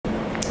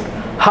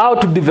How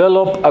to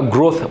develop a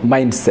growth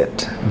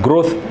mindset.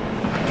 Growth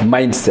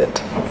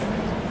mindset.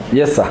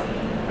 Yes, sir. I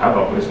have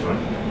a question.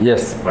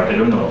 Yes. But I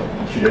don't know.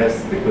 Should I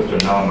ask the question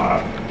now,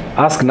 Mark?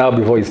 Ask now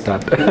before you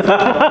start.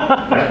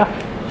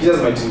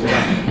 Here's my team.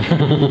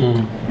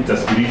 It's a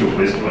spiritual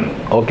question.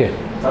 Okay.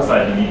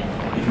 Suddenly,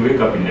 if you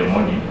wake up in the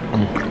morning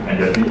and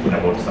you're thinking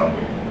about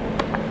something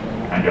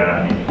and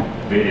you're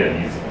very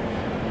uneasy,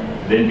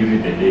 then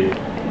during the day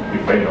you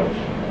find out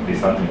there's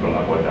something wrong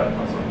about that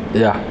person.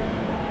 Yeah.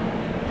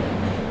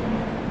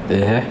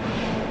 Yeah.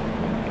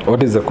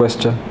 What is the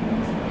question?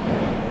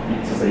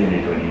 It's just saying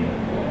it on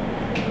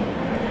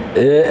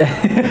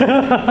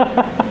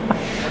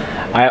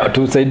Aya,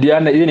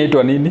 tusaidiane. Hii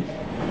inaitwa nini?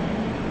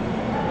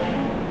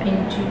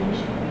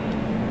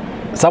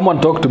 Someone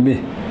talk to me.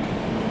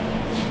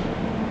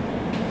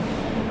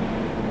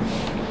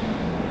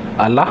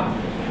 Allah.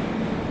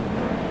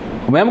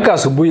 Umeamka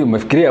asubuhi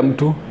umefikiria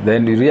mtu,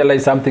 then you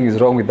realize something is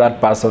wrong with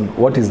that person.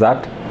 What is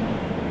that?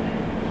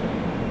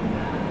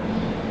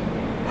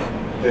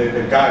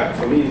 The guide,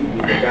 for me,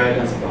 the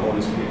guidance of the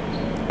Holy Spirit.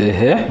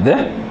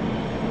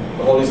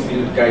 The Holy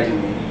Spirit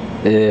guiding me.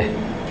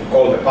 To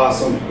call the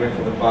person, to pray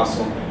for the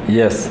person.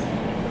 Yes. So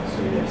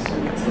yes, so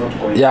it's not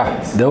coincidence.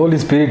 Yeah, the Holy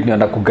Spirit ni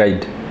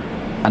anakuguide.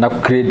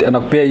 Anakucreate,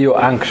 anakupea hiyo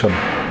action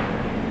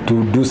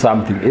to do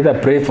something.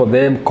 Either pray for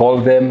them,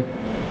 call them,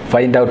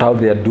 find out how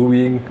they are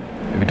doing,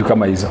 vitu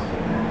kama hizo.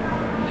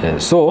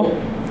 So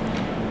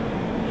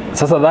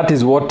sasa that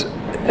is what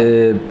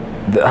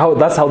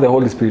that's how the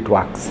Holy Spirit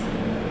works.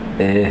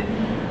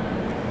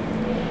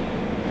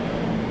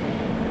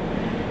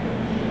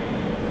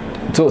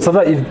 So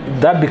that if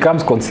that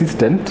becomes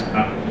consistent,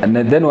 and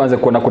then once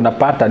kuna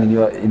pattern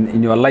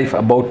in your life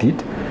about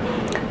it,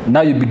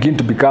 now you begin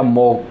to become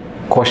more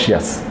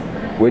cautious.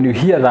 When you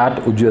hear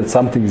that, ujue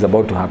something is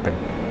about to happen,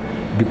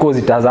 because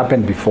it has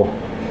happened before.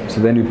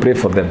 So then you pray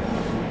for them.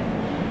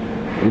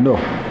 You know.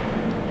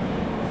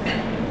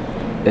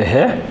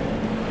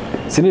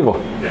 Sinivo.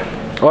 Yeah.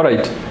 All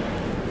right.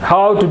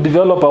 How to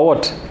develop a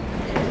what?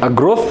 A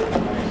growth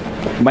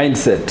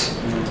mindset.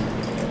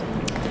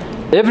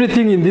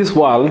 Everything in this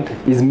world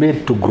is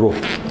made to grow.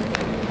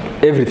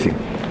 Everything.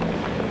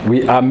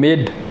 We are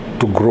made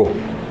to grow.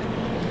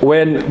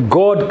 When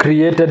God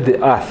created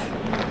the earth,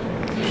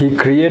 He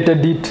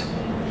created it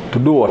to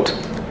do what?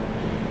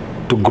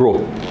 To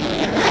grow.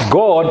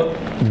 God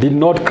did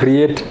not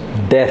create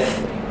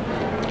death.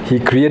 He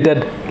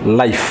created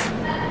life.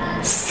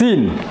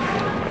 Sin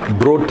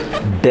brought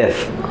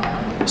death.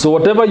 So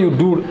whatever you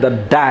do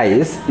that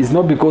dies is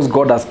not because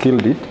God has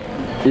killed it.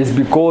 It's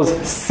because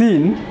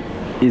sin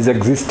is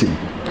existing.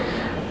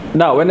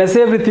 Now, when I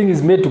say everything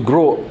is made to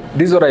grow,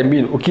 this is what I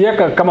mean.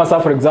 Ukiweka kama sa,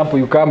 for example,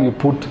 you come, you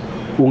put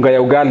unga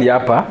ya ugali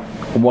hapa,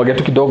 umwage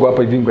tu kidogo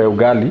hapa hivi unga ya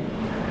ugali,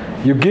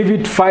 you give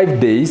it 5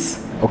 days,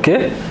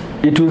 okay?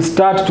 It will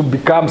start to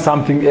become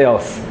something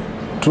else.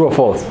 True or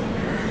false?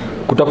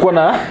 Kutakuwa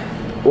na,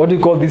 what do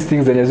you call these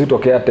things zenye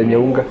zitokea tenye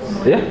unga?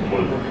 Yeah?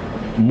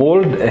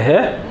 Mold,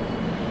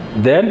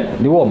 then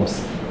ni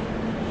worms.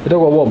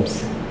 Itakuwa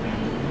worms.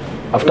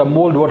 After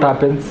mold, what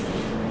happens?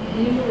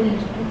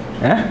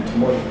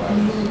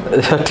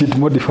 It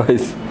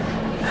modifies.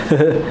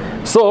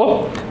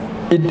 So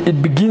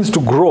it begins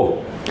to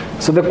grow.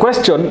 So the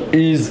question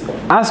is,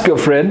 ask your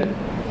friend,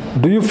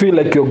 do you feel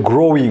like you're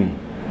growing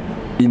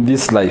in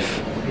this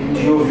life? Do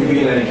you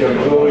feel like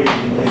you're growing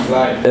in this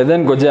life? And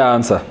then Gojea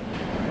answer.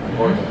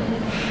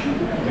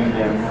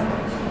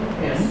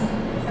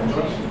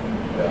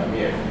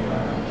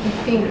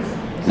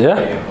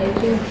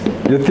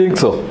 Yeah? You think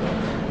so?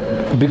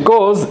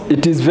 Because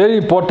it is very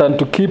important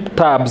to keep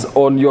tabs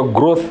on your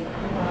growth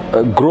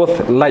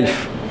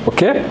life.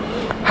 Okay?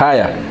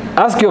 Higher.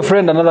 Ask your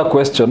friend another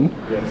question.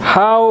 Yes.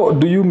 How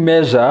do you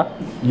measure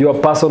your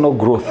personal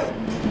growth?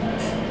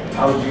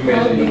 How do you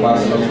measure your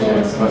personal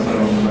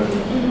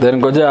growth?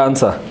 Then Gojea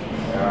answer.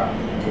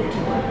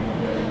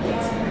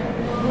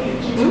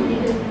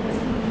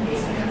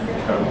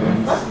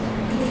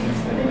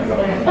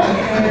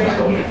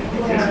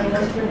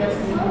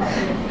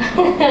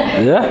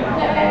 Yeah?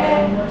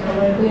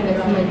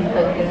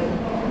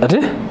 Ati?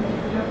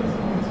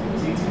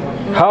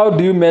 How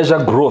do you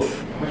measure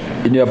growth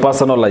in your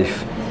personal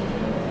life?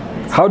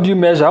 How do you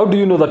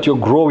know that you're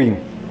growing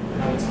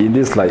in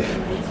this life?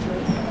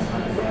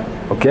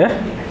 Okay?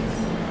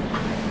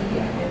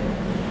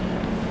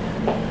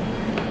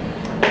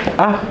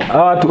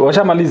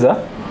 Washamaliza?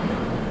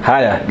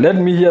 Haya, let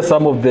me hear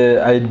some of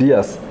the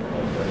ideas.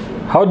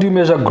 How do you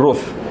measure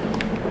growth?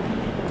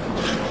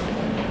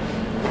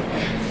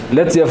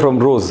 Let's hear from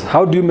Rose.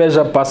 How do you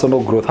measure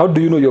personal growth? How do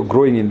you know you're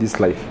growing in this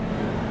life?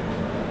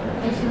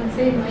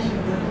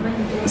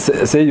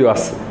 Say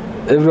yours.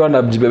 Everyone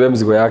abjibebe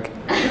mzigo yake.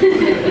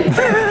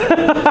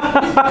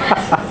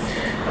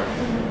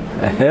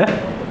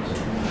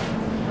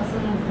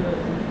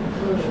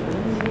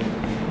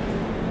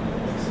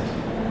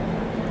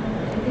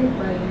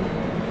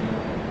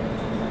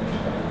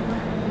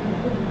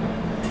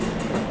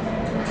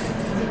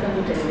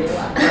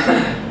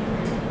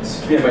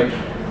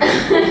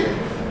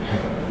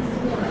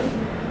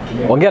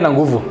 Ongea na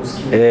nguvu.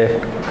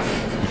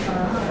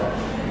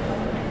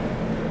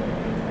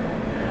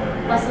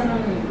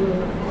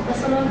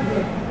 Personal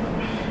growth.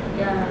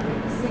 Yeah,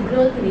 see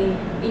growth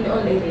in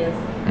all areas.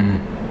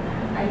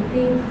 I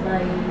think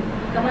by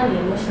kama ni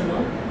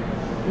emotional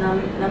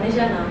na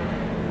measure na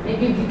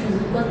maybe vitu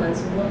zilikuwa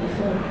zinanisumbua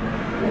before.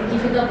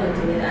 Nikifika point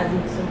ile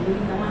azisumbui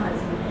kama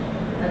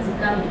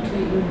hazikaa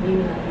between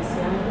mimi na pesa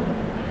yangu.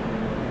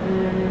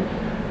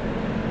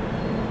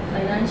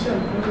 Financial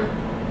growth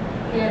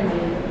pia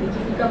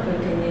nikifika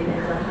point ile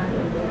naweza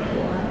handle kwa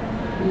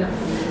bila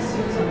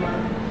kumisuse ama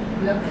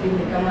bila kufeel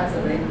kama sasa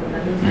niko na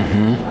dozi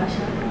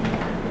kuwasha.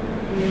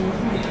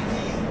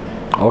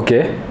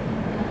 Okay.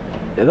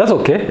 Yeah, that's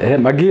okay.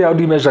 Maggie, how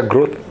do you measure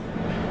growth?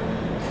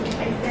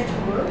 I said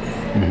growth.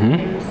 And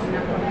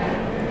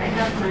I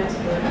have my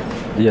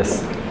goals.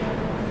 Yes.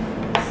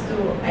 So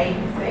I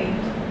decide,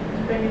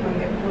 depending on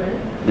the goal,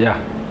 Yeah.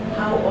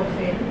 how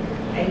often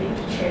I need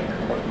to check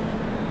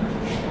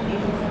if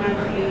it's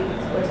monthly,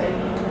 it's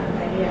quarterly, and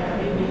I have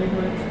been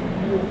able to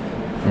move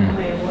from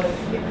where I was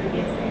the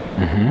previous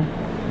time.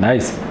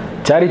 Nice.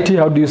 Charity,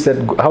 how do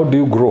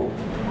you grow?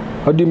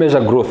 How do you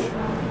measure growth?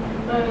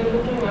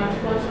 Looking at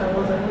what I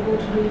was unable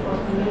to do, or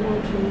unable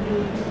to do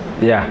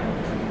it. Yeah.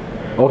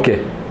 Okay.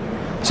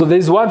 So there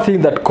is one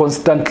thing that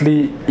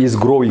constantly is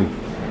growing,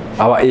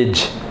 our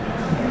age.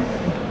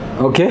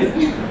 Okay?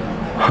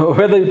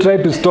 Whether you try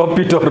to stop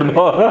it or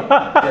not,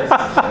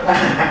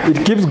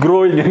 it keeps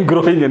growing and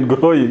growing and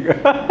growing.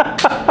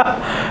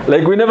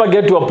 Like we never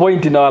get to a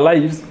point in our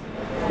lives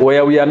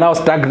where we are now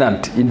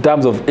stagnant in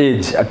terms of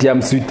age.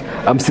 I'm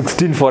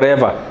 16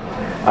 forever.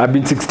 I've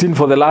been 16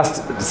 for the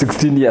last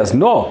 16 years.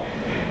 No,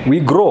 we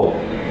grow,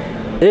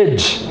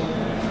 age.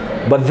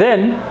 But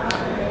then,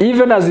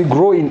 even as we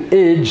grow in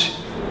age,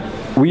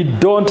 we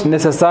don't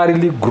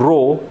necessarily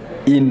grow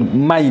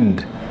in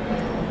mind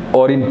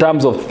or in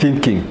terms of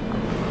thinking.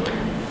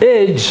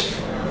 Age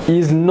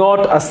is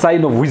not a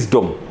sign of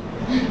wisdom.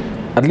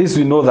 At least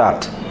we know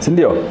that.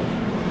 Sindio?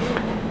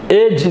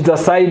 Age is a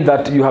sign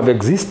that you have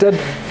existed,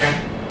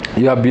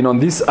 you have been on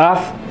this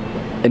earth,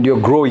 and you're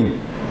growing.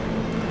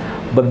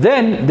 But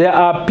then there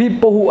are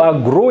people who are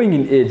growing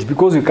in age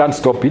because we can't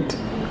stop it.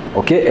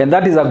 Okay? And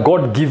that is a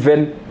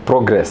God-given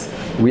progress.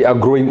 We are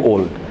growing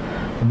old.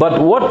 But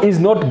what is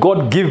not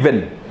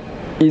God-given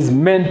is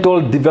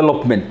mental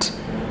development,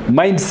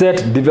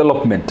 mindset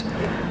development.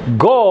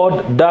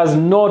 God does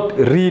not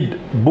read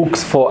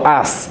books for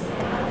us.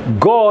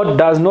 God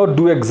does not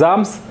do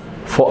exams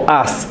for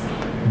us.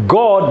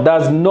 God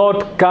does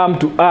not come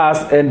to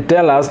us and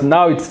tell us,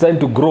 now it's time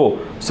to grow,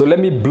 so let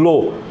me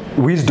blow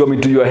wisdom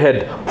into your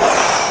head.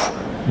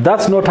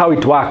 That's not how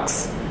it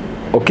works.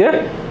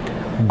 Okay?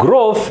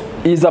 Growth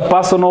is a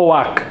personal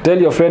work. Tell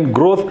your friend,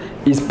 growth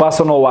is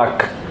personal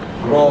work.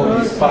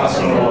 Growth is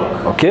personal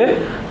work.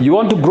 Okay? You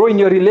want to grow in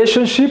your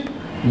relationship,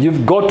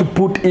 you've got to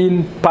put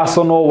in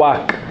personal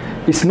work.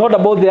 It's not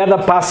about the other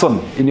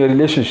person in your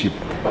relationship.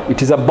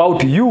 It is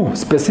about you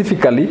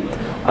specifically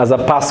as a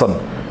person.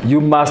 You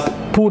must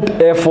put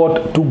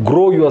effort to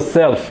grow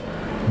yourself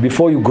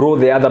before you grow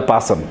the other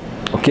person.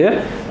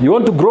 Okay? You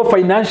want to grow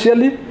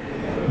financially?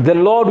 The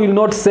Lord will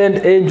not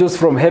send angels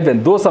from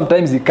heaven, though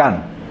sometimes He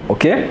can.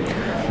 Okay?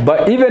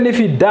 But even if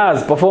He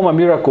does perform a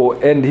miracle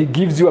and He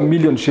gives you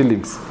 1,000,000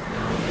 shillings,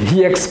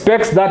 He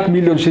expects that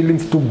 1,000,000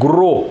 shillings to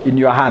grow in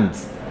your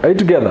hands. Are you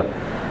together?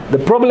 The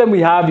problem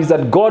we have is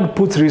that God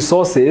puts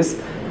resources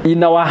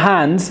in our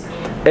hands,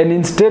 and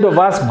instead of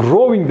us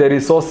growing the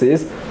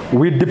resources,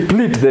 we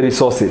deplete the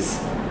resources.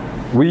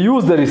 We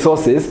use the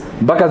resources,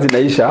 mpaka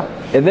zinaisha,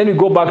 and then we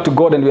go back to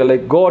God and we're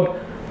like, God,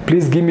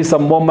 please give me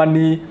some more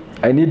money.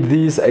 I need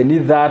this, I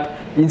need that.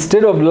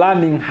 Instead of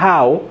learning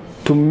how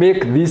to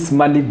make this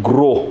money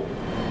grow.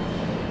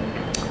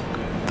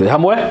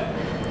 Hamwe?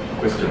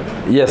 Question.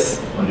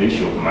 Yes. On the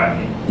issue of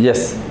money.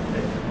 Yes.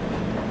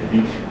 I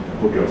think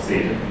what you have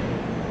said,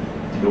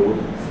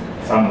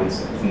 some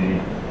ways,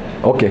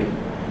 okay.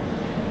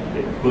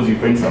 Because you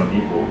find some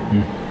people,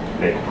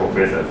 like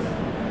professors,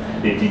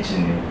 they teach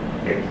in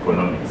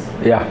economics.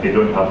 Yeah. They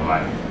don't have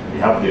money. They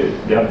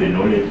have the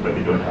knowledge, but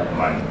they don't have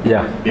money.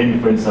 Yeah. Then you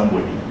find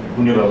somebody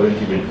who never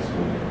went even to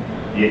school.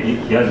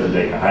 He has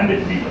like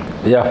 100 billion.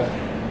 Yeah.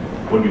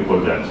 What do you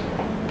call that?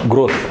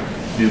 Growth.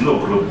 There's no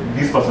growth.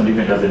 This person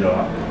even doesn't know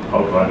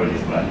how to handle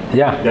his money.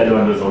 Yeah. The other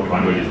one knows how to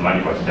handle his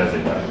money, but he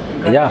doesn't have.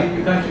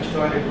 You can't reach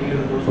 200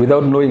 million.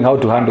 Without knowing how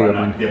to handle your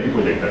money. There are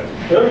people like that.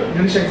 Give me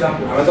an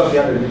example.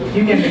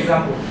 Give me an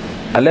example.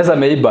 Unless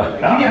ameiba.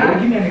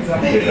 Give me an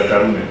example.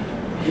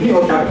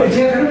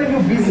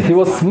 He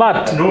was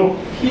smart. No.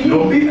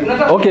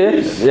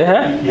 Okay.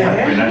 Yeah. He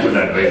had financial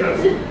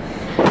advisors.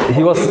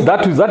 He was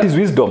that is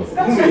wisdom.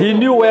 He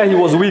knew where he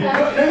was weak.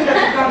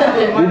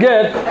 You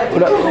get?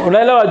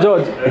 Unaelewa,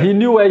 George? He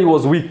knew where he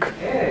was weak.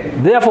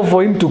 Therefore,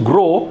 for him to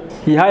grow,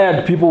 he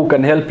hired people who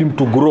can help him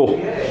to grow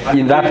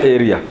in that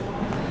area.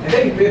 And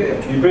then you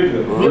pay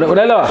them.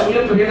 Unaelewa?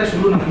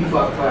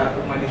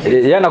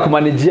 Yeye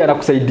anakumanajia na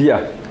kusaidia.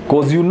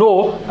 Because you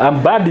know,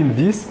 I'm bad in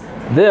this.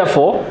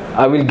 Therefore,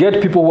 I will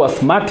get people who are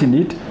smart in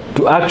it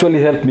to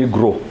actually help me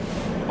grow.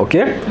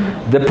 Okay?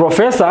 The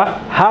professor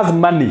has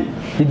money.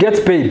 He gets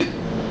paid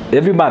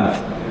every month.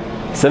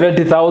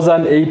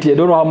 70,000, 80, I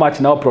don't know how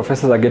much now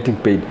professors are getting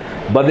paid.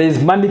 But there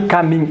is money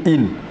coming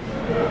in.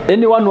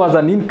 Anyone who has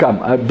an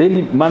income, a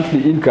daily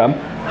monthly income,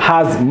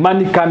 has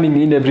money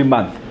coming in every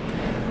month.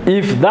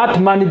 If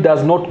that money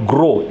does not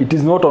grow, it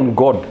is not on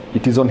God,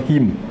 it is on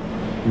him.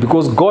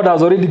 Because God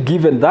has already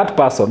given that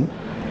person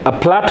a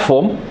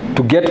platform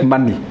to get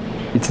money.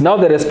 It's now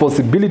the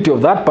responsibility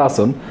of that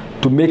person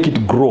to make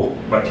it grow.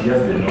 But he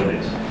has the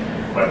knowledge.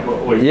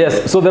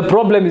 Yes, so the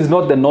problem is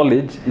not the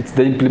knowledge, it's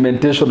the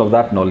implementation of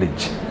that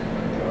knowledge.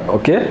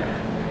 Okay?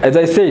 As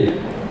I said,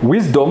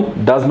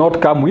 wisdom does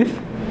not come with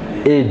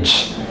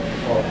age.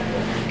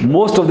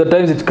 Most of the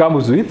times it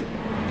comes with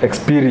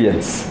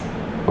experience.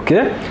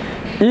 Okay?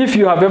 If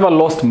you have ever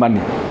lost money,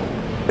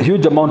 a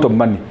huge amount of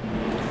money,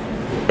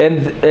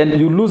 and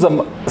you lose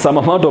some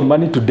amount of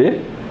money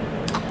today,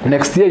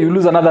 next year you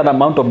lose another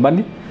amount of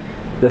money,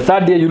 the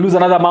third year you lose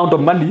another amount of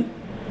money,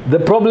 the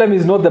problem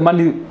is not the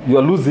money you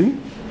are losing,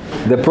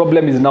 the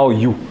problem is now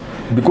you,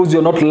 because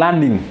you're not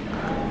learning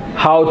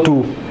how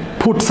to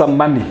put some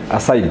money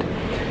aside.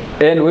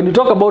 And when you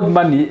talk about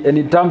money and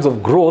in terms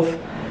of growth,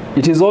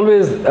 it is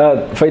always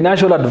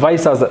financial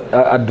advisors'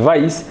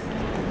 advice,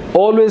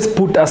 always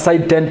put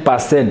aside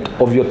 10%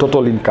 of your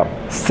total income.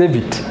 Save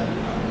it.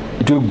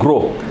 It will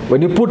grow.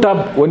 When you put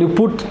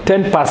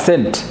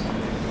 10%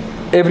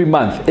 every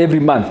month,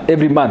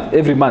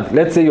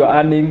 let's say you're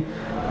earning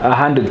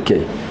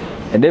 100K,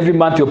 and every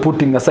month you're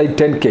putting aside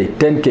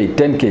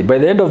 10K. By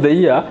the end of the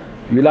year,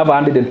 you'll have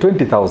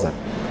 120,000.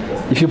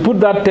 If you put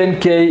that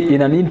 10K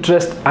in an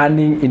interest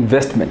earning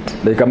investment,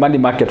 like a money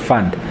market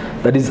fund,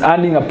 that is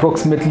earning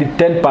approximately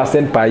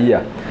 10% per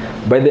year,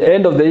 by the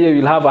end of the year,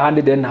 you'll have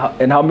 100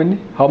 and how many?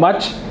 How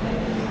much?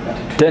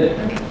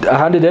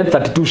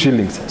 132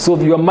 shillings. So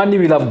your money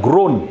will have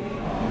grown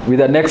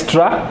with an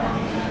extra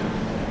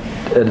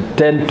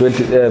 10,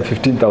 20,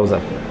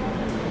 15,000.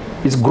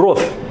 It's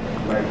growth.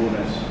 My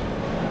goodness.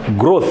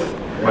 Growth.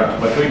 But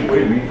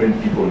when we find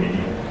people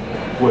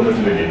who are not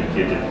even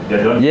educated,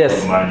 they don't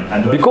yes, have money.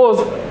 And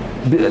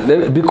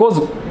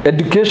because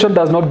education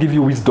does not give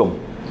you wisdom.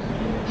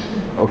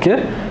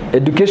 Okay?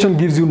 Education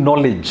gives you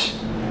knowledge.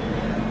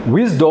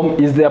 Wisdom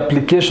is the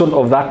application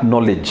of that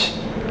knowledge.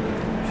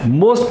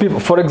 Most people,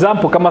 for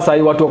example, kama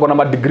sahi watu wako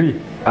na degree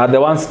are the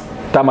ones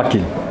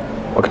tamaking.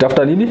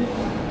 Wakitafuta nini?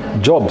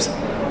 Jobs.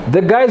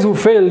 The guys who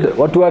failed,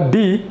 watu wa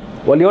D,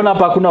 waliona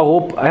hapa hakuna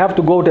hope, I have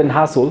to go out and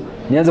hustle,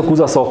 nianze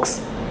kuuza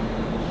socks.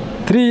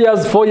 3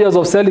 years, 4 years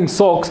of selling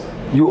socks,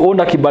 you own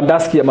a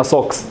kibandaski ya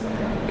socks.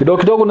 Kidogo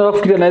kidogo unaweza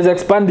kufikiria naweza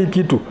expand hii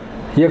kitu.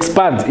 He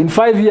expands. In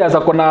 5 years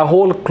akona a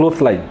whole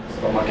cloth line.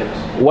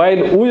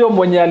 While huyo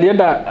mwenye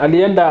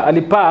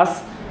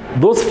alipass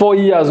those 4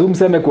 years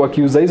umseme kwa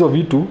kiuza hizo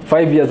vitu,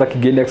 5 years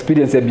akigain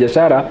experience ya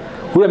biashara,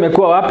 huyo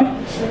amekuwa wapi?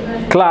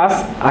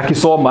 Class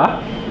akisoma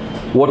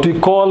what we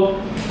call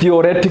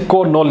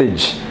theoretical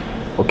knowledge.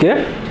 Okay?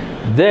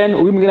 Then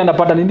huyu mwingine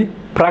anapata nini?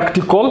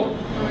 Practical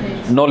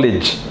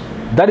knowledge.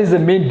 That is the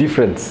main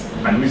difference.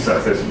 And we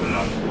successful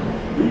now.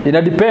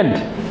 It depends.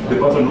 The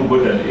person who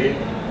got an A,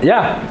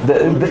 yeah,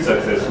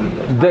 successful.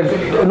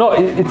 No,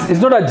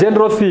 it's not a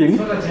general thing.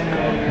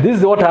 This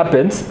is what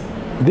happens.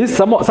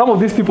 Some of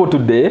these people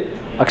today,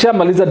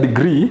 akishamaliza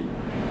degree,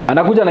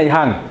 anakuja na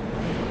ihang.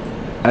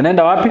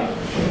 Anaenda wapi?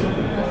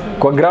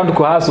 Kwa ground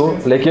kwa hustle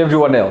like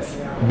everyone else.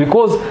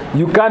 Because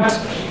you can't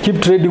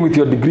keep trading with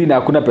your degree na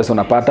hakuna pesa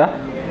unapata.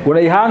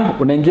 Unaihang,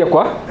 unaingia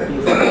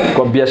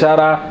kwa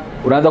biashara,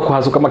 unaanza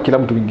kuhustle kama kila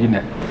mtu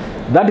mwingine.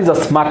 That is a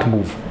smart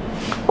move.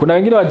 Kuna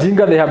wengine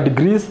wajinga, they have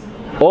degrees.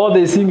 All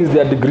they sing is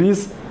their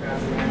degrees.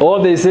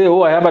 All they say,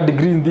 oh, I have a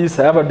degree in this,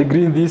 I have a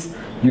degree in this.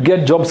 You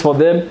get jobs for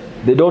them.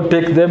 They don't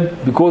take them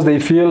because they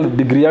feel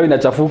degree yao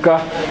inachafuka,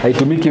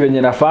 haitumiki venye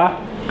inafaa.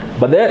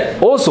 But then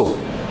also,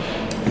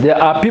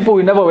 there are people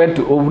who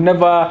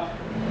never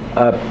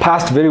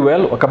passed very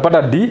well,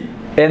 wakapata D,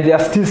 and they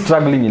are still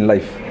struggling in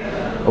life.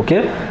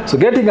 Okay? So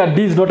getting a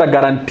D is not a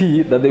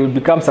guarantee that they will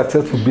become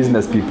successful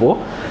business people.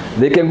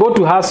 They can go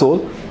to hustle,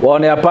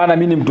 waone hapana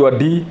mimi ni mtu wa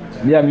D,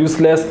 me I'm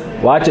useless,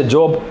 waache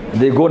job,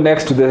 they go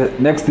next to the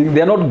next thing.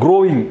 They are not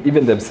growing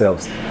even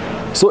themselves.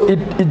 So it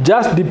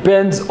just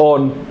depends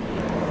on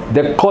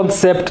the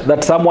concept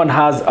that someone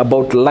has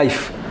about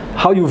life,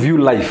 how you view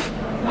life,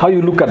 how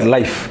you look at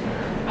life,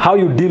 how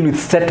you deal with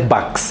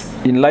setbacks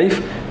in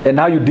life, and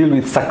how you deal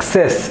with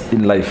success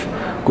in life.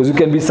 Because you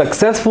can be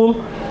successful,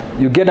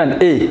 you get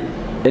an A,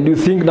 and you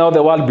think now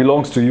the world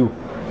belongs to you,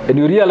 and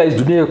you realize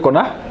dunia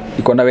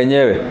ikona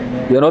wenyewe.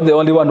 You're not the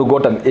only one who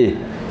got an A.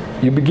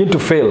 You begin to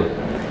fail,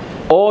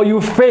 or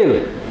you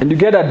fail and you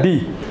get a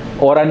D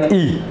or an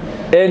E,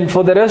 and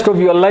for the rest of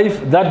your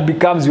life that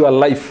becomes your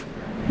life.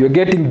 You're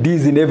getting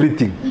D's in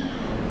everything.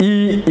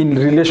 E in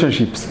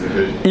relationships,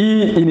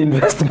 E in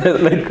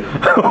investment, like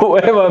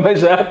whatever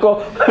maisha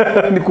yako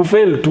ni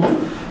kufail tu.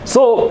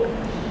 So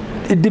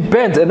it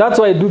depends, and that's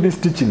why I do these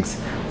teachings,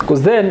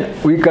 because then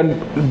we can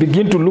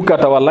begin to look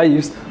at our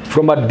lives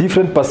from a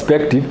different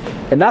perspective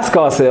and ask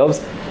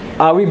ourselves,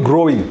 are we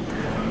growing?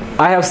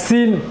 I have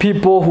seen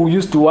people who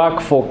used to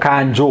work for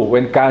Kanjo,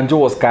 when Kanjo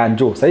was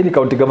Kanjo, Saini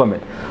County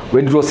Government,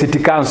 when it was City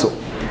Council.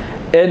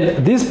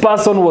 And this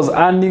person was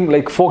earning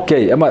like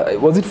 4K.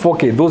 Was it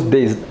 4K those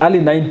days? Early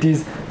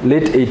 90s,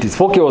 late 80s.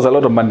 4K was a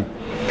lot of money.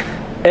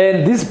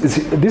 And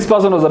this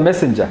person was a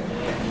messenger.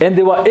 And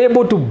they were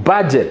able to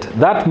budget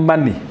that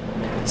money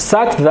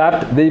such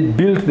that they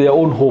built their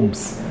own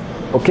homes.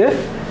 Okay?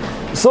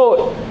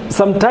 So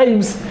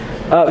sometimes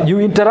you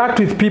interact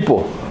with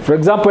people. For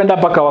example, wenda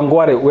pa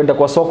Kawangware, wenda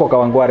kwa soko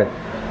Kawangware.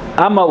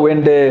 Ama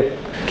wende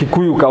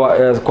Kikuyu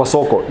kwa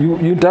soko. You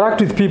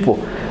interact with people.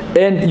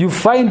 And you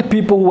find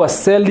people who are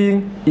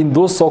selling in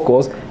those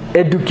circles,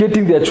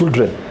 educating their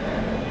children.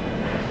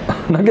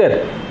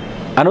 Again,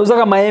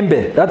 anauzaka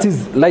maembe, that's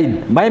his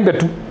line. Maembe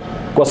tu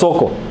kwa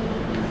soko.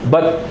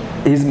 But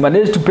he's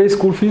managed to pay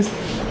school fees.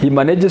 He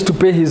manages to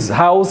pay his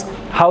house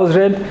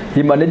rent.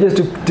 He manages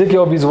to take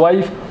care of his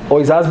wife or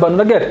his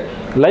husband. Again,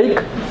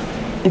 like,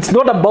 it's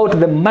not about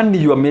the money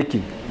you are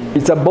making.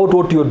 It's about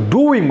what you're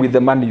doing with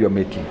the money you're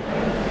making.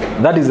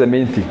 That is the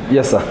main thing.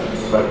 Yes, sir.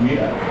 But me,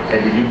 I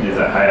believe there's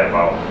a higher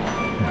power.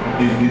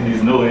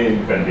 There's no way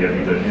you can be a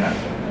millionaire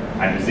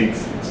and you say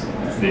it's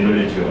the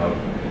knowledge you have.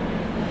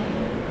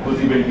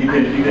 Because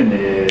even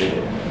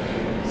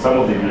some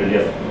of the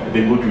millionaires,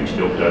 they go to witch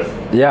doctors.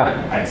 Yeah.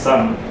 And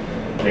some,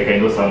 like I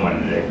know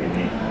someone like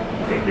me,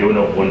 like the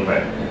owner of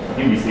bonfire,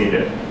 he will say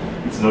that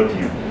it's not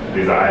you,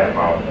 there's a higher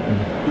power.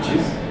 Which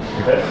is?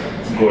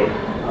 It's God.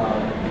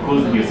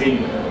 Because you're saying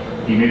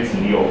he makes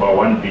near over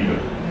 1 billion.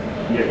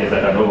 He has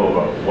a turnover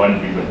over 1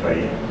 billion per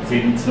year.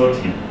 Saying it's not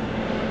him.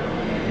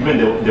 Even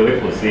the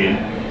wife was saying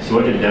she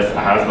wanted just a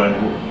husband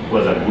who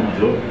has a good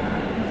job.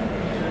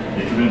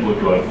 The children go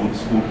to a good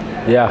school.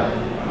 Yeah.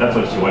 That's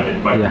what she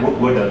wanted. But what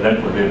God has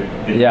done for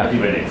them, they didn't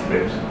even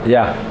expect.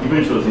 Yeah.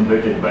 Even she was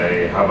invited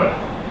by Harvard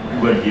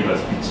to go and give a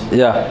speech.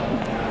 Yeah.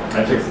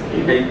 And if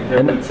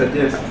I would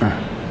suggest,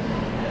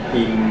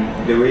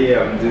 in the way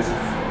I'm just,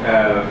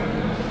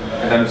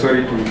 and I'm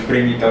sorry to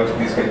bring it out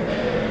this way,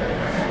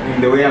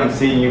 in the way I'm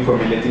seeing you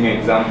formulating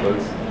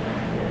examples,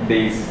 there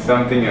is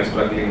something you're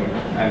struggling with,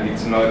 and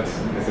it's not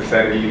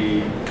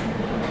necessarily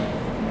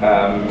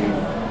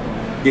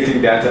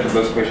getting the answer to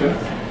those questions.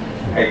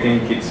 I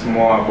think it's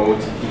more about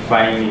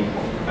defining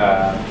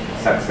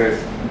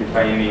success,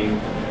 defining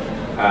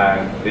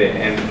the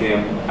end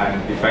game,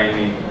 and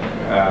defining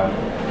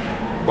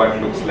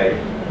what looks like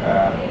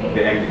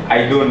the end.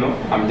 I don't know,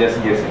 I'm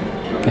just guessing.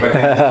 But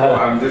so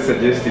I'm just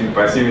suggesting,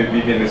 maybe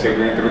even as you're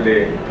going through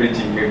the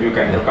preaching, maybe you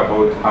can talk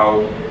about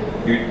how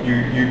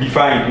you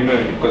define,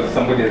 because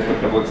somebody has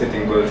talked about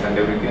setting goals and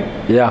everything.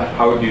 Yeah.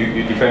 How do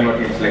you define what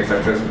looks like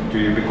success to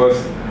you?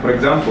 Because, for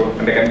example,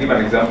 and I can give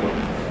an example,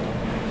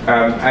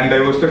 and I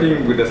was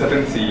talking with a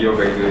certain CEO,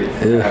 by the way,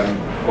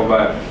 over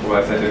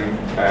a certain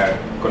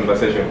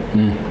conversation,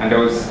 and I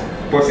was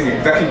posing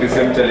exactly the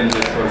same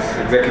challenges, or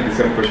exactly the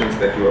same questions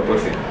that you were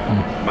posing.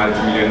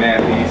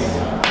 Multi-millionaire this,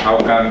 how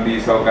come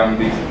this,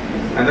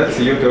 and that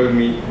CEO told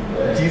me,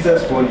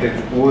 Jesus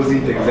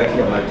wasn't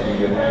exactly a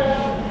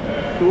multi-millionaire.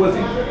 He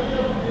wasn't.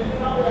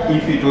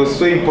 If it was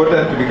so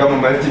important to become a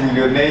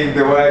multi-millionaire in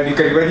the world, you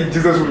can imagine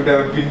Jesus would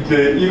have been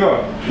there,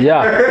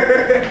 Yeah.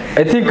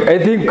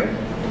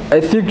 I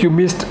think you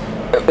missed,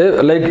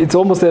 like it's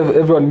almost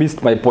everyone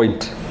missed my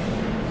point.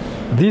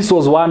 This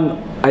was one,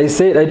 I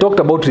talked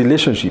about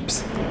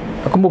relationships.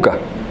 Nakumbuka,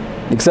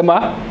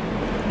 nikisema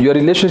your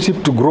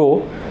relationship to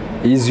grow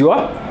is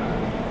your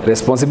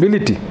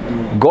responsibility.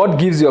 God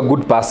gives you a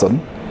good person,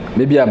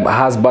 maybe a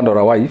husband or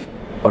a wife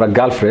or a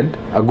girlfriend,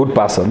 a good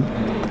person.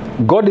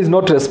 God is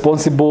not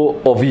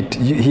responsible of it.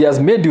 He has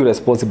made you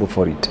responsible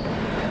for it.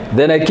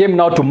 Then I came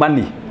now to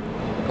money.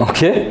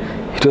 Okay?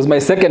 It was my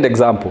second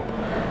example.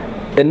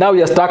 And now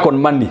we are stuck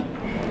on money.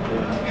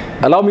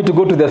 Allow me to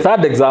go to the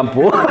third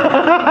example.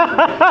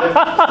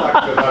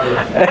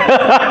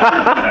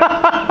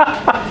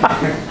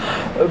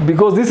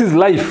 Because this is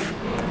life.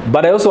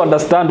 But I also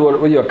understand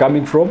where you are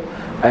coming from.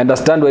 I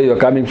understand where you are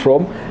coming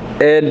from.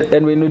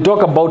 And when we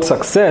talk about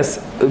success,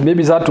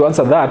 maybe it's hard to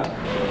answer that.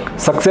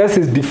 Success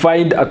is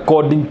defined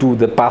according to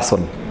the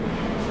person.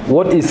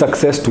 What is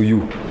success to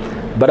you?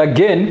 But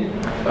again,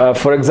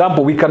 for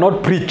example, we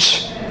cannot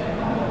preach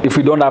if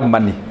we don't have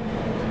money.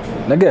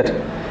 Again,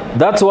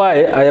 that's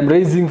why I am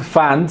raising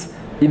funds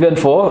even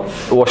for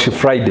Worship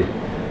Friday.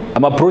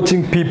 I'm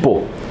approaching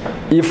people.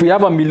 If we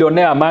have a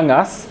millionaire among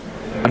us,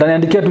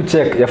 ataniandikia to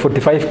check ya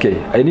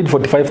 45K. I need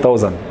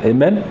 45,000.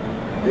 Amen?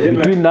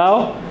 Between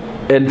now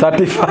and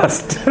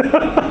 31st.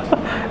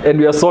 And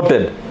we are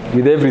sorted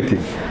with everything.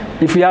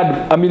 If we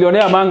had a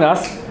millionaire among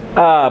us,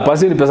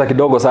 pasi ni pesa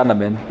kidogo sana,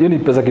 man. Hiyo ni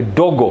pesa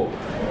kidogo.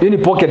 Hiyo ni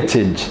pocket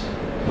change.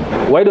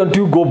 Why don't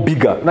you go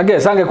bigger? Nage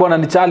sange kwa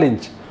ni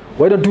challenge.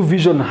 Why don't you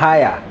vision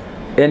higher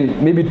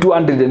and maybe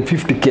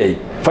 250K,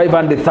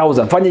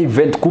 500,000, fanya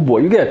event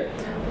kubwa, you get?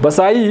 But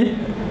sahi,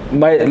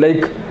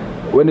 like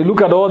when you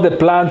look at all the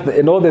plans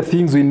and all the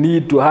things we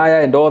need to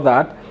hire and all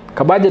that,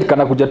 kabudget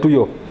kana kuja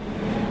tuyo.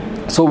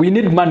 So we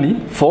need money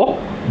for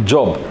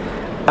job.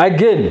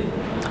 Again,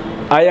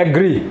 I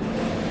agree.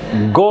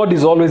 God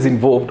is always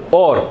involved,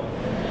 or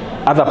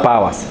other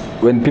powers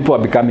when people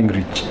are becoming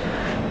rich.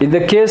 In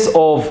the case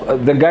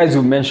of the guys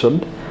you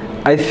mentioned,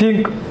 I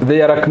think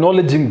they are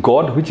acknowledging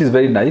God, which is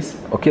very nice.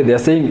 Okay, they are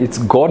saying it's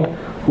God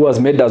who has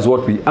made us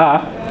what we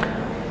are.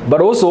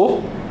 But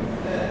also,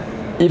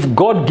 if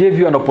God gave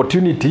you an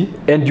opportunity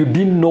and you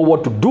didn't know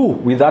what to do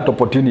with that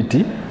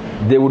opportunity,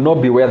 they would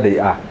not be where they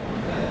are.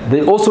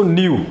 They also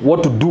knew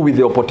what to do with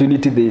the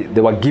opportunity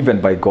they were given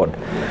by God.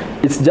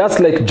 It's just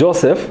like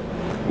Joseph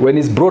when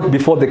he's brought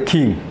before the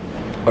king,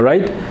 all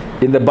right,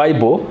 in the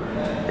Bible.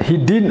 He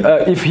didn't,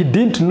 if he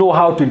didn't know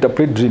how to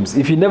interpret dreams,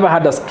 if he never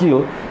had a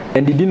skill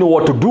and he didn't know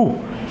what to do,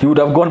 he would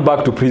have gone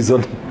back to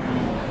prison.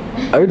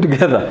 Are we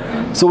together?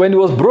 So when he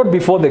was brought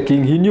before the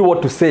king, he knew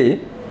what to say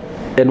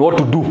and what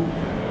to do.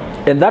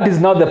 And that is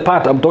now the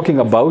part I'm talking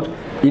about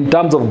in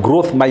terms of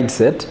growth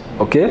mindset.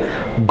 Okay,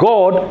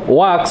 God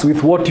works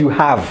with what you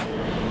have.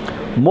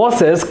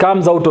 Moses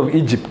comes out of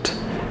Egypt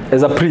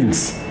as a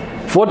prince.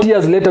 40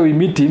 years later we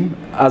meet him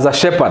as a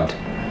shepherd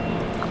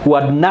who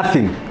had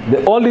nothing.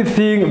 The only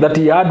thing that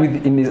he had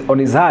on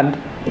his hand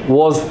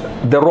was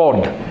the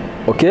rod.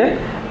 Okay,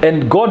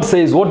 and God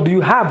says, what do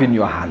you have in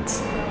your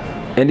hands?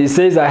 And he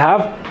says, I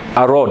have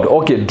a rod.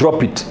 Okay,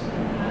 drop it.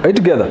 Are you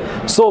together?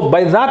 So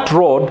by that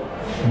rod,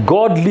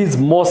 God leads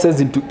Moses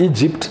into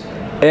Egypt,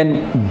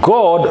 and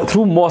God,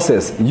 through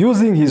Moses,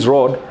 using his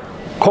rod,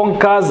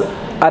 conquers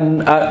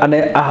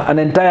an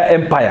entire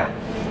empire.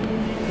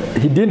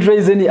 He didn't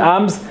raise any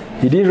arms,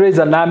 he didn't raise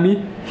an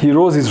army, he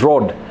rose his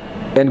rod,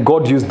 and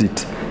God used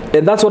it.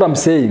 And that's what I'm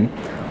saying.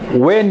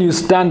 When you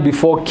stand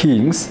before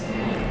kings,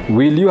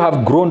 will you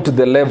have grown to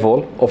the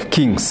level of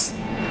kings?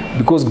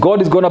 Because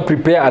God is going to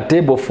prepare a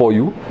table for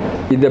you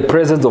in the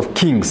presence of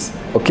kings.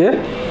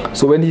 Okay?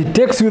 So when he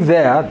takes you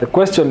there, the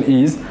question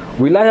is,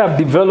 will I have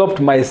developed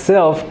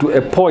myself to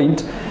a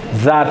point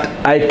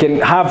that I can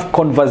have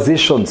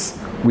conversations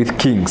with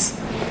kings?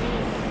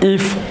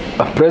 If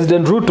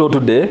President Ruto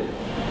today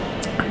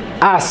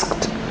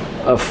asked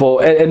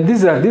for, and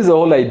this is the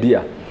whole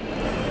idea.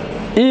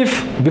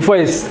 If, before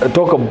I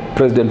talk of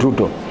President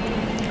Ruto,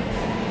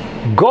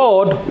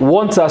 God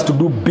wants us to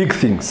do big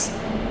things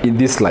in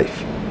this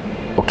life.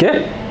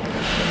 Okay?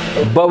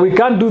 But we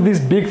can't do these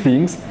big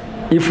things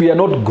if we are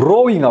not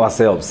growing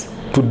ourselves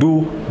to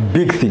do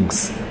big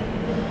things.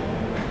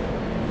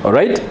 All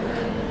right?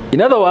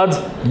 In other words,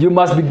 you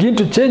must begin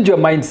to change your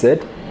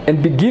mindset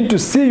and begin to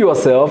see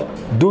yourself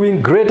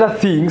doing greater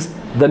things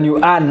than you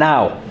are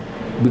now.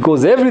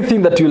 Because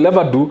everything that you'll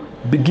ever do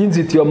begins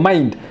with your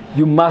mind.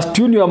 You must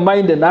tune your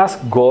mind and ask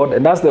God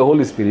and ask the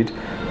Holy Spirit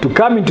to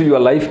come into your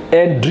life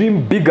and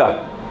dream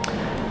bigger.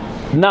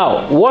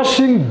 Now,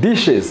 washing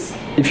dishes.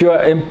 If you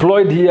are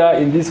employed here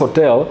in this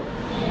hotel,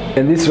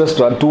 in this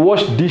restaurant, to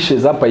wash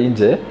dishes hapa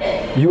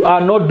nje, you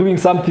are not doing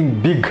something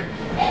big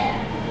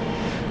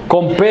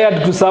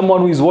compared to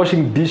someone who is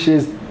washing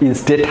dishes in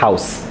State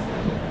House.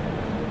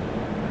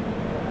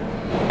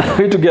 Are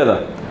we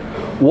together?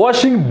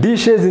 Washing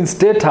dishes in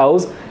State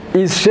House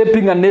is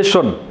shaping a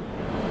nation.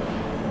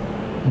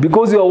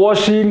 Because you are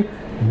washing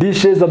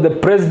dishes that the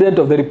President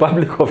of the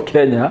Republic of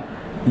Kenya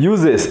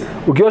uses.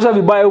 Ukiosha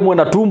vibaya umo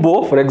na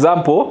tumbo, for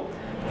example,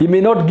 he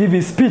may not give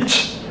his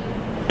speech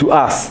to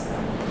us.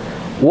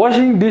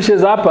 Washing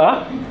dishes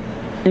hapa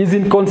is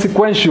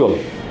inconsequential.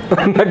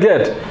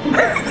 Get?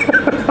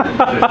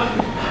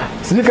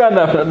 So you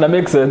can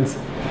make sense.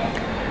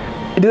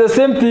 It is the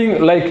same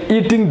thing like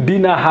eating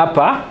dinner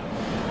hapa,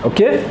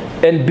 okay,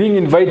 and being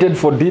invited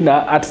for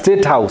dinner at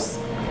State House.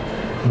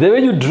 The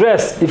way you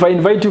dress, if I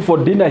invite you for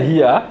dinner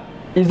here,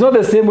 is not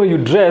the same way you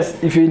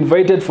dress if you're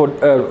invited for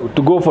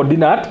to go for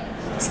dinner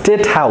at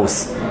State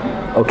House.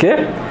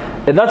 Okay?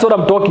 And that's what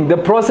I'm talking. The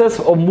process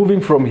of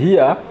moving from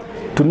here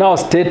to now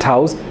State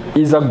House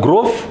is a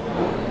growth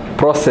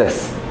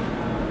process.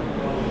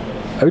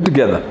 Are we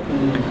together?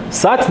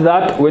 Such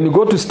that when you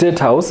go to State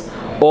House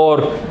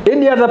or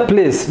any other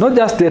place, not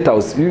just State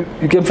House, you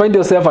can find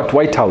yourself at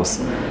White House.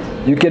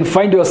 You can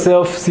find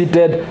yourself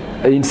seated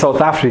in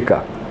South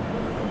Africa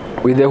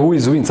with the who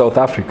is who in South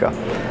Africa.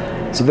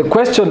 So the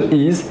question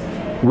is,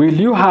 will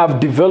you have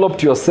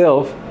developed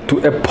yourself to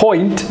a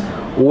point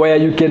where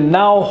you can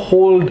now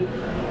hold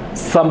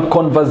some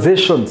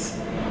conversations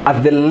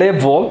at the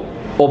level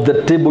of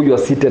the table you are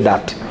seated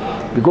at?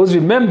 Because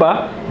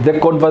remember, the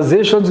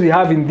conversations we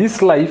have in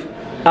this life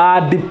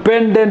are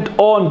dependent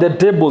on the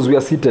tables we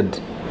are seated.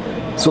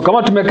 So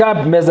kama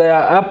tumekaa meza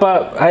ya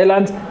hapa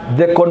Highlands,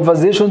 the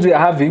conversations we are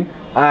having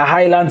are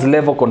Highlands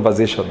level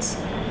conversations.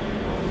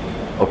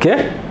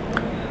 Okay?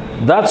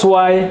 That's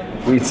why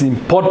it's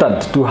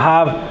important to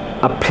have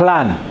a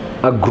plan,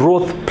 a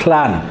growth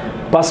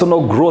plan,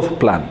 personal growth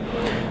plan.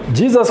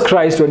 Jesus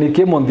Christ, when he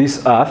came on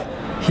this earth,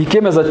 he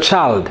came as a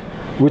child,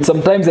 which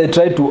sometimes I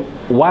try to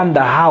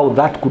wonder how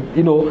that could,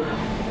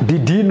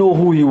 did he know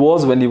who he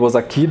was when he was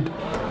a kid,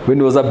 when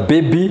he was a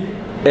baby,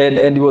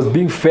 and he was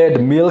being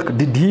fed milk?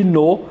 Did he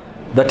know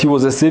that he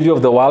was a savior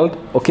of the world?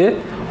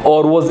 Okay?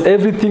 Or was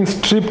everything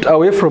stripped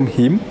away from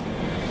him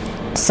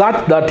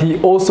such that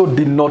he also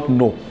did not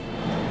know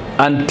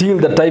until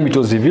the time it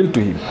was revealed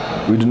to him?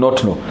 We do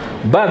not know.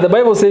 But the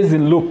Bible says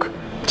in Luke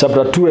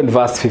chapter 2 and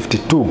verse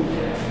 52.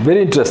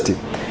 Very interesting.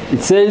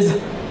 It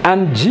says,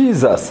 and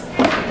Jesus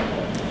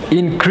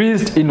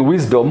increased in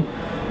wisdom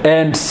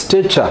and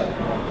stature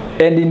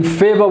and in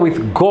favor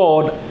with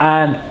God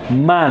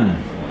and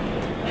man.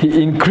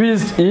 He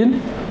increased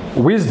in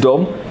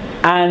wisdom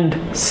and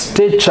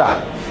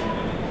stature.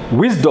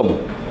 Wisdom.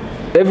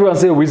 Everyone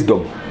say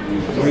wisdom.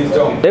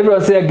 Wisdom.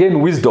 Everyone say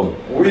again wisdom.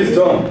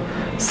 Wisdom.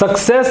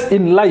 Success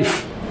in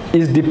life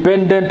is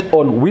dependent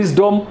on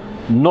wisdom,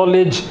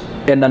 knowledge,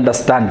 and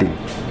understanding.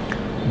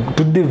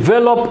 To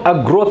develop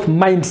a growth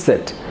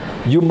mindset,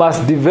 you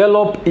must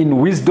develop in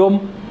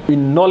wisdom,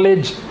 in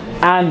knowledge,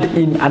 and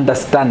in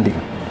understanding.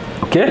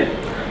 Okay?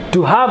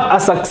 To have a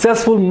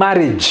successful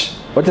marriage,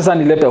 what is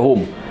an letter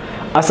home?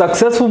 A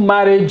successful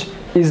marriage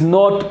is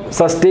not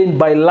sustained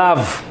by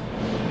love.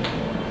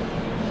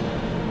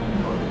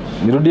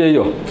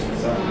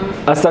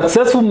 A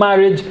successful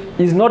marriage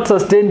is not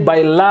sustained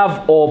by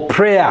love or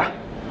prayer.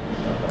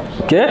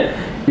 Okay?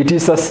 It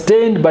is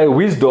sustained by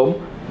wisdom,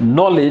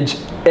 knowledge,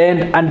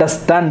 and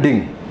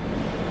understanding.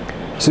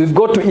 So you've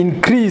got to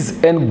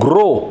increase and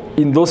grow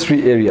in those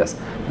three areas.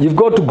 You've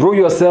got to grow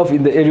yourself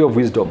in the area of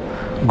wisdom,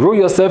 grow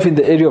yourself in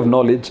the area of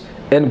knowledge,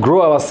 and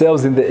grow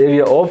ourselves in the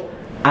area of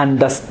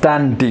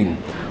understanding.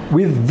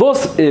 With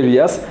those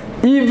areas,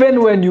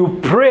 even when you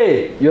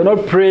pray, you're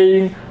not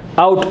praying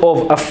out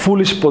of a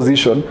foolish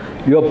position.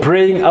 You're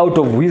praying out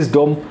of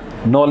wisdom,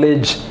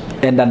 knowledge,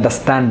 and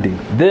understanding.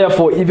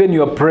 Therefore, even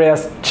your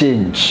prayers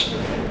change.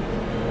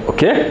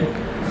 Okay?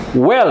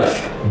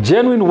 Wealth,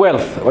 genuine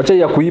wealth, wacha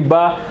ya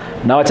kuiba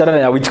na wachana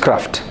ya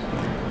witchcraft.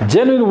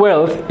 Genuine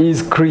wealth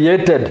is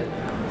created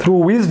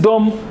through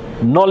wisdom,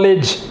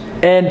 knowledge,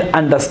 and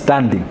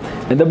understanding.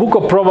 And the book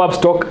of Proverbs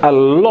talk a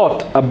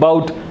lot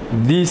about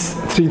these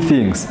three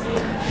things.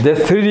 The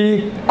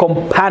three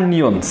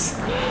companions.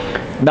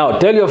 Now,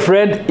 tell your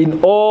friend,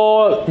 in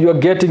all you're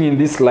getting in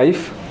this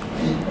life,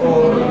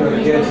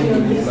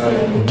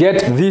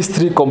 get these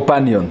three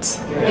companions.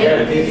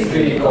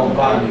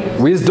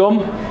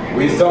 Wisdom,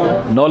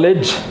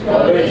 knowledge,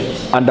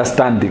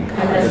 understanding.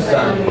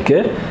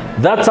 Okay?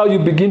 That's how you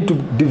begin to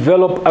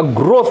develop a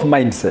growth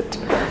mindset.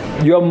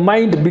 Your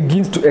mind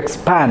begins to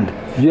expand.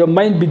 Your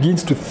mind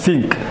begins to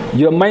think.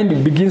 Your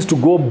mind begins to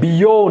go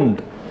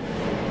beyond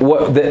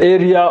the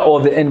area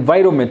or the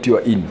environment you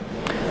are in.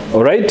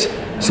 All right?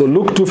 So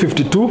Luke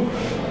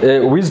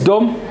 2:52,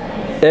 wisdom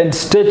and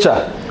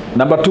stature.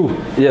 Number 2.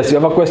 Yes, you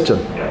have a question?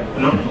 Yeah.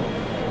 No.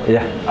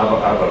 Yeah. I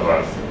have a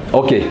verse.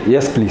 Okay.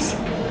 Yes, please.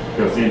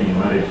 You're saying in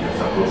marriage you're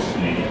supposed to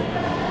need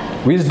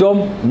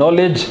Wisdom,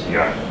 knowledge,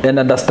 and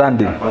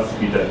understanding. 1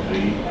 Peter 3,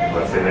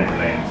 verse 7 to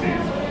 9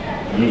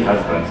 says, ye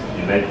husbands,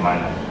 in like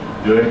manner,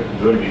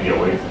 don't be your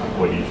wives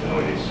according to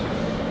knowledge.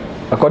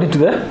 According to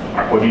the?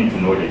 According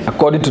to knowledge.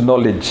 According to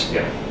knowledge.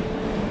 Yeah.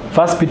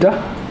 1 Peter?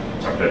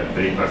 Chapter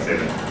 3, verse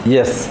 7.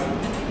 Yes.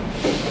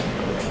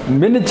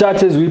 Many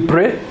churches we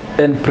pray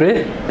and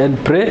pray and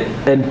pray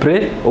and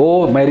pray.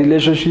 Oh, my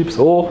relationships.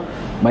 Oh,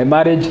 my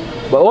marriage.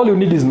 But all you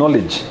need is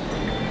knowledge.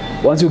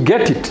 Once you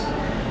get it.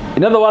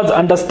 In other words,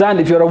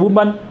 understand. If you're a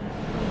woman,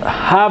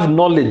 have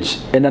knowledge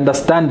and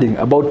understanding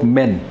about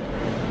men.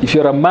 If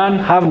you're a man,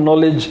 have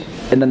knowledge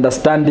and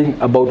understanding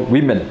about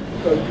women.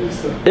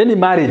 Any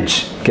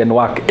marriage can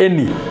work.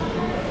 Any.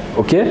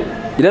 Okay?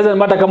 It doesn't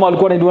matter kama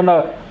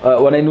walikuwa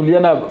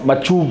wanainuliana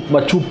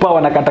machupa,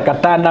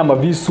 wanakatakatana,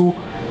 mavisu.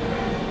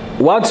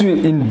 Once you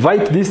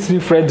invite these three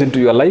friends into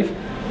your life,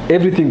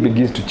 everything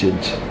begins to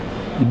change.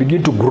 You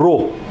begin to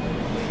grow.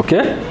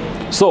 Okay?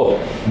 So,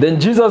 then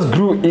Jesus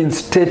grew in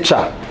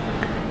stature.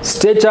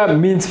 Stature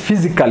means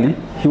physically,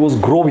 he was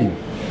growing.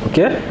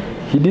 Okay?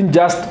 He didn't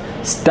just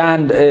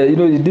stand, he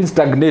didn't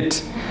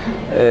stagnate.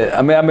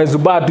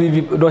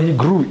 No, he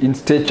grew in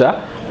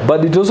stature,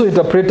 but it also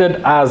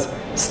interpreted as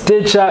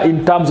stature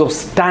in terms of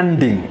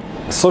standing,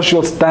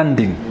 social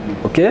standing.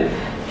 Okay?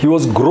 He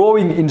was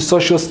growing in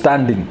social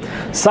standing,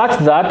 such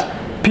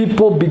that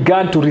people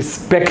began to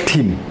respect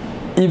him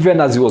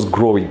even as he was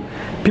growing.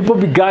 People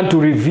began to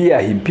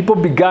revere him. People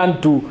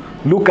began to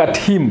look at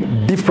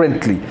him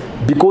differently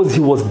because he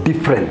was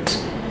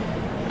different.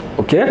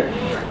 Okay?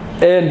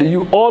 And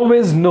you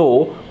always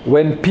know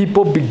when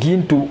people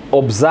begin to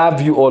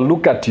observe you or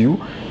look at you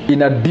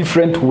in a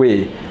different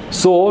way.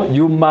 So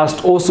you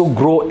must also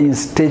grow in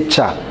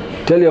stature.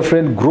 Tell your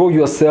friend, grow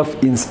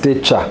yourself in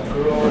stature.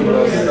 Grow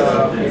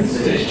yourself in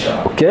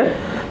stature. Okay?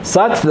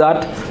 Such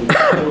that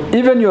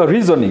even your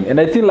reasoning, and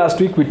I think last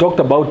week we talked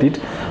about it,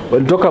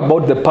 when we talk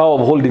about the power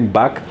of holding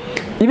back,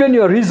 even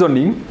your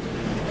reasoning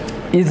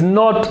is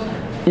not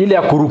ile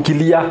ya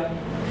kurukilia.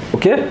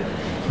 Okay?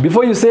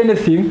 Before you say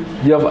anything,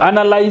 you have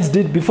analyzed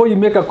it. Before you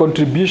make a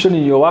contribution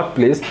in your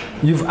workplace,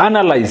 you've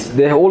analyzed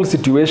the whole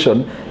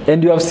situation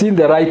and you have seen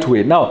the right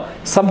way. Now,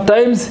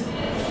 sometimes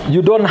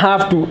you don't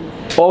have to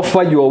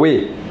offer your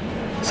way.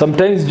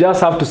 Sometimes you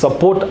just have to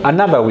support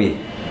another way.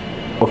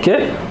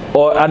 Okay?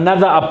 Or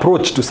another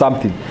approach to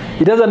something.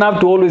 It doesn't have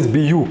to always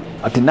be you.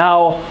 Ati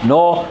now,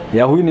 no,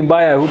 ya huyu ni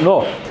mbaya,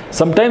 no.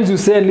 Sometimes you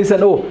say and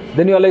listen, oh,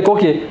 then you're like,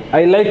 okay,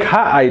 I like her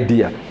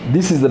idea.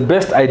 This is the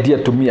best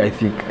idea to me, I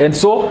think. And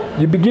so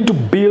you begin to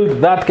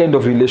build that kind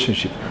of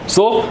relationship.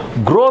 So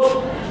growth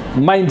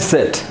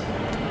mindset.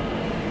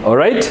 All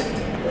right?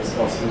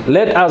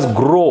 Let us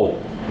grow.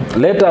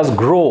 Let us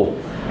grow.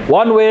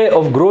 One way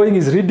of growing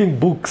is reading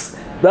books.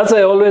 That's why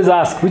I always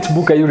ask, which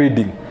book are you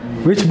reading?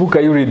 Which book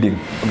are you reading?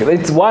 Okay,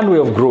 it's one way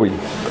of growing.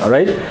 All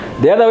right?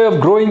 The other way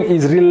of growing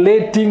is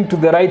relating to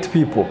the right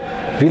people.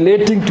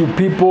 Relating to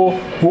people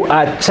who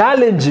are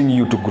challenging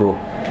you to grow.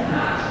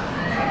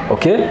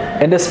 Okay?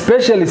 And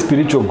especially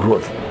spiritual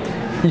growth.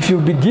 If you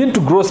begin to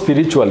grow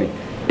spiritually,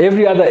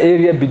 every other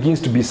area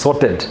begins to be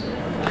sorted.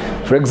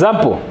 For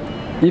example,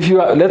 if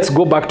you are, let's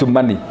go back to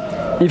money.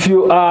 If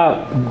you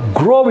are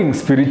growing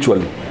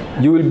spiritually,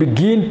 you will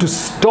begin to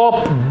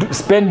stop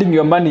spending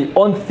your money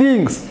on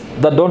things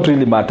that don't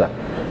really matter.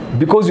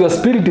 Because your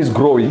spirit is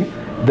growing,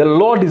 the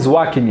Lord is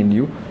working in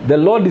you, the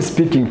Lord is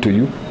speaking to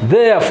you.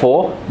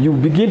 Therefore, you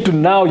begin to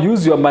now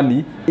use your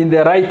money in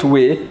the right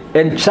way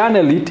and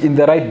channel it in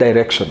the right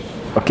direction.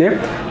 Okay?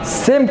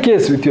 Same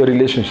case with your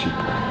relationship.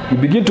 You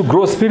begin to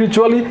grow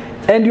spiritually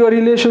and your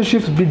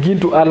relationships begin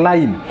to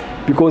align.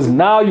 Because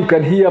now you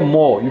can hear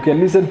more. You can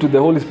listen to the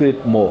Holy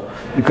Spirit more.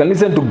 You can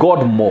listen to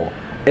God more.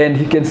 And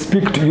He can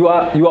speak to you.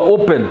 You are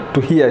open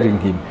to hearing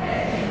Him.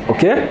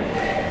 Okay?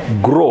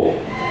 Grow.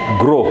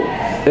 Grow.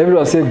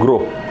 Everyone say grow.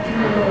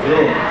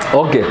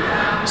 Grow. Okay.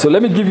 So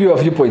let me give you a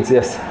few points.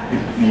 Yes.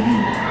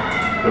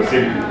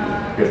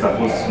 You're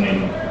supposed to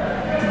name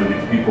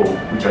with people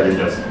who challenge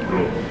us to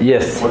grow.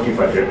 Yes. What if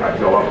at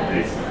your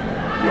workplace,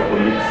 your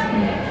colleagues,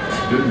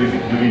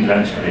 during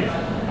lunch break,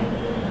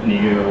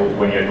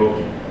 when you're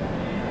talking,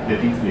 the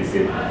things they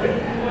say,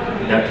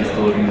 that is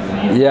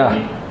stories.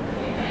 Yeah.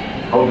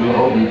 How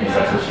do you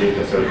disassociate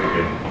yourself with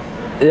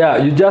them? Yeah,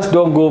 you just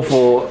don't go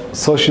for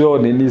social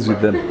needs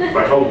with them.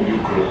 But how do you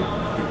grow?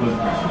 Because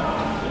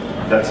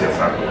that's your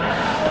circle.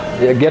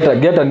 Yeah,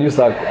 get a new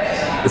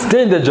circle.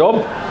 Stay in the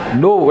job.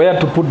 Know where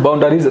to put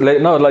boundaries.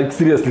 Like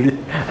seriously,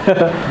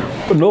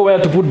 know where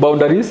to put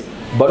boundaries.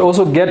 But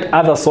also get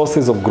other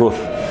sources of growth.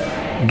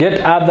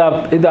 Get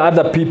either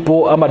other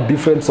people or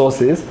different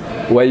sources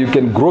where you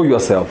can grow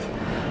yourself,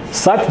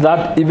 such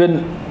that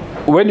even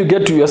when you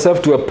get to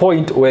yourself to a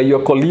point where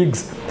your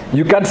colleagues,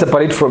 you can't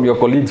separate from your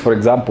colleagues, for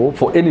example,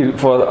 for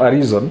a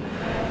reason,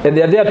 and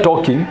they are there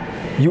talking,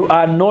 you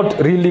are not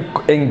really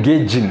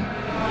engaging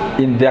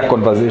in their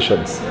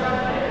conversations.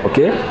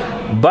 Okay?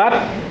 But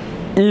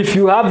if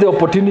you have the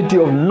opportunity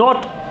of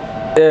not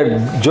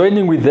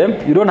joining with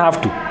them, you don't have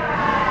to.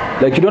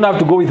 Like, you don't have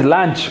to go with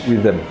lunch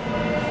with them.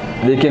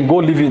 They can go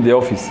live in the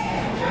office.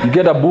 You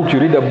get a book, you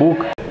read a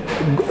book.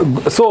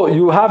 So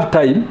you have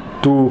time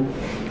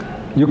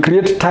you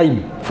create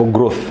time for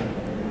growth.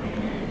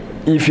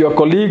 If your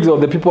colleagues or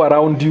the people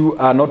around you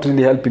are not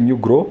really helping you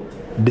grow,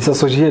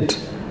 disassociate.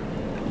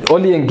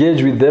 Only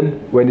engage with them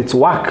when it's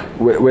work,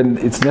 when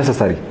it's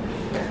necessary.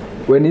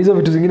 When hizo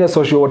vitu zingine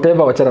social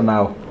whatever, wachana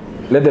nao.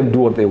 Let them do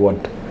what they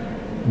want.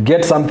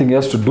 Get something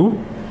else to do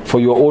for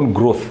your own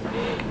growth.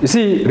 You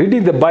see,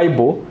 reading the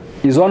Bible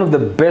is one of the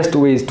best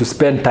ways to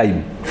spend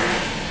time.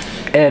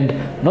 And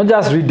not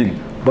just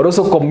reading, but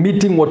also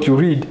committing what you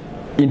read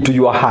into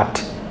your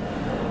heart.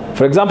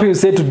 For example, you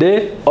say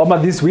today,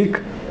 this week,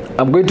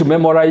 I'm going to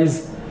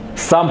memorize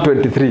Psalm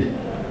 23.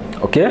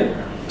 Okay?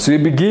 So you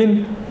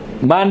begin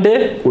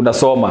Monday,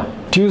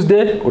 unasoma.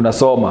 Tuesday,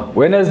 unasoma.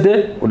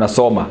 Wednesday,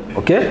 unasoma.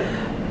 Okay?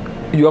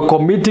 You are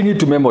committing it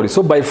to memory.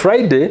 So by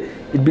Friday,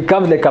 it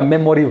becomes like a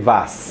memory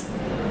verse.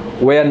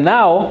 Where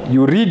now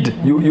you read,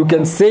 you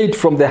can say it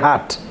from the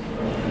heart.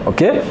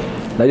 Okay?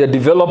 Now you're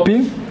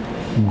developing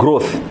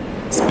growth,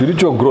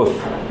 spiritual growth.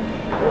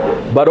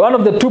 But one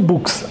of the two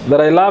books that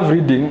I love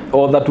reading,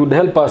 or that would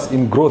help us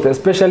in growth,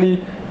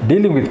 especially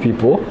dealing with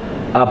people,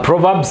 are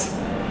Proverbs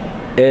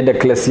and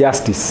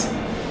Ecclesiastes.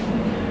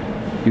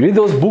 You read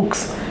those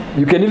books,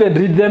 you can even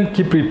read them,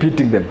 keep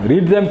repeating them.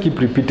 Read them, keep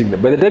repeating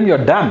them. By the time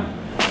you're done,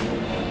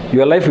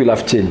 your life will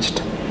have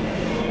changed.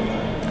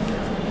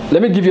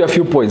 Let me give you a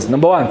few points.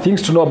 Number one,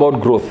 things to know about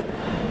growth.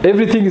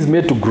 Everything is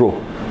made to grow.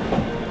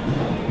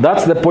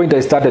 That's the point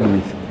I started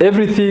with.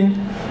 Everything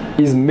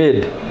is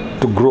made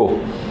to grow.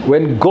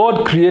 When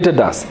God created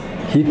us,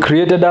 He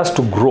created us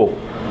to grow.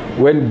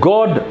 When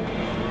God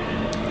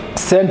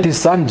sent His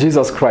Son,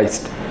 Jesus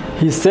Christ,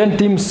 He sent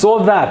Him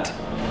so that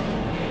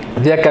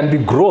there can be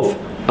growth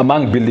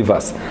among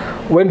believers.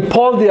 When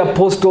Paul the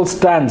Apostle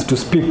stands to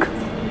speak,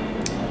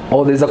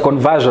 or there's a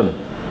conversion,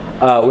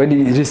 when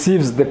he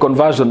receives the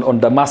conversion on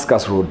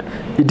Damascus Road,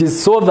 it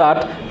is so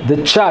that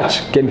the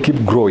church can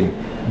keep growing.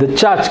 The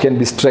church can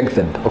be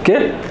strengthened.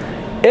 Okay?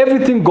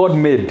 Everything God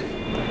made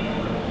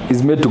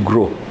is made to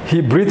grow.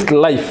 He breathed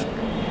life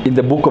in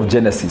the book of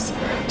Genesis.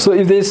 So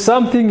if there is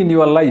something in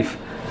your life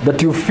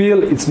that you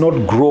feel it's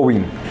not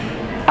growing,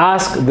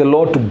 ask the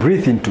Lord to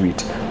breathe into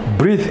it.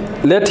 Breathe,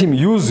 let Him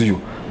use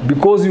you,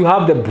 because you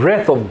have the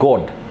breath of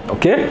God.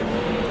 Okay?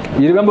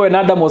 You remember when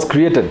Adam was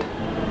created,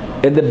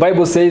 and the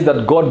Bible says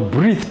that God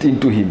breathed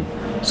into him.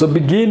 So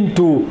begin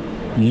to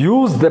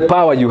use the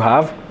power you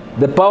have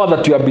the power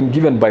that you have been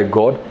given by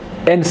God,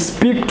 and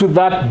speak to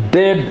that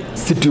dead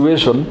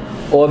situation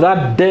or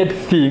that dead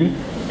thing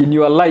in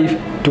your life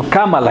to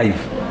come alive,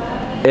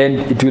 and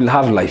it will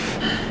have life.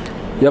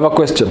 You have a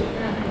question?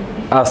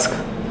 Ask.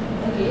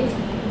 Okay.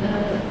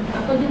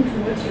 According to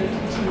what you're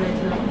teaching right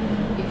now,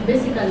 it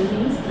basically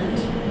means that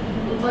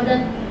in order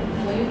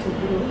for you to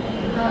grow,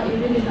 you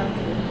really have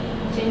to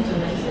change your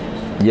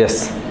mindset.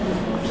 Yes.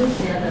 Look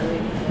the other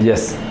way.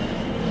 Yes.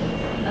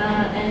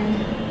 And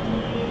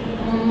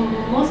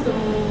most of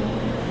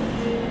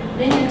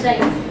many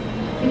times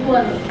people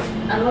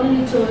are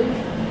only told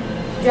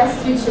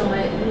just switch your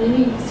mind. You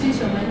need switch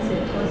your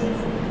mindset, because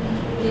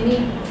you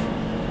need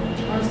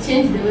or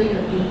change the way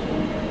you're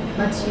thinking.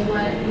 But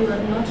you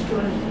are not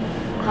told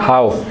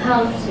how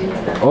to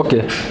change that.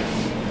 Okay.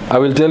 I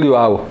will tell you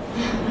how.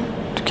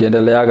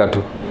 Tukiendeleaga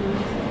tu.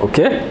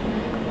 Okay?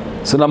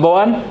 So number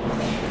 1,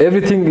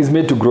 everything is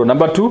made to grow.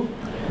 Number 2,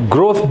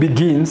 growth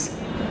begins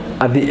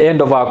at the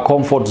end of our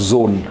comfort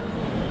zone.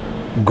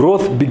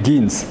 Growth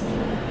begins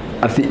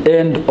at the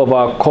end of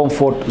our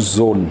comfort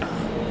zone.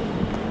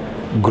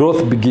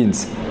 Growth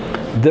begins.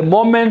 The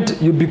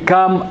moment you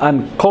become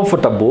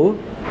uncomfortable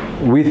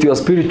with your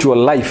spiritual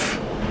life,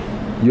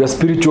 your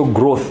spiritual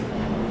growth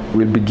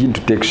will begin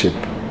to take shape.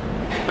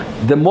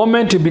 The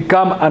moment you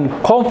become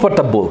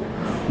uncomfortable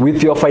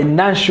with your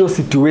financial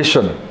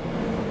situation,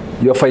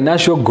 your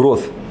financial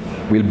growth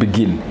will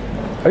begin.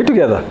 Are you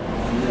together?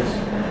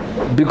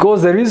 Yes.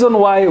 Because the reason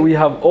why we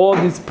have all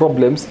these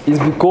problems is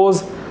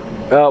because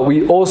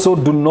we also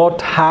do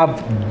not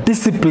have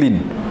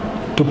discipline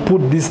to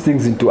put these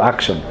things into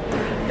action.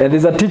 And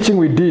there's a teaching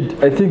we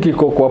did, I think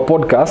iko kwa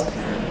podcast,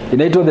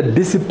 inaitwa the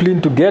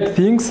discipline to get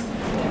things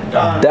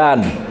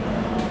done.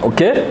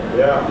 Okay?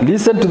 Yeah.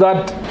 Listen to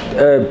that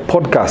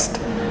podcast,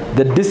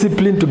 the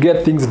discipline to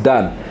get things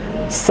done,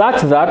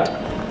 such that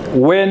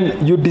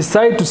when you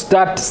decide to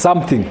start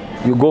something,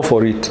 you go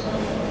for it.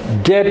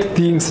 Get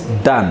things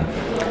done.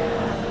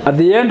 At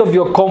the end of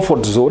your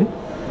comfort zone,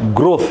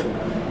 growth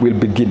will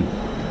begin.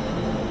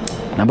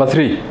 Number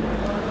 3,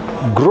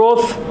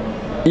 growth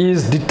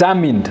is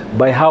determined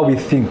by how we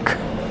think.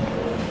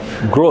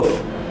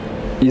 Growth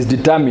is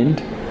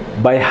determined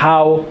by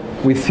how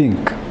we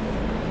think.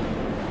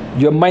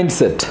 Your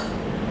mindset,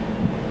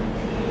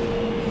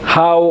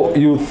 how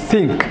you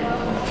think.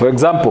 For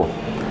example,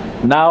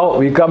 now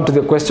we come to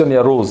the question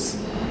you rose.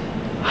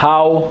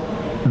 How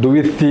do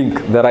we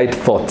think the right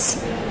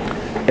thoughts?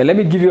 And let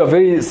me give you a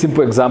very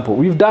simple example.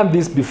 We've done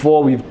this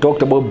before. We've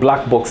talked about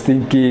black box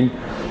thinking.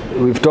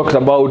 We've talked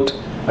about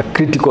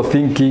critical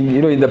thinking,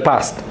 in the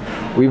past.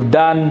 We've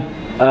done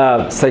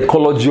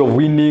psychology of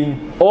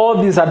winning. All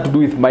these had to do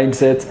with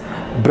mindsets.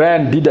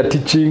 Brian did a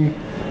teaching.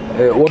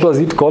 What was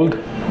it called?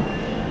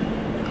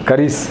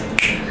 Karis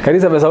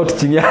amesahau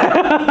teaching. He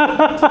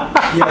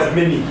has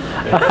many.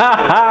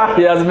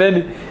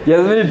 He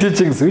has many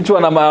teachings. Which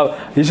one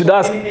you should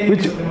ask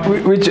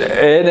which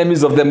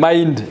enemies of the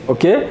mind.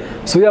 Okay,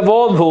 so we have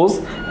all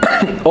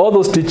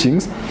those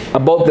teachings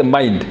about the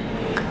mind.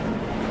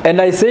 And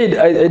I said,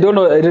 I don't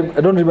know, I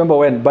don't remember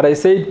when, but I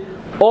said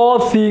all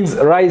things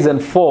rise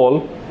and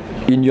fall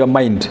in your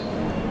mind.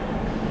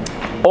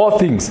 All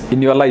things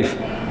in your life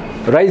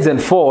rise and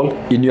fall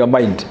in your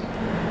mind.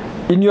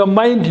 In your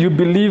mind, you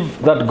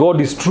believe that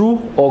God is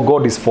true or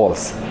God is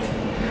false.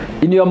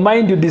 In your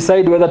mind, you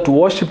decide whether to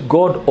worship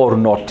God or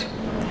not.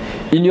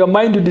 In your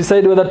mind, you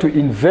decide whether to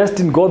invest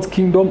in God's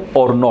kingdom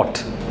or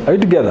not. Are you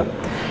together?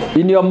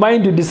 In your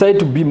mind, you decide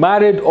to be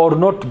married or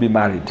not to be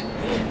married.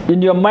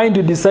 In your mind,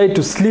 you decide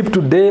to sleep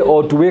today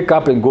or to wake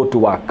up and go to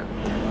work.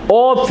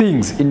 All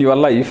things in your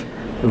life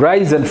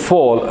rise and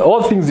fall.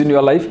 All things in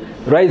your life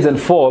rise and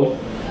fall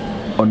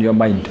on your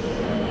mind.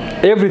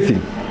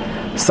 Everything.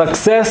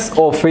 Success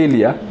or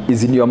failure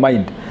is in your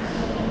mind.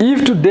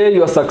 If today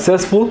you are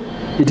successful,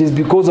 it is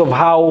because of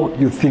how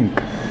you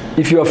think.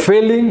 If you are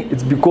failing,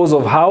 it's because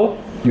of how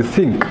you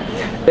think.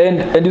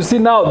 And you see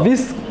now,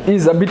 this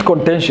is a bit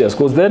contentious,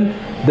 because then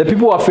the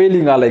people who are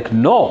failing are like,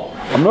 no,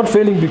 I'm not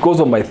failing because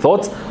of my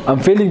thoughts, I'm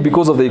failing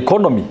because of the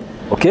economy.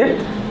 Okay?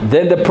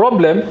 Then the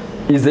problem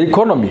is the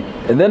economy.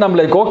 And then I'm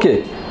like,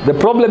 okay, the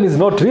problem is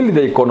not really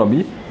the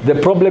economy, the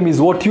problem is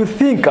what you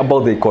think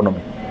about the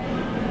economy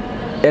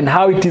and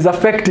how it is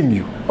affecting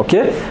you.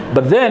 Okay?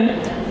 But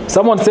then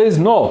someone says,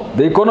 no,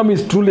 the economy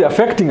is truly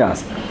affecting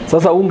us.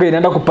 Sasa unga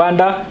inaenda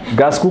kupanda,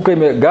 gas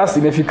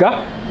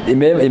imefika,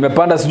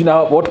 imepanda sijui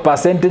na what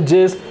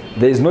percentages,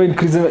 there is no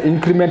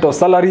increment of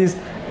salaries,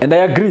 and I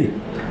agree.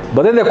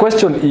 But then the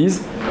question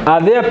is,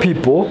 are there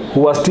people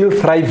who are still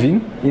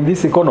thriving in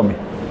this economy?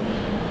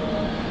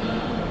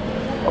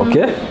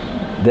 Okay?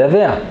 They're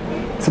there.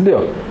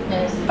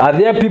 Yes. Are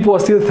there people who are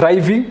still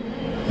thriving?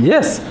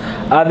 Yes.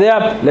 Are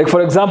there, like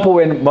for example,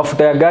 when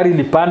mafuta ya gari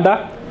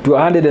lipanda to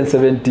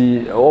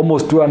 170,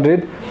 almost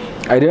 200,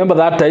 I remember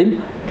that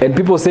time, and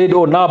people said,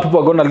 oh, now people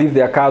are going to leave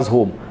their cars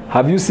home.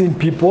 Have you seen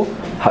people?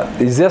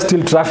 Is there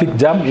still traffic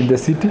jam in the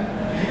city?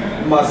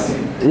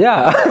 Massive.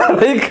 Yeah.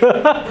 Like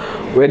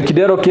when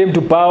Kidero came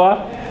to power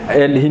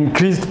and he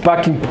increased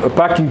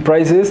parking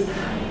prices,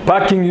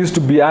 Parking used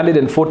to be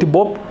 140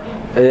 bob.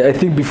 I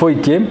think before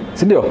he came,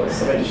 sindio?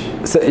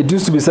 70. So it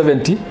used to be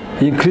 70.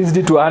 He increased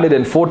it to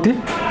 140.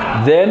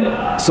 Then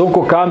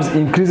Sonko comes,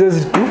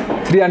 increases it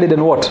to 300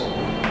 and what?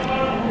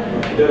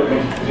 Kidero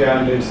made it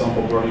 300,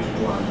 Sonko brought it to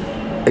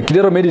 200.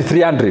 Kidero made it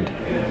 300.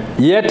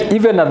 Yet,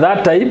 even at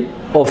that time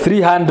of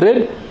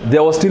 300,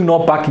 there was still no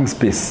parking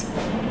space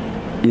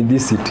in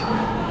this city.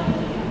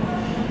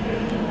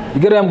 You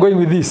get where I'm going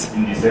with this?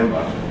 In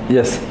December,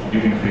 Yes.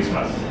 during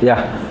Christmas,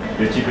 Yeah.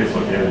 the cheapest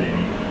hotel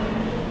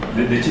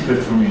the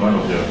cheapest room in one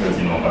of the hotels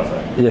in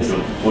Mombasa, Yes. it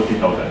was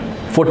 40,000.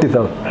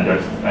 40,000.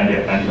 And you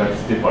had to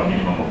stay for a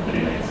minimum of 3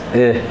 nights.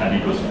 Yeah.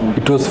 And it was full.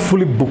 It was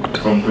fully booked.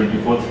 From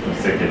 24th to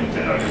 2nd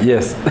January.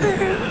 Yes.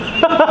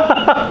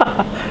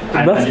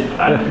 And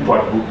people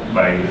had booked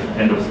by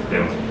end of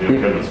September. The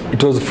hotel was full.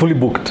 It was fully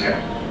booked. Yeah.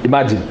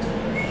 Imagine.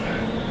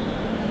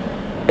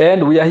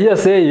 And we are here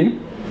saying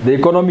the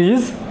economy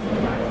is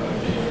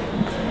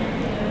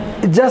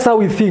just how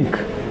we think.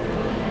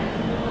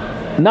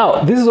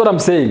 Now, this is what I'm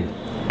saying.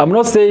 I'm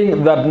not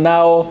saying that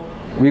now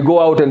we go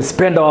out and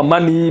spend our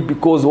money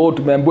because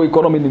tumeambiwa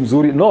economy ni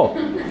mzuri. No.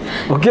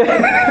 Okay?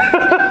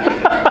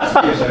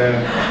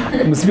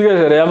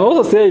 I'm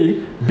also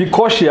saying be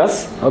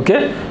cautious,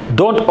 okay?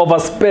 Don't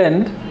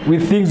overspend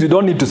with things you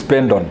don't need to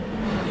spend on.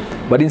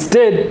 But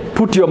instead,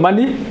 put your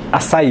money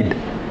aside.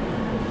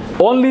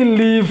 Only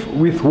live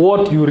with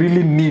what you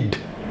really need.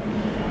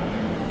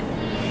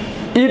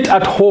 Eat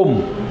at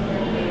home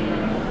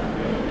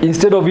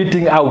instead of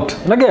eating out.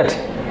 Nugget?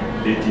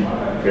 Dating.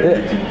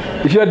 Dating.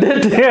 If you are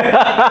dating,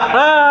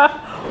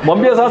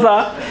 mwambie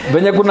sasa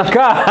venye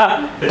kunakaa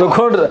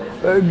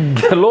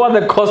lower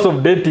the cost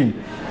of dating.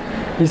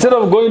 Instead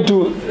of going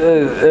to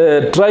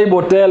Tribe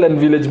Hotel and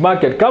Village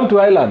Market, come to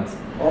Islands.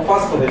 Or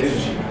fast for the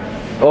relationship.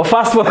 Or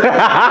fast for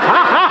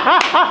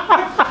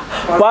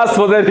fast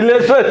for the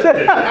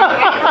relationship.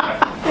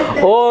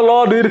 Oh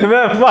Lord, we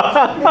remember.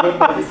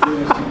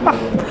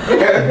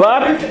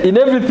 But in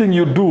everything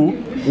you do,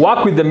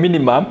 work with the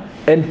minimum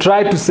and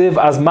try to save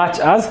as much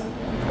as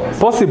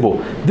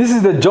possible. This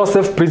is the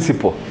Joseph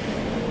principle.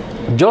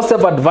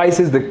 Joseph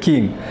advises the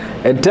king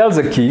and tells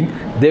the king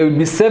there will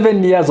be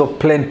 7 years of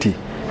plenty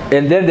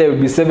and then there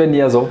will be 7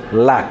 years of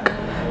lack.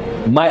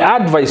 My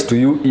advice to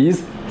you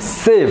is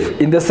save.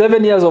 In the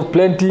 7 years of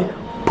plenty,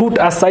 put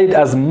aside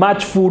as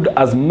much food,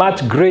 as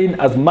much grain,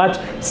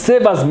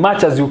 save as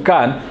much as you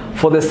can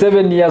for the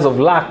 7 years of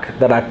lack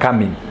that are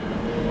coming.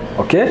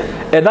 Okay?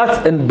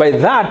 And by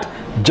that,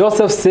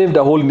 Joseph saved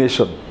a whole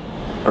nation.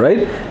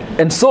 Right?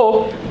 And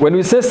so, when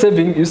we say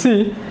saving, you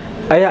see,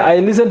 I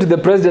listened to the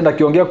president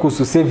akiongea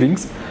kuhusu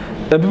savings,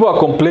 and people are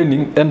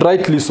complaining, and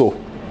rightly so.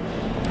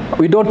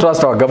 We don't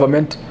trust our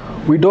government.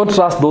 We don't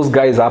trust those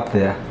guys up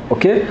there.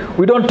 Okay?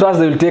 We don't trust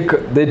they take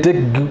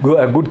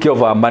a good care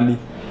of our money.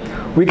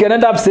 We can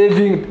end up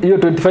saving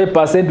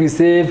 25%, we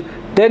save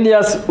 10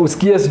 years.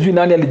 Usikie sijui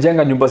nani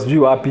alijenga nyumba sijui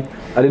wapi,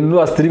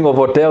 alinunua string of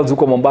hotels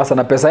huko Mombasa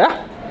na pesa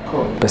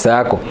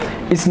yako.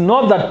 It's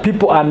not that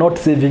people are not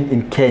saving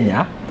in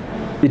Kenya.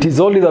 It is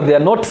only that they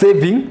are not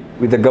saving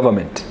with the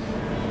government.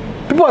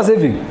 People are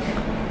saving,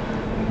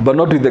 but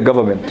not with the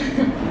government.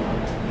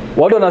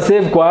 Watu wana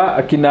save kwa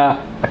akina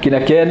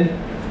Ken,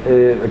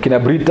 akina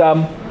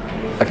Britam,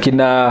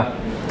 akina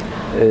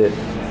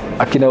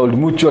Old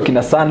Mutual,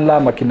 akina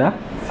Sanlam, akina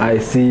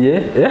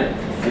ICA,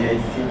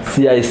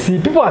 CIC.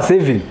 People are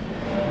saving.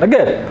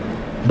 Again,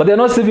 but they are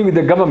not saving with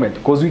the government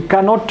because we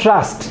cannot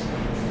trust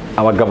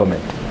our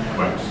government.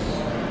 But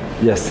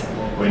Yes.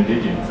 when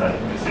dating, it's hard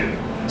to save.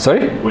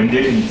 Sorry? When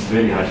dating, it's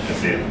very hard to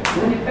save.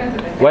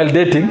 While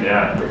dating?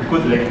 Yeah,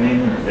 because like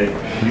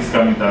this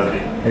coming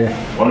Thursday, Yeah.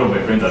 one of my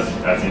friends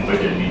has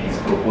invited me. He's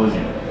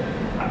proposing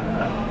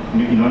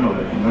in one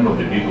of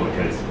the big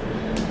hotels.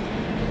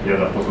 He has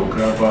a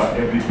photographer,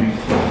 everything,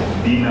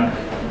 dinner.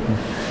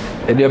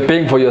 And you're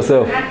paying for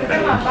yourself.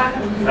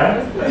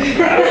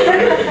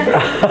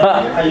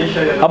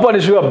 Hapo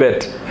ni sure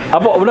bet.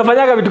 Hapo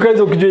unafanyaga vitu kama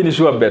hizo ukijua ni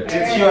sure bet.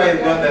 It's sure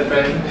it's not the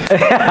brand.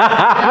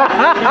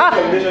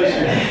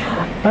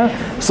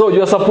 So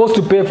you're supposed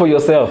to pay for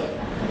yourself.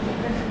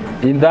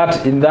 In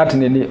that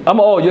nini.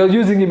 You're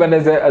using him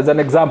as an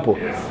example.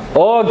 Yes.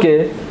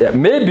 Okay. Yeah,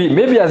 maybe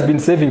he has been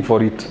saving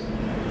for it.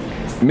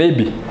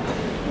 Maybe.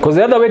 Because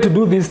the other way to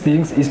do these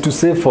things is to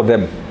save for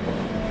them.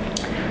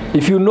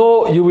 If you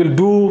know you will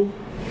do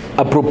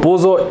a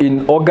proposal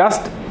in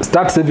August,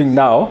 start saving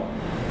now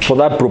for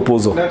that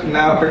proposal. Not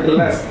now, but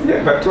last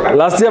year, but what?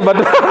 Last year, but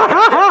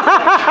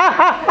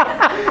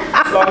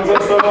Songs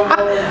of Solomon.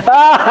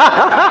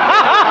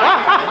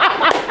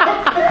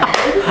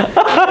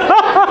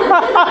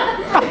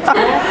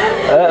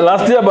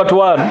 last year but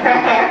one.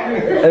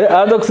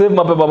 Anza kusave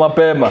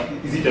mapema.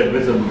 Is it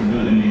advisable to do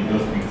any of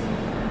those things?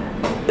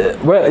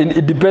 Well,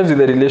 it depends with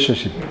the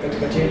relationship.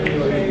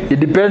 It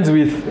depends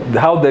with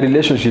how the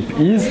relationship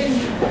is.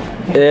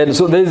 And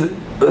so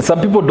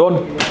some people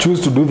don't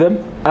choose to do them.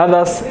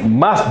 Others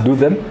must do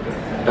them.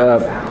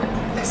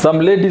 Some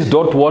ladies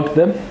don't want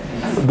them.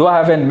 Though I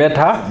haven't met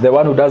her, the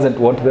one who doesn't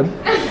want them.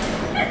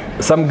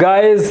 Some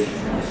guys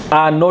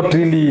are not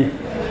really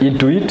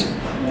into it,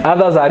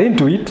 others are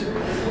into it.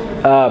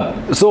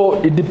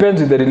 So it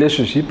depends with the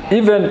relationship.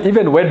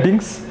 Even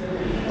weddings,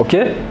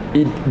 okay,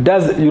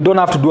 you don't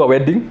have to do a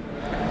wedding,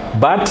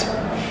 but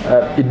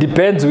it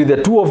depends with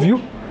the two of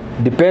you,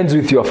 depends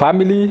with your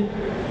family.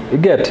 You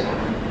get,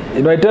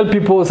 I tell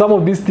people some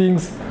of these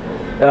things,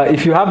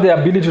 if you have the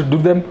ability to do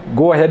them,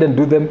 go ahead and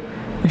do them.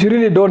 If you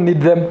really don't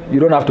need them, you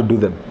don't have to do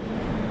them.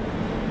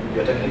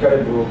 You're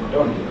technically broke,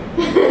 don't you?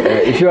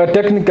 If you are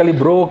technically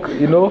broke,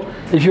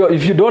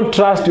 if you don't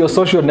trust your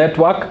social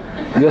network,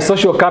 your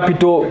social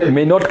capital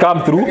may not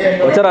come through.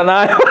 Wachana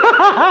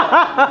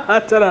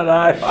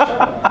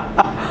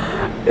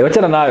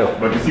nayo.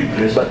 But you see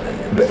pressure,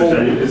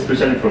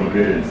 especially from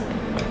parents.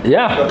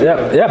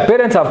 Yeah,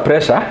 parents have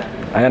pressure,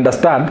 I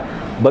understand,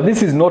 but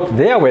this is not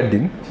their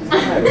wedding,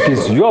 it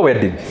is your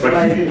wedding.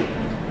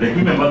 Like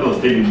my mother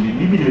was telling me,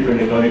 mimi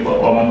nilipeleka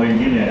kwa mama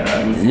wengine.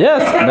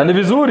 Yes, na ni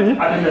vizuri.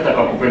 Hata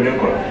nataka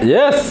kupelekwa.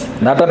 Yes,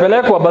 na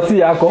atapelekwa basi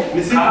yako.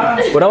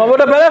 Una mambo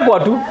utapelekwa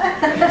tu.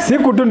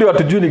 Siku tu ndio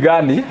watujui ni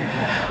gani.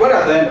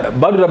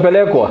 Bado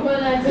utapelekwa.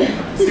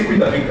 Siku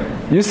itafika.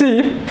 You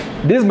see,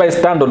 this is my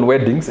stand on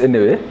weddings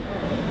anyway.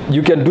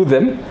 You can do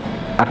them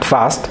at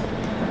first.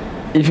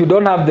 If you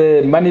don't have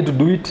the money to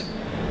do it,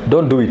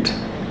 don't do it.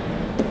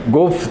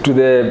 Go to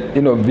the,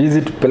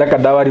 visit, peleka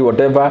dowry,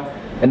 whatever.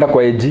 Enda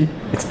kwa AG,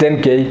 it's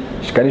 10k,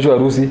 shikanisho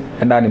harusi,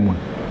 and honeymoon.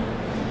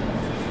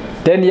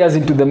 10 years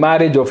into the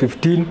marriage or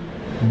 15,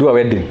 do a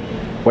wedding,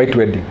 white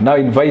wedding. Now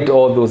invite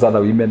all those other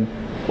women,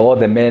 all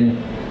the men,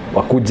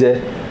 wakuje.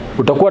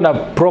 Utakuwa na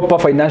proper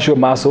financial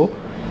muscle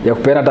ya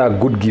kupeana a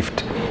good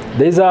gift.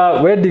 There is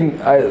a wedding,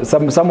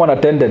 someone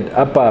attended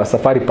hapa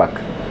Safari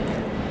Park,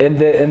 and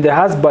the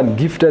husband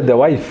gifted the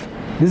wife.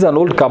 This is an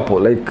old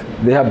couple, like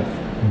they have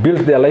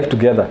built their life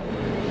together.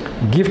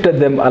 Gifted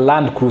them a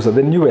Land Cruiser,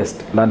 the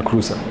newest Land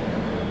Cruiser.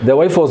 The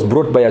wife was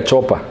brought by a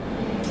chopper.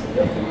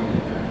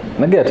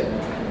 Naget?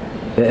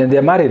 And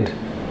they're married.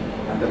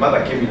 And the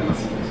mother came in a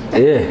Mercedes.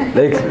 Yeah,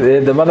 like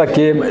the mother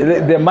came,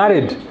 they're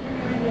married.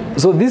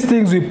 So these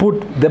things we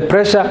put the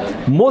pressure.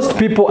 Most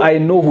people I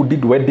know who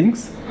did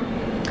weddings,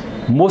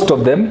 most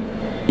of them,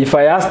 if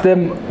I ask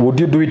them, would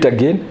you do it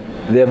again?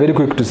 They are very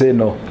quick to say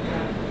no.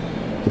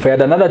 If I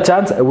had another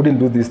chance, I wouldn't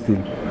do this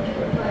thing.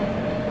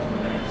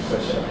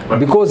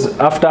 Because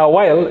after a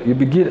while,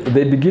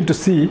 they begin to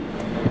see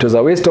it was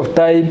a waste of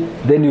time.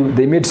 Then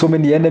they made so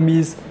many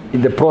enemies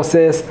in the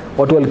process.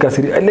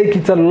 Like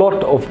it's a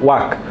lot of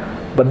work.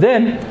 But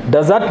then,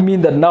 does that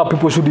mean that now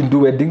people shouldn't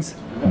do weddings?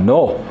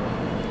 No.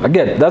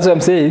 Again, that's what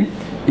I'm saying.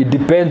 It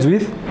depends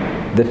with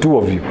the two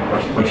of you.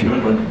 But you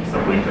don't want to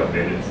disappoint your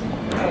parents.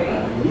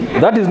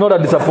 That is not a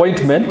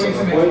disappointment.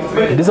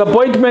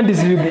 Disappointment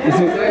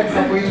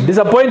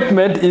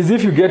is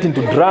if you get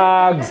into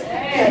drugs,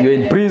 you're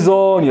in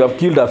prison, you have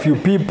killed a few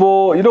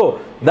people.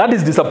 That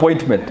is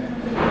disappointment.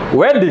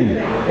 Wedding.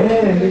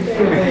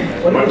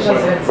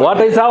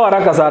 What is our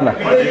haraka sana?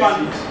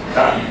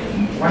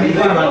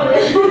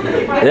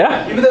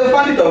 Yeah? If they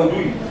fund it, I will do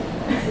it.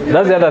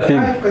 That's the other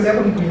thing.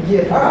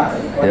 Yeah.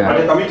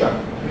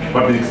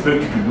 But they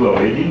expect you to do a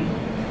wedding,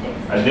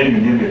 and then you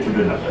name your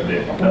children after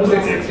them. That's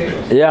what they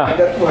expect. Yeah.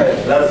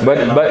 But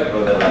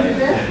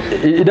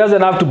it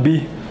doesn't have to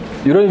be.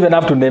 You don't even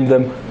have to name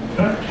them.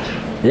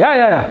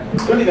 Yeah. You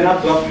don't even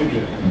have to have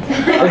children.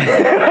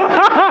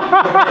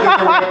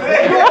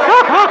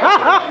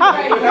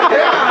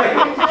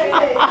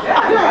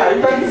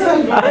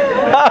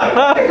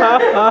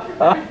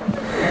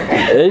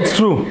 It's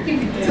true.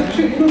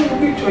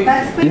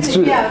 It's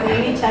true. There are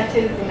many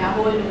churches in a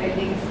whole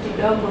weddings.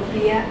 Kidogo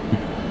pia.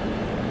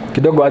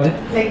 Kidogo aje?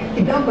 Like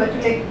kidogo,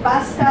 like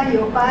pastor,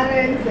 your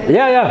parents. And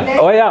Yeah.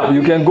 Oh yeah,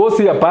 you can go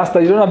see a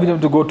pastor. You don't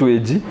have to go to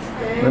AG.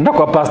 Nenda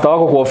kwa pastor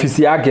wako kwa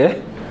ofisi yake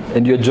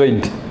and you're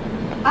joined.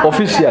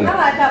 Officially.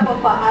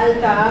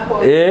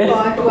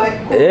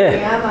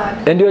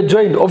 And you're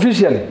joined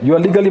officially. You are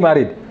legally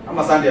married.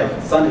 Sunday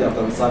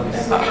after the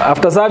service.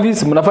 After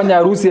service, mnafanya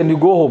harusi and you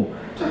go home.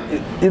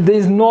 There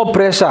is no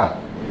pressure.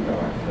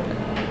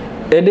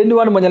 And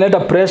anyone mwenye analeta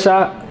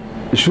pressure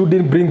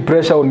shouldn't bring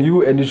pressure on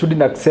you, and you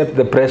shouldn't accept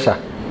the pressure.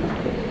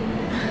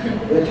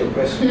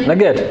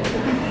 Naget?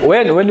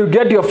 When you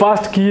get your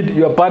first kid,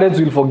 your parents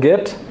will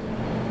forget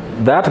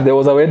that there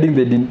was a wedding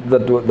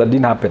that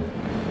didn't happen.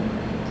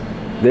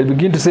 They'll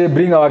begin to say,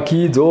 bring our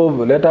kids,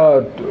 let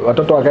our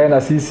watoto wakae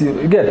na sisi.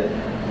 You get?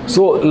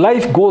 So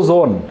life goes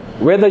on.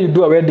 Whether you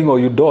do a wedding or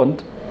you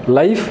don't,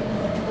 life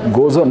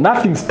goes on.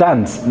 Nothing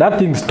stands.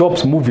 Nothing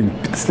stops moving.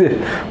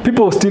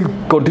 People still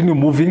continue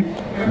moving.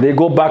 They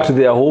go back to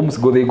their homes.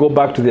 They go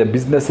back to their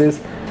businesses.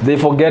 They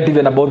forget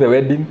even about the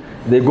wedding.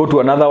 They go to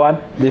another one.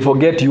 They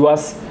forget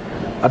yours.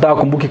 Hata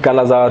wakumbuki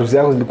kala za harusi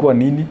yako zilikuwa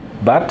nini.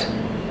 But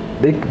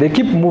they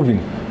keep moving.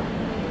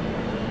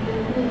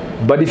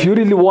 But if you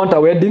really want a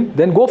wedding,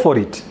 then go for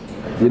it.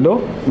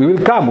 We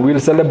will come. We will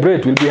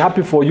celebrate. We'll be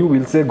happy for you.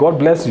 We'll say, God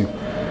bless you.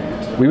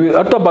 We will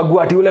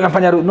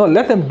no,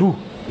 let them do.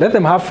 Let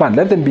them have fun.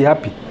 Let them be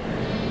happy.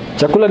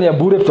 Chakula ni ya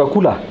bure,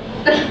 tutakula.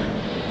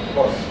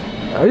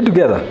 Are we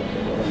together?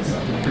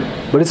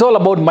 But it's all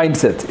about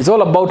mindset. It's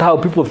all about how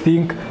people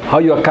think, how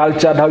you are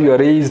cultured, how you are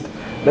raised,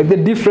 like the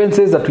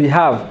differences that we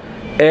have.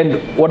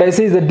 And what I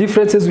say is the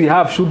differences we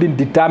have shouldn't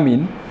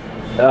determine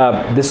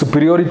the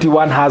superiority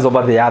one has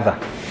over the other.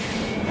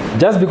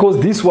 Just because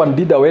this one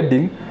did a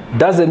wedding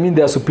doesn't mean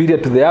they are superior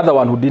to the other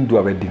one who didn't do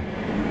a wedding.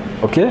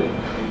 Okay?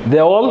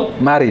 They're all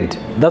married.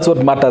 That's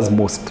what matters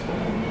most.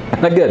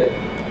 And again,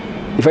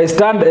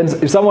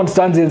 if someone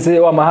stands and say,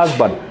 oh, I'm a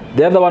husband,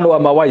 the other one, oh,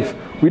 I'm a wife,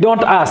 we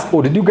don't ask,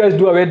 oh, did you guys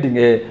do a wedding?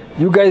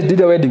 You guys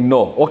did a wedding?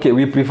 No. Okay,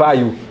 we prefer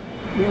you.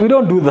 We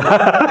don't do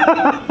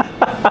that.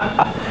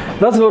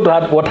 That's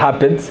not what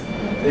happens.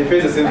 They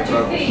face the same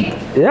trouble.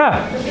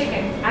 Yeah. So they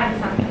can add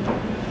something.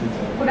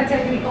 Kuna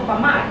technique of a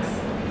mat.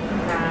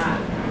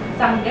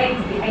 Some guys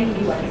behind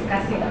me were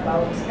discussing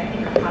about, I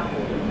think, a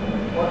couple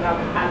or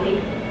a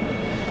lady.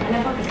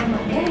 Alafu akasema,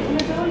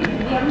 unajua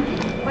ulipigia mtu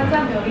kwanza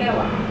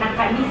ameolewa na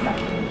kanisa.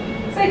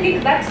 So I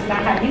think that na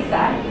kanisa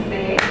is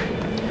the,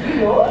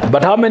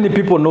 But how many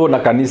people know na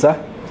kanisa?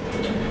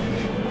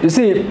 You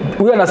see,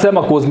 huyu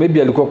anasema cause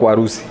maybe alikuwa kwa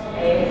harusi.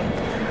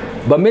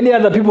 But many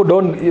other people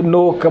don't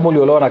know kama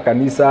uliolewa na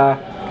kanisa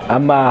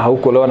ama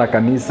haukuolewa na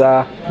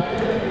kanisa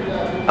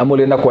ama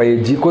ulienda kwa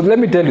AG. Because let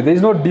me tell you, there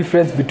is no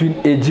difference between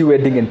AG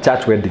wedding and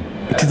church wedding.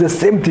 It is the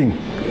same thing.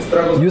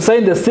 You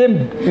sign the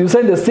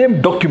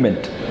same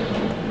document.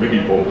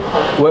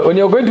 When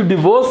you're going to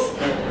divorce,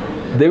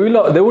 they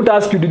won't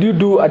ask you, did you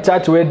do a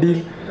church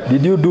wedding?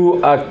 Did you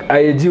do a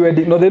AG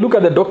wedding? No, they look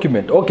at the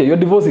document. Okay, you're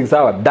divorcing,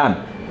 sour, done.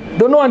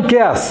 Though no one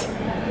cares.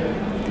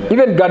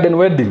 Even garden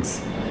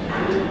weddings.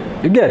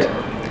 You get?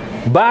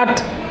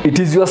 But it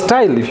is your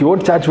style. If you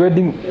want church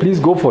wedding, please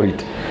go for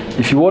it.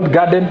 If you want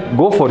garden,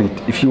 go for it.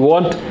 If you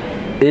want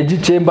AG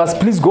chambers,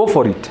 please go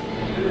for it.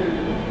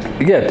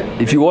 You get?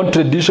 If you want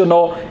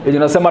traditional, yenye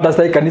unasema hata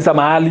staki kanisa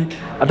mahali,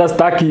 hata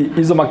staki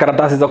hizo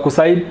makaratasi za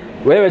kusaini,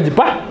 wewe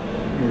jipa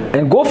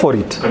and go for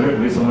it. Can you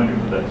advise someone to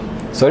do that?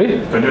 Sorry?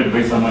 Can you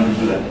advise someone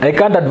to do that? I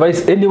can't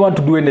advise anyone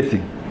to do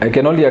anything. I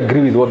can only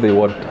agree with what they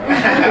want.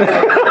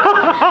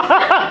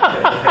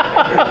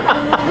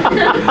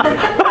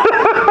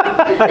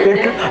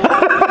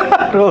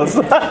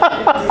 Rose.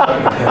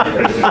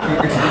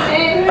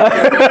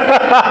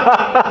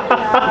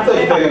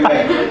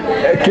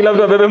 Kila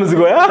mtu abebe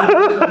mzigo ya.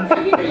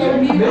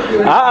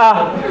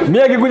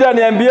 Mimi akikuja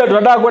niambia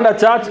tunataka kwenda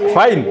church,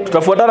 fine,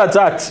 tutafuatana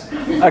church.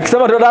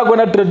 Akisema tunataka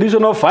kwenda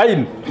traditional,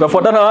 fine,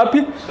 tutafuatana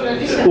wapi?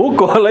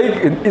 Huko,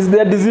 like it's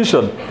their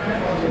decision.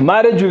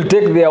 Marriage will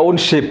take their own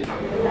shape,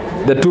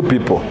 the two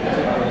people.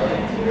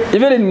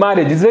 Even in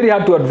marriage, it's very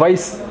hard to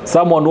advise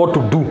someone what to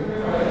do.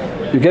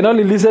 You can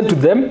only listen to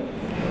them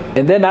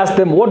and then ask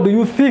them, what do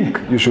you think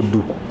you should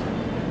do?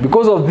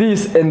 Because of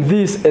this and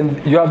this,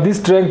 and you have this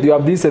strength, you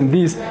have this and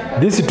this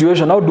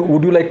situation, how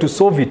would you like to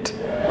solve it?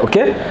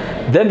 Okay?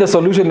 Then the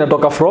solution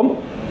inatoka from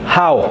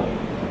how?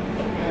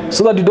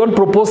 So that you don't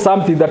propose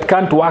something that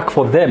can't work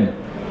for them.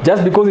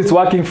 Just because it's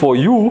working for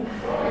you,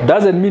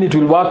 doesn't mean it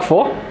will work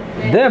for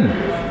them.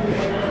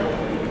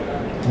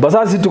 But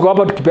sasa tuko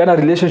hapa tukipeana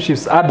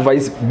relationships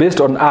advice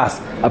based on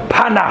us.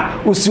 Hapana,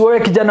 usioe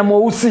kijana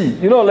mweusi.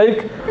 You know,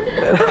 like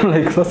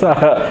sasa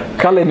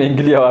kale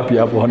imeingilia wapi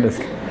hapo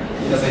honestly.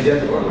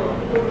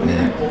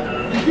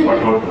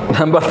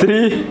 Number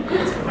 3,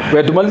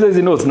 wewe tumalize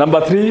hizi notes.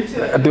 Number 3,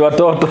 ati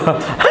watoto.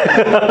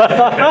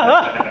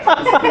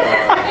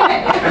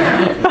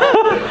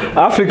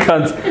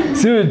 Africans,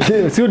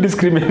 so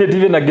discriminate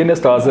even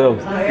against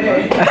ourselves.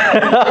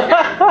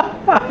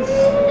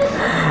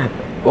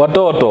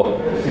 Watoto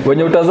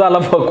wenye utazaa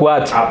alafu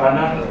kuacha.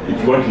 Hapana,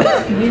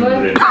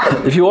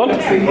 if you want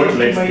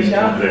children. You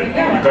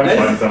can't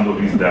find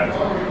somebody who's that.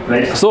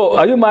 Like, so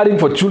are you marrying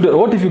for children?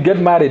 What if you get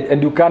married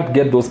and you can't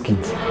get those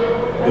kids?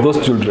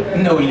 Those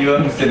children. No, you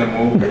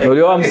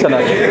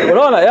understand.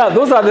 Yeah,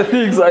 those are the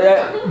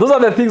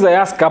things I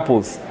ask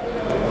couples.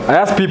 I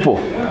ask people.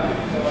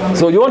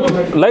 So you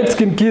want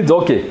light-skinned kids?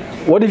 Okay.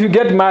 What if you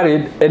get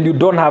married and you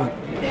don't have,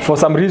 for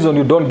some reason,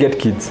 you don't get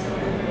kids?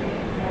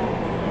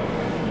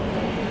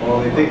 Well,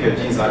 they think your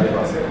genes are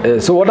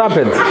 100%. So what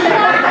happens?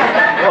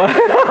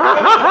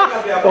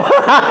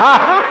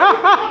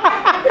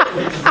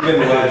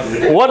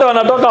 What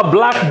wanatoka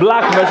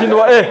black machine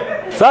wa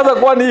sasa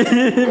kwa ni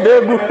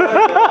mbegu.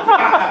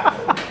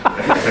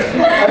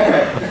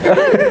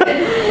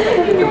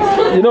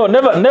 You know,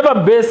 never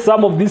base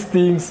some of these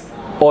things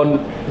on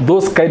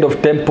those kind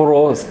of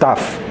temporal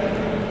stuff.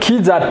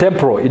 Kids are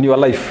temporal in your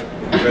life.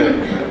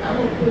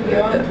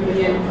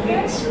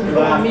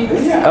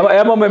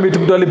 Ama umemit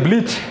mtu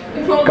ali-bleach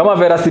kama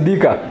Vera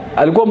Sidika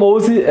alikuwa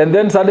mweusi and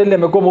then suddenly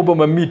amekuwa mweupe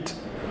umemit.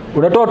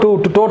 Unatoa tu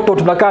tutoto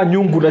tunakaa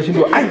nyungu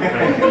unashindwa ai.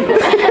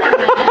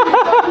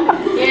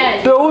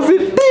 Mweusi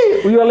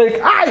you are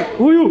like ai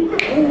huyu.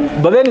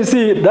 But then you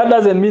see that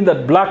doesn't mean that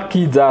black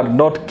kids are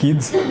not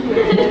kids.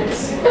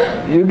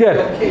 You get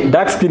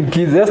dark skinned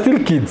kids, they're still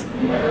kids.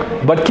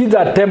 But kids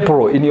are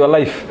temporal in your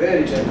life.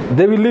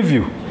 They will leave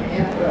you.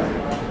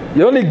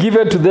 You only give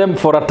it to them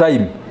for a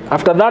time.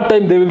 After that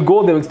time, they will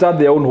go, they will start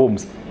their own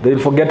homes. They will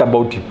forget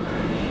about you.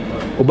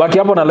 Ubaki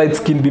hapo na light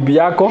skin bibi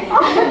yako.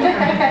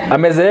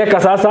 Amezeeka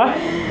sasa.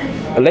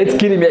 Light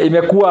skin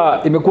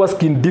imekuwa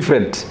skin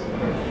different.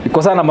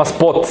 Iko sana ma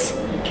spots.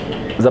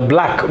 The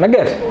black.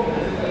 Unaget?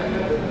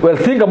 Well,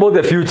 think about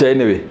the future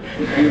anyway.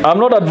 I'm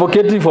not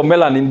advocating for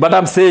melanin, but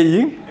I'm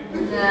saying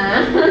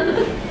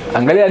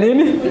angalia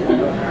nini?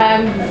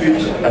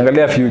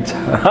 Angalia future.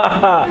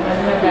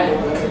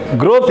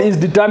 Growth is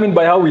determined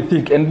by how we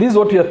think, and this is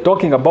what we are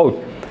talking about.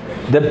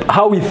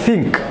 How we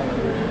think,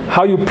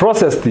 how you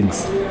process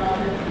things.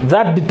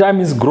 That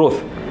determines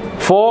growth.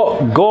 For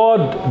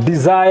God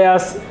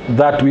desires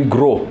that we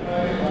grow.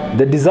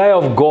 The desire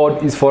of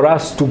God is for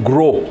us to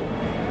grow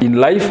in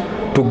life,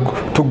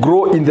 to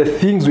grow in the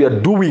things we are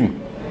doing.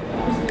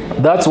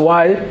 That's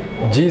why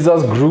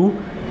Jesus grew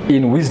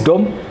in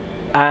wisdom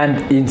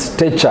and in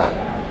stature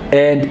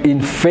and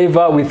in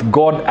favor with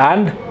God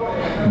and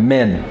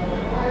men.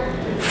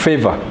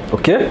 Favor,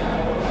 okay?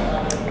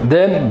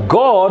 Then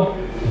God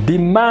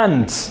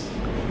demands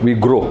we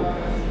grow.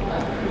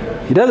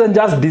 He doesn't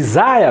just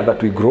desire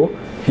that we grow,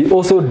 he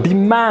also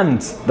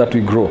demands that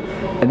we grow.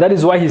 And that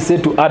is why he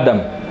said to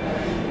Adam,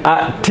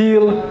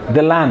 till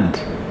the land.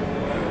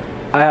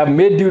 I have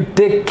made you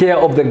take care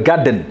of the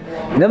garden.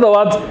 In other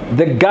words,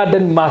 the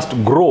garden must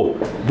grow.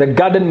 The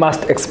garden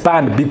must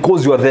expand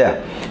because you are there.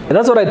 And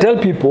that's what I tell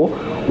people.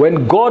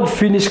 When God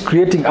finished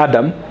creating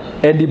Adam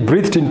and he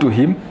breathed into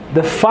him,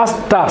 the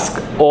first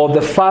task or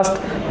the first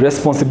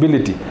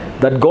responsibility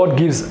that God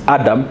gives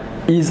Adam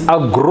is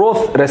a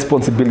growth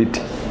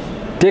responsibility.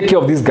 Take care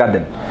of this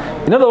garden.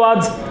 In other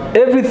words,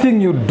 everything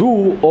you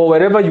do or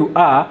wherever you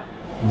are,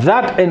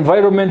 that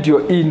environment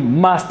you're in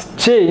must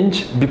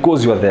change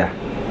because you're there.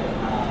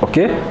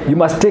 Okay? You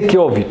must take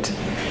care of it.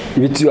 If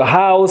it's your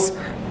house,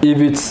 if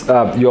it's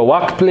your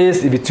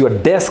workplace, if it's your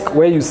desk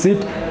where you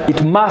sit,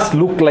 it must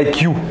look like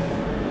you.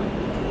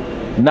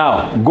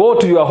 Now, go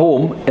to your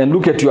home and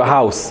look at your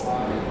house.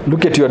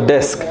 Look at your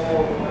desk.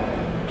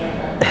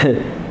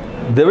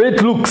 The way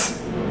it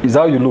looks is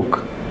how you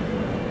look.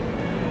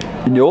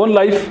 In your own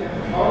life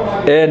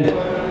and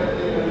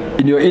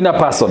in your inner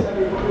person.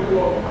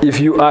 If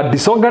you are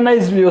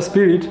disorganized in your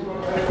spirit,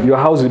 your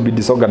house will be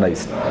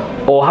disorganized.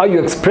 Or how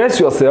you express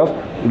yourself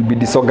will be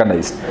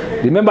disorganized.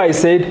 Remember I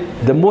said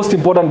the most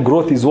important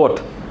growth is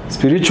what?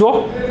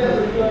 Spiritual.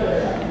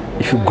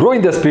 If you grow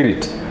in the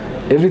spirit,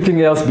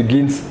 everything else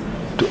begins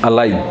to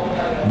align.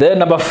 Then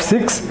number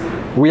 6,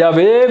 we have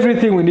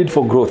everything we need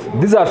for growth.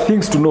 These are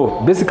things to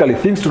know. Basically,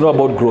 things to know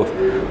about growth.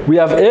 We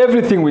have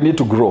everything we need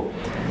to grow.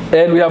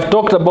 And we have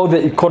talked about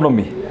the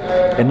economy.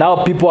 And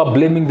now people are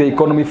blaming the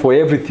economy for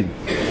everything.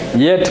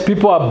 Yet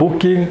people are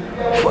booking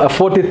a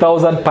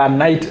 40,000 per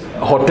night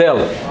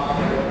hotel.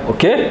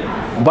 Okay?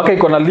 Baka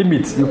iko na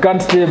limits. You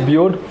can't stay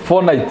beyond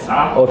 4 nights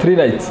or 3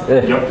 nights.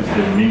 You have to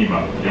stay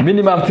minimum.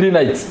 Minimum 3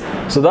 nights.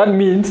 So that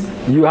means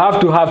you have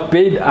to have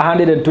paid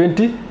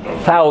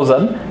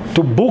 120,000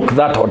 to book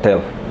that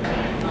hotel.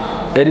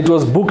 And it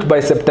was booked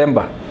by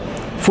September.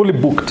 Fully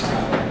booked.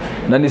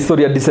 Na ni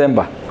story ya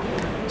December.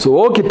 So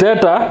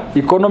okiteta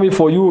economy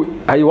for you,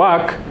 I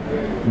work,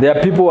 there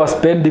are people who are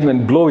spending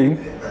and blowing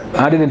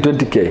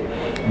 120k.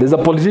 There's a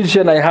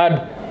politician I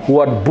had who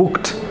had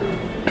booked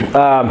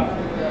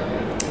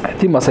I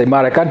think Masai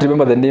Mara, I can't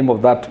remember the name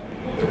of that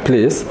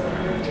place,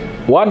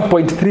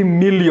 1.3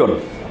 million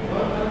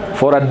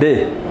for a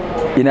day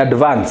in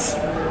advance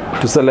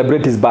to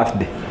celebrate his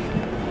birthday.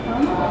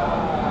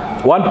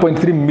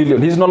 1.3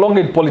 million. He's no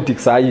longer in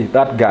politics,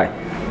 that guy.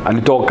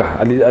 Alitoka,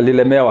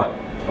 alilemewa.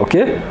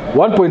 Okay?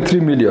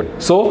 1.3 million.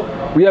 So,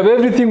 we have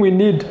everything we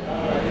need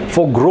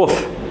for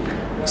growth.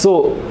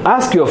 So,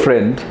 ask your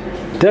friend,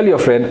 tell your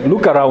friend,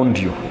 look around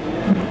you.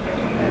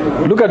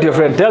 Look at your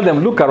friend, tell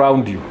them, look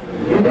around you.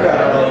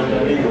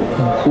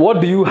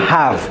 What do you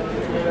have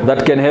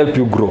that can help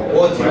you grow?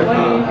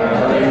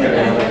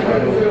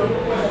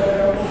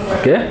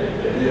 Okay?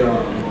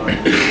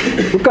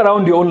 Look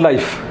around your own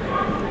life.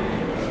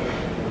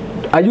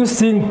 Are you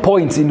seeing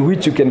points in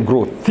which you can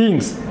grow?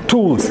 Things,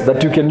 tools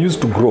that you can use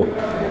to grow.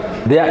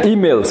 There are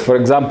emails, for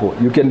example.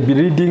 You can be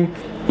reading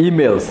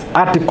emails,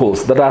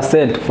 articles that are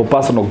sent for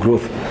personal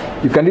growth.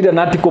 You can read an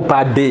article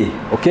per day,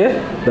 okay,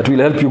 that will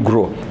help you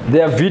grow.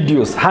 There are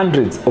videos,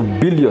 hundreds of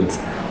billions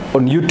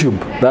on YouTube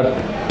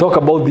that talk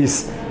about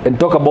this and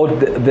talk about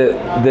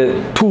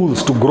the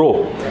tools to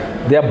grow.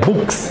 There are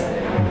books,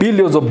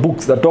 billions of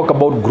books that talk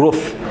about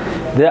growth.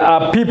 There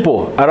are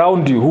people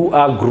around you who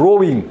are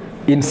growing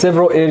in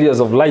several areas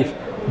of life.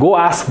 Go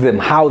ask them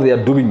how they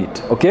are doing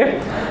it, okay?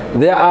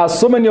 There are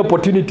so many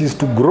opportunities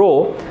to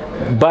grow,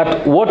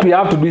 but what we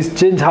have to do is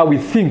change how we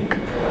think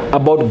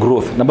about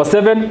growth. Number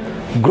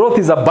 7, growth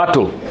is a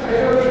battle.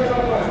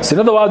 So in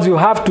other words, you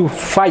have to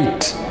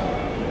fight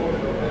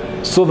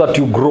so that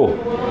you grow.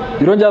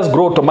 You don't just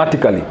grow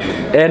automatically.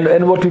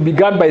 And what we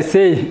began by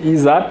saying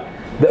is that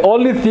the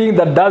only thing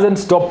that doesn't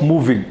stop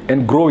moving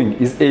and growing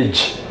is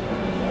age.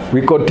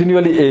 We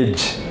continually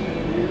age.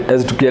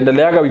 As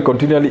tukiendeleaga, we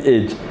continually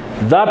age.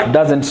 That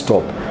doesn't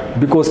stop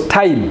because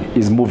time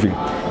is moving.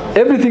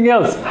 Everything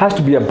else has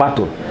to be a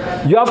battle.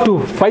 You have to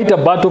fight a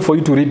battle for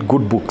you to read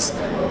good books.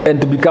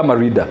 and to become a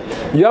reader.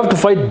 You have to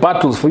fight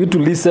battles for you to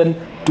listen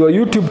to a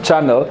YouTube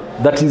channel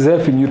that is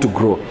helping you to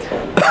grow.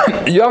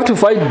 You have to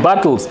fight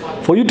battles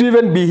for you to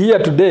even be here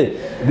today,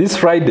 this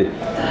Friday.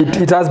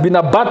 It has been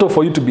a battle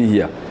for you to be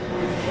here.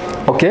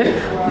 Okay?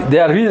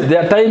 There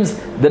are times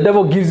the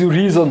devil gives you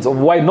reasons of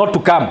why not to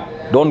come.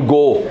 Don't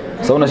go.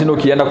 So unashinda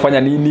ukienda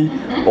kufanya nini?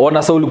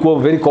 Ona sasa ulikuwa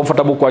very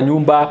comfortable kwa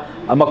nyumba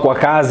ama kwa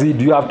kazi.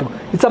 Do you have to?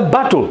 It's a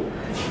battle.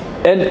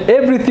 And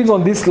everything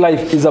on this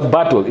life is a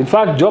battle. In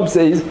fact, Job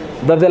says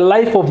that the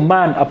life of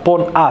man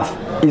upon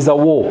earth is a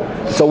war.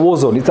 It's a war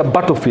zone. It's a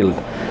battlefield.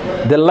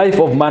 The life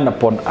of man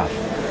upon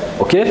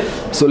earth. Okay?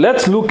 So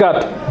let's look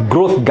at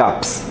growth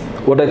gaps.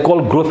 What I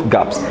call growth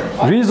gaps.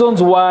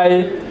 Reasons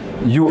why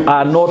you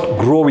are not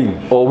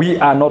growing or we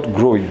are not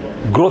growing.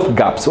 Growth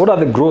gaps. What are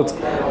the growth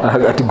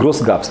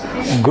gaps?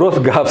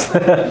 Growth gaps.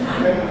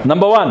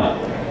 Number one,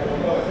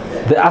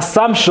 the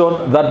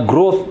assumption that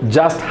growth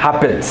just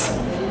happens.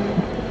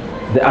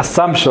 The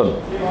assumption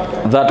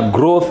that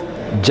growth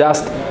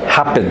just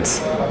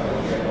happens.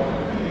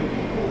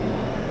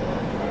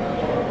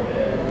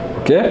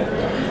 Okay?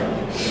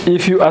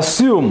 If you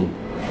assume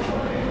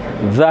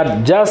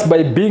that just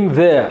by being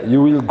there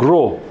you will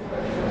grow,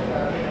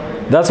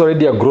 that's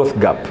already a growth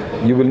gap.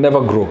 You will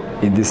never grow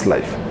in this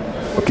life.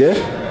 Okay?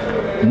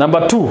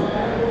 Number two,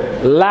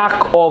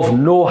 lack of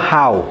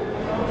know-how.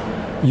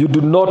 You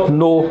do not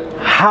know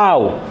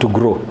how to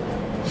grow.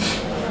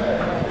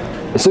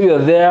 So you're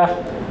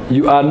there,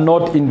 you are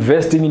not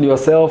investing in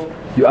yourself,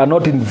 you are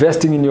not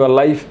investing in your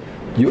life,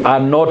 you are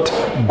not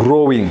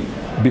growing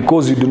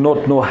because you do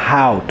not know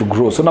how to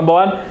grow. So number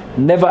one,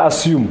 never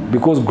assume,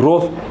 because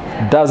growth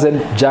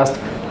doesn't just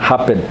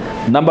happen.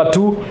 Number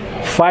two,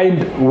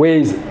 find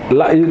ways,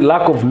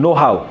 lack of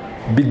know-how.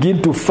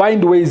 Begin to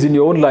find ways in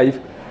your own life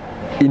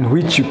in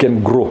which you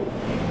can grow.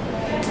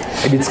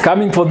 If it's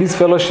coming for this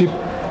fellowship,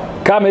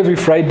 come every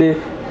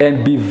Friday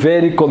and be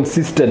very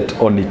consistent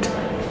on it.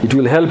 It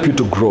will help you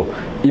to grow.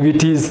 If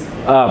it is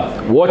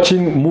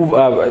watching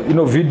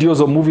videos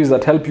or movies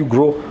that help you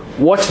grow,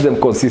 watch them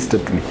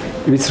consistently.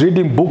 If it's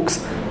reading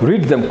books,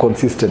 read them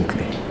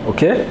consistently.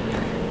 Okay?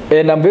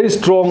 And I'm very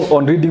strong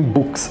on reading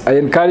books. I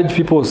encourage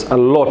people a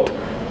lot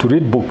to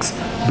read books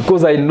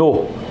because I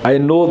know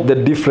the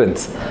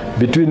difference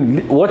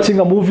between watching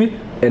a movie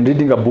and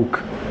reading a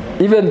book.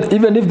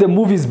 Even if the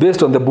movie is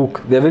based on the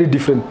book, they're very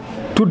different.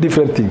 Two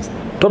different things.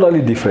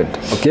 Totally different.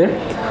 Okay?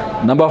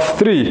 Number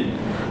three,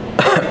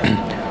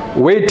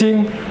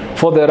 waiting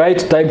for the right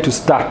time to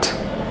start.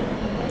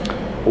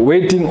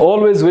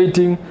 Always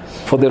waiting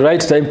for the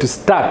right time to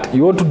start.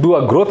 You want to do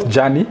a growth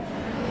journey,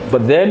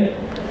 but then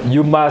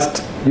you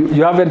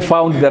haven't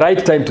found the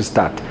right time to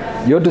start.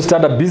 You want to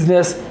start a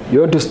business,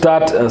 you want to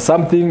start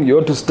something, you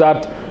want to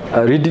start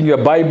reading your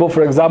Bible,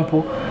 for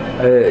example,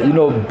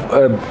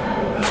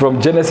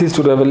 from Genesis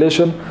to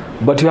Revelation,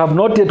 but you have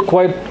not yet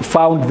quite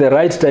found the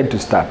right time to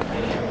start.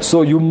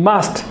 So you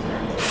must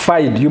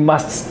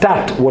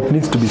start what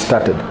needs to be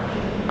started.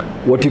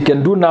 What you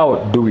can do now,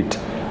 do it.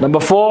 Number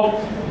four,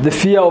 the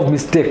fear of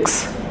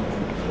mistakes.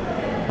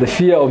 The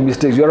fear of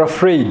mistakes. You're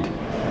afraid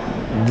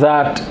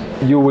that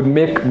you would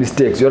make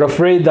mistakes. You're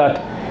afraid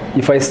that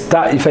if I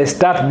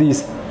start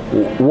this,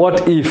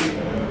 what if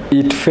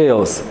it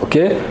fails?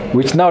 Okay?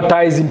 Which now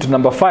ties into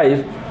number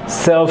five,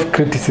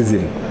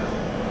 self-criticism.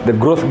 The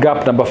growth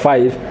gap number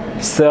five,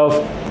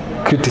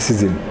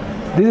 self-criticism.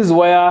 This is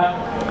where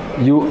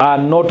you are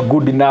not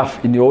good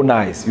enough in your own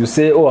eyes. You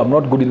say, oh, I'm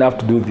not good enough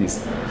to do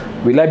this.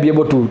 Will I be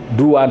able to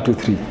do 1, 2,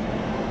 3?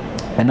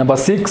 And number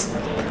six,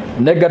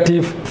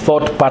 negative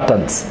thought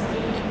patterns.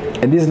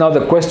 And this is now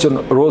the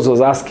question Rose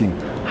was asking.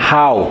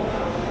 How?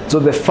 So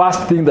the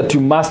first thing that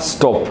you must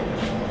stop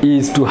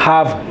is to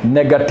have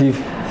negative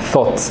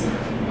thoughts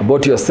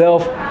about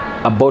yourself,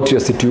 about your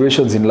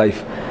situations in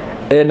life.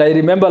 And I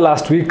remember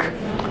last week,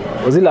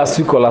 was it last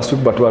week or last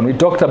week but one, we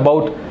talked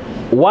about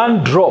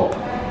one drop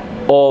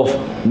of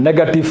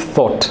negative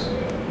thought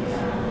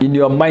in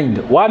your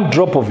mind. One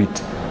drop of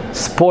it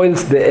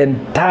spoils the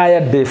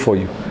entire day for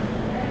you.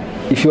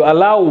 If you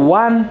allow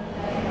one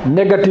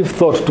negative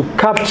thought to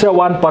capture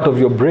one part of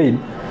your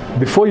brain,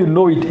 before you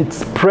know it, it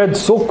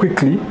spreads so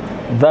quickly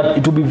that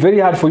it will be very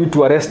hard for you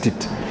to arrest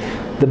it.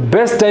 The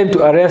best time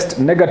to arrest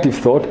negative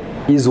thought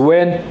is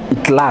when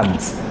it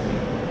lands.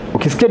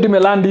 Ukisikia tu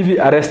imeland hivi,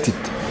 arrest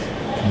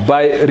it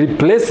by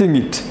replacing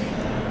it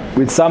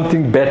with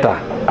something better,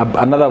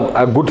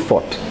 a good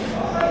thought.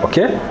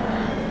 Okay?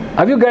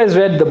 Have you guys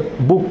read the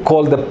book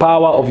called The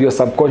Power of Your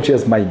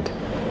Subconscious Mind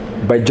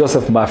by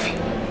Joseph Murphy?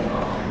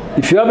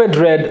 If you haven't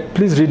read,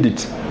 please read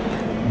it,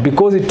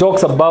 because it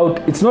talks about,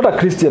 it's not a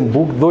Christian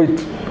book, though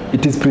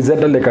it is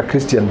presented like a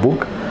Christian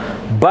book,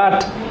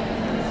 but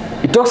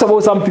it talks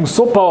about something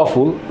so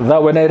powerful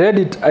that when I read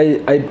it,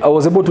 I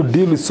was able to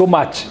deal with so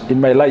much in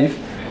my life.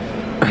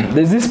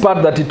 There's this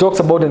part that he talks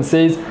about and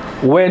says,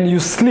 when you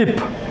sleep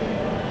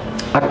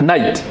at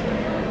night,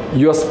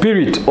 your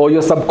spirit or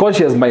your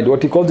subconscious mind,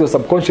 what he calls your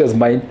subconscious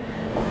mind,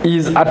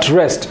 is at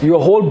rest.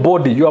 Your whole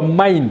body, your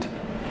mind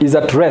is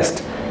at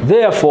rest.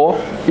 Therefore,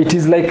 it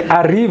is like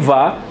a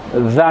river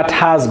that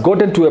has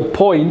gotten to a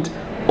point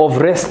of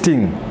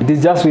resting. It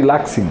is just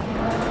relaxing.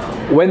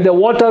 When the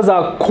waters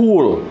are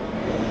cool,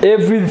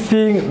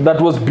 everything that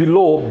was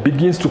below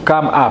begins to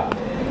come up.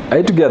 Are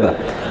you together?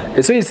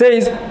 So he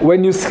says,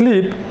 when you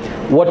sleep,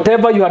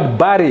 whatever you had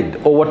buried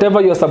or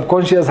whatever your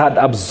subconscious had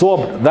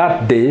absorbed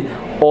that day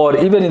or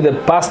even in the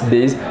past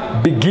days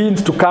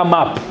begins to come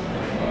up.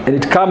 And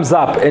it comes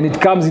up and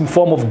it comes in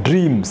form of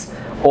dreams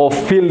or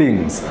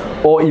feelings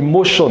or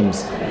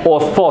emotions or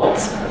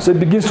thoughts. So it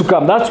begins to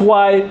come. That's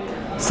why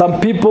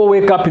some people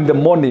wake up in the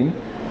morning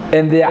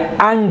and they are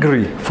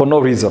angry for no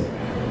reason.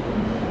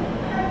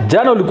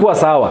 Jana ulikuwa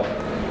sawa,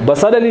 but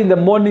suddenly in the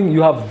morning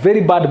you have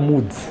very bad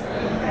moods.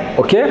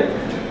 Okay?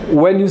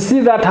 When you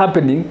see that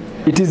happening,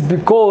 it is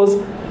because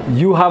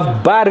you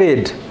have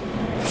buried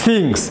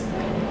things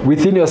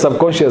within your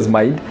subconscious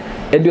mind,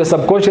 and your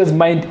subconscious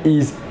mind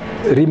is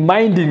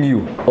reminding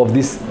you of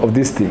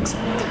these things.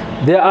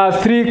 There are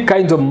three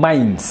kinds of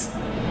minds.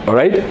 All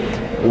right?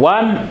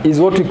 One is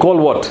what we call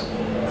what?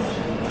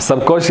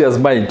 Subconscious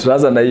mind.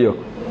 Tunaanza na hiyo.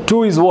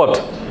 Two is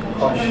what?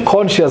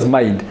 Conscious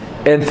mind.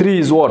 And three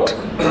is what?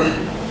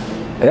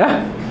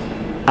 Yeah?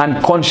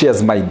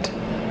 Unconscious mind.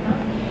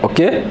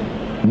 Okay?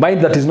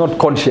 Mind that is not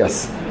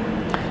conscious.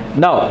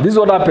 Now, this is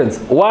what happens.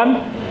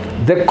 One,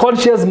 the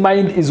conscious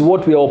mind is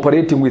what we are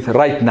operating with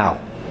right now,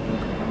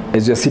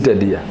 as you're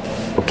seated here.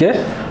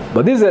 Okay?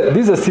 But this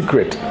is a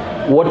secret.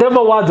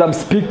 Whatever words I'm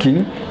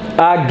speaking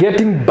are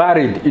getting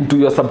buried into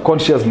your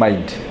subconscious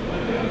mind.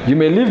 You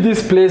may leave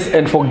this place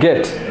and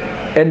forget.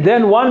 And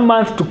then 1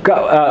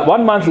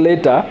 month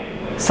later,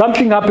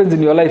 something happens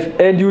in your life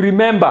and you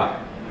remember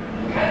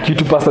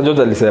kitu Pastor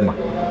George alisema.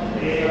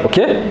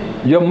 Okay?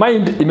 Your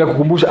mind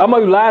imekukumbusha. Ama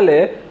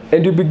ulale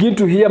and you begin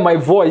to hear my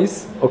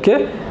voice,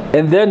 okay?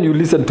 And then you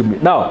listen to me.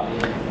 Now,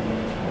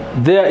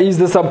 there is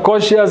the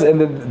subconscious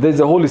and there's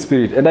the Holy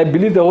Spirit. And I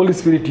believe the Holy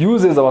Spirit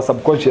uses our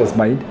subconscious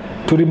mind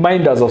to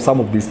remind us of some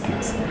of these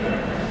things.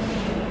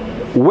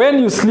 When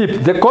you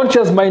sleep, the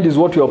conscious mind is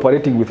what you're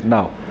operating with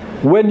now.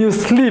 When you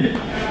sleep,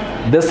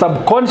 the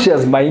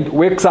subconscious mind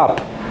wakes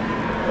up.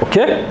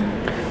 Okay?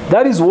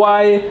 That is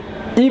why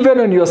even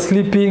when you're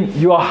sleeping,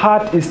 your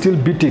heart is still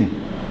beating.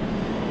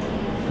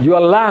 Your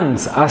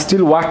lungs are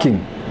still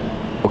working.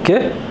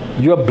 Okay?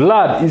 Your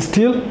blood is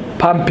still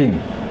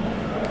pumping.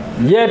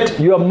 Yet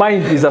your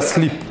mind is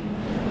asleep.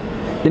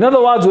 In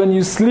other words, when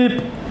you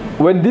sleep,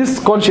 when this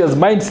conscious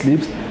mind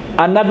sleeps,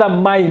 another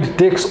mind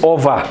takes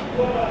over.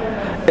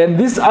 And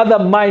this other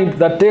mind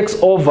that takes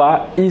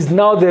over is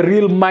now the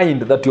real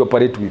mind that you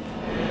operate with.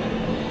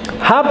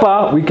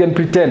 Hapa, we can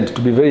pretend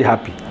to be very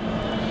happy,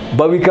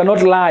 but we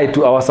cannot lie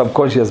to our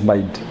subconscious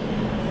mind.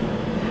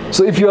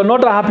 So if you are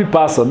not a happy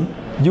person,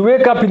 you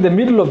wake up in the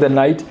middle of the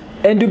night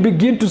and you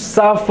begin to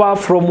suffer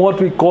from what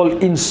we call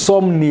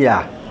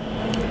insomnia,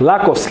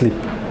 lack of sleep.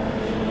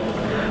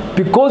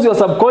 Because your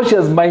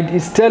subconscious mind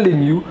is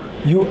telling you,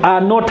 you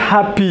are not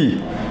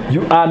happy.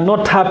 You are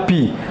not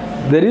happy.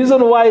 The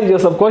reason why your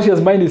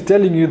subconscious mind is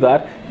telling you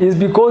that is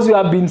because you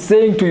have been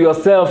saying to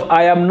yourself,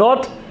 I am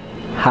not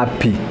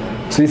happy.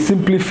 So it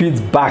simply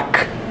feeds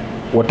back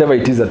whatever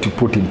it is that you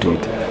put into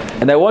it.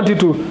 And I want you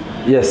to,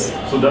 yes.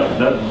 So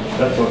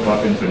that's what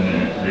happens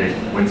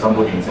when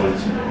somebody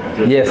insults you.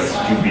 Yes.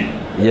 Stupid.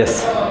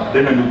 Yes.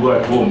 Then when you go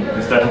at home,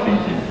 you start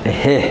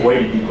thinking, why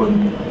did he call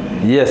me?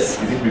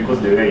 Yes. Is it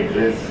because the way I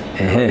dress?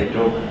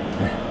 Talk?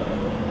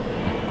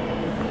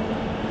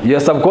 Your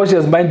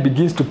subconscious mind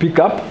begins to pick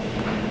up.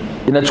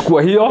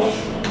 Inachukua hiyo,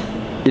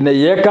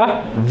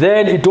 inaiweka,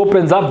 then it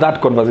opens up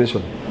that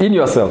conversation in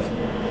yourself.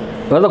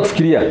 Unaanza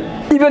kufikiria,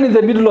 even in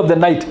the middle of the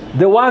night,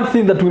 the one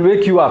thing that will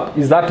wake you up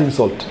is that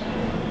insult.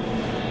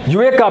 You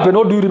wake up and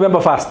what do you remember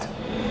first?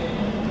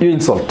 Your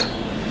insult.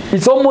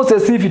 It's almost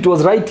as if it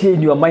was right here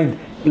in your mind.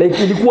 Like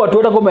ilikuwa tu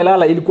hata kama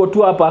umelala, ilikuwa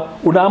tu hapa,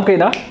 unaamka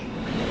ina.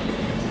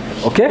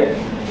 Okay?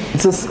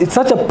 It's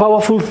such a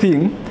powerful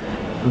thing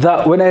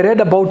that when I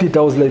read about it,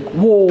 I was like,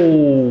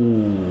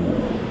 whoa.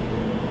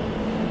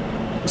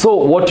 So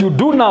what you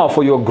do now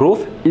for your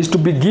growth is to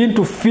begin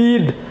to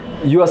feed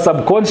your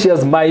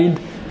subconscious mind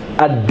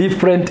a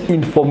different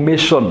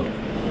information.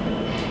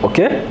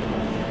 Okay?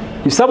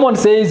 If someone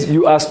says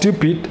you are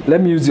stupid,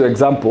 let me use your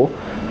example.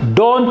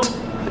 Don't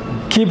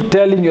keep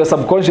telling your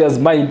subconscious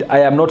mind, I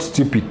am not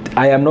stupid.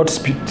 I am not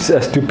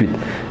stupid.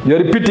 You're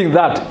repeating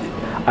that.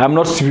 I am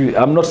not stupid.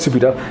 I'm not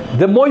stupid.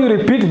 The more you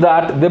repeat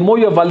that, the more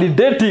you're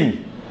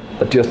validating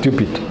that you're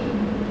stupid.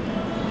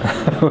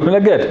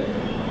 Get?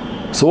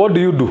 So what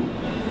do?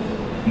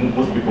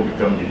 Most people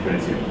become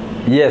defensive.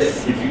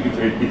 Yes.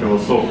 If I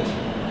was soft,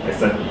 I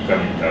start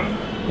becoming tough.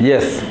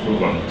 Yes.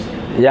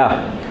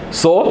 Yeah.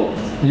 So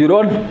you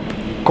don't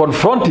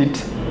confront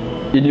it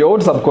in your own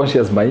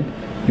subconscious mind,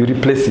 you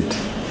replace it.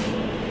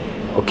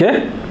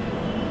 Okay?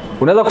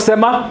 Unaweza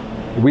kusema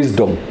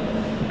wisdom.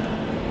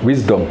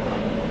 Wisdom.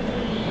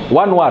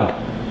 One word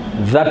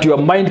that your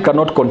mind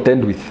cannot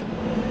contend with.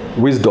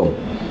 Wisdom.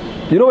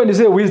 You know when you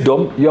say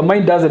wisdom, your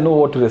mind doesn't know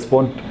what to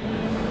respond.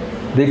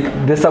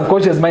 The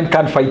subconscious mind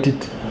can't fight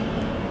it.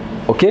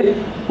 Okay?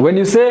 When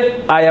you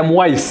say, I am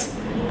wise,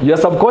 Your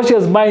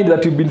subconscious mind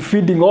that you've been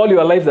feeding all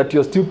your life that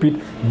you're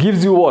stupid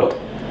gives you what?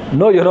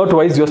 No, you're not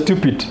wise, you're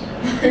stupid.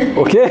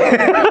 Okay?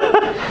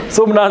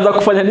 So mnaanza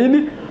kufanya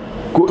nini?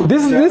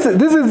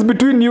 This is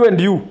between you and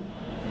you.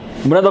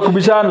 Mnaanza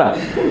kubishana.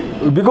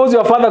 Because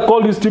your father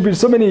called you stupid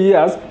so many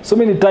years, so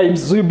many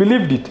times, so you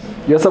believed it.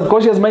 Your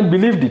subconscious mind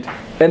believed it.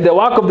 And the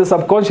work of the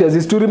subconscious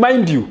is to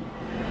remind you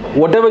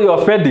whatever you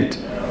are fed it.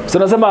 So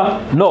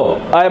nasema, no,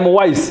 I am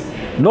wise.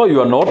 No,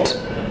 you are not.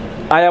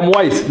 I am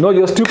wise. No,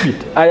 you're stupid.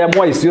 I am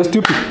wise. You're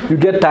stupid. You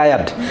get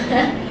tired.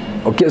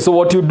 Okay, so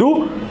what you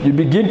do, you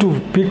begin to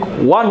pick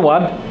one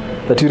word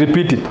that you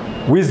repeat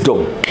it.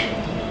 Wisdom.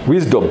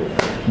 Wisdom.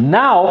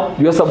 Now,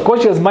 your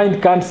subconscious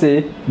mind can't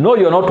say, no,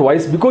 you're not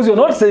wise, because you're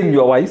not saying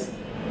you're wise.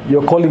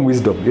 You're calling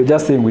wisdom. You're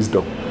just saying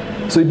wisdom.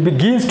 So it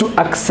begins to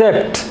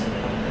accept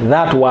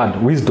that word,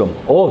 wisdom.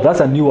 Oh, that's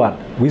a new one,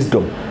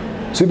 wisdom.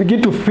 So you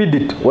begin to feed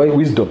it. Why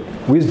wisdom?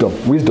 Wisdom,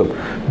 wisdom.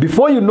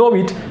 Before you know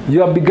it, you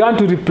have begun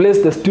to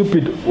replace the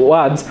stupid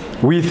words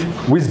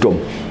with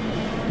wisdom.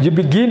 You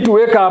begin to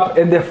wake up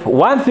and the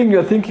one thing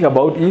you're thinking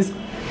about is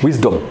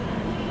wisdom.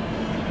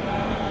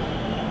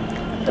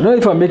 I don't know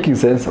if I'm making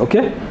sense,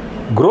 okay?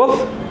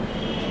 Growth,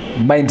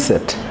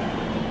 mindset.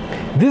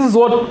 This is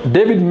what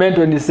David meant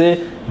when he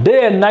said,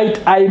 day and night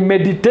I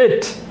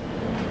meditate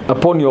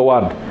upon your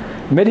word.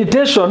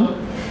 Meditation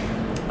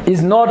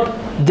is not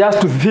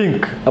just to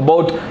think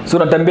about, so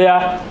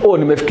natembea, oh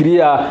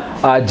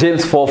nimefikiria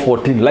James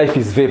 4:14, life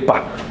is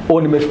vapor.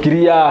 Oh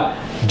nimefikiria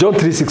John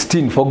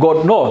 3:16, for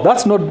God. No,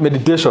 that's not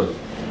meditation.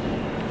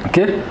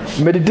 Okay?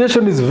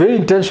 Meditation is very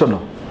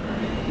intentional.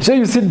 So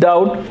you sit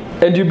down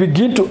and you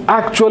begin to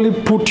actually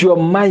put your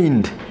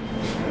mind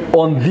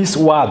on these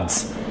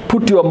words.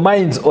 Put your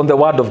minds on the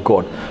word of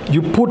God.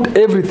 You put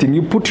everything,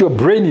 you put your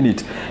brain in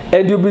it,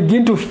 and you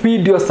begin to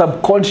feed your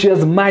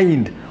subconscious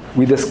mind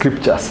with the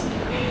scriptures.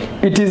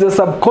 It is a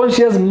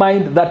subconscious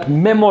mind that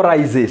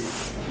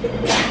memorizes,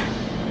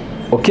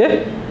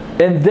 okay,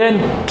 and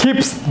then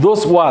keeps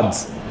those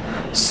words,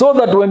 so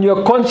that when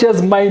your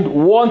conscious mind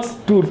wants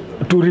to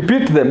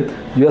repeat them,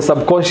 your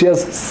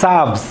subconscious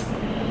serves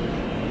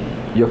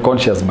your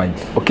conscious mind.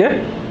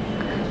 Okay,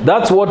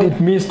 that's what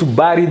it means to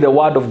bury the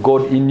word of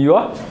God in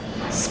your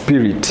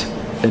spirit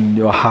and in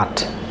your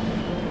heart.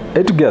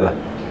 Hey, together,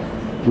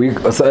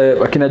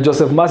 Akina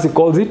Joseph Mercy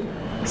calls it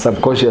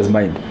subconscious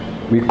mind.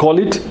 We call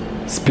it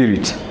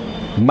spirit,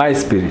 my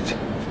spirit.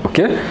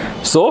 Okay,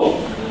 so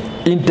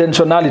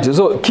intentionality.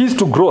 So keys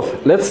to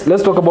growth.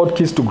 Let's talk about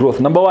keys to growth.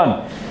 Number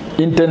one,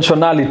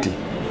 intentionality.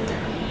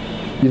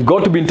 You've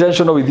got to be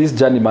intentional with this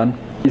journey, man.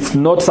 It's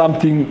not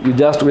something you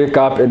just wake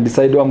up and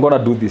decide, oh, I'm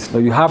gonna do this. No,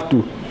 you have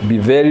to be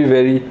very,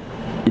 very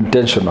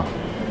intentional.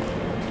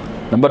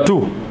 Number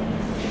two,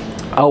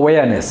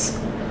 awareness.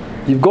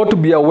 You've got to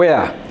be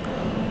aware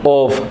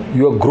of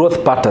your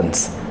growth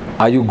patterns.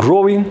 Are you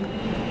growing?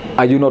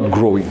 Are you not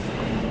growing?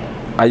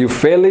 Are you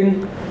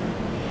failing?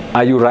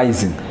 Are you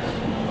rising?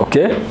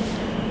 Okay?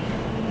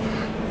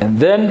 And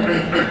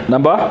then,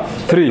 number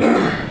three,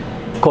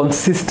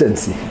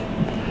 consistency.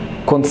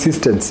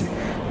 Consistency.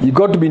 You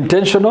got to be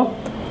intentional,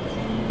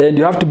 and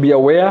you have to be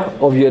aware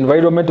of your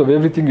environment, of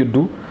everything you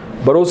do,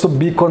 but also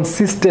be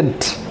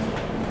consistent.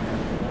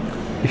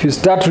 If you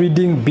start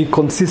reading, be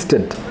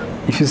consistent.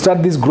 If you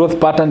start this growth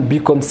pattern, be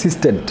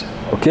consistent.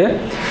 Okay?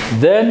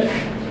 Then,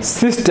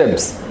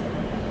 systems.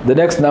 The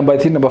next number, I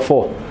think number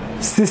 4.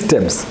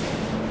 Systems.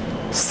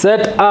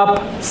 Set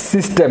up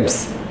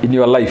systems in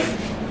your life.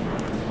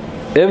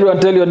 Everyone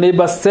tell your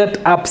neighbor,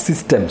 set up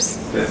systems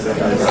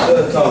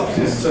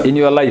in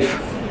your life.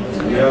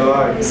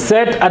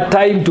 Set a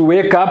time to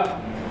wake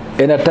up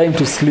and a time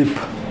to sleep,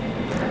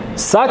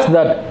 such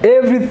that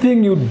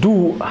everything you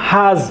do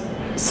has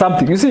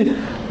something. You see,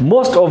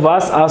 most of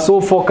us are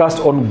so focused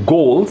on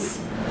goals,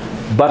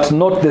 but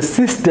not the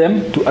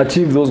system to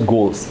achieve those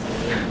goals.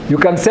 You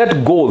can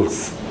set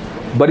goals,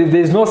 but if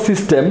there is no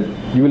system,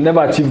 you will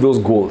never achieve those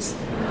goals.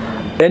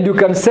 And you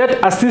can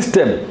set a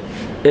system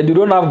and you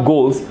don't have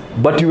goals,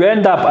 but you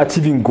end up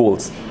achieving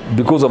goals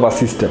because of a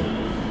system.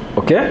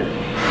 Okay?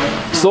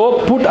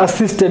 So put a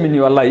system in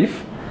your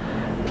life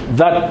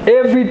that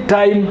every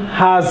time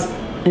has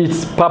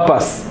its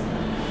purpose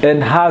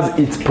and has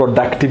its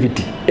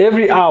productivity.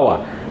 Every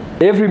hour,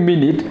 every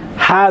minute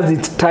has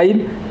its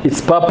time,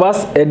 its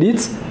purpose, and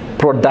its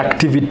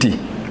productivity.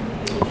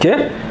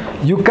 Okay?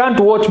 You can't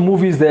watch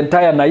movies the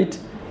entire night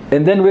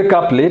and then wake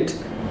up late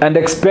and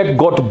expect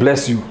God to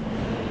bless you.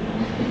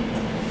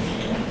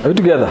 Are we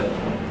together?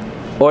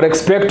 Or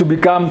expect to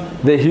become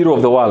the hero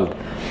of the world.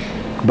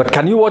 But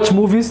can you watch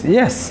movies?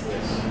 Yes.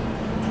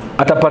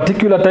 At a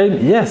particular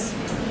time? Yes.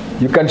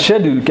 You can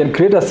schedule, you can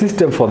create a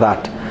system for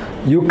that.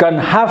 You can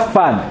have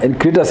fun and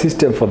create a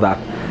system for that.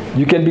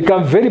 You can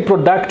become very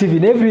productive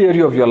in every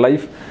area of your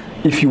life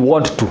if you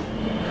want to.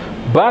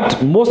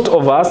 But most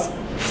of us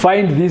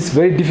find this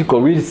very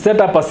difficult. We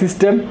set up a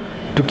system,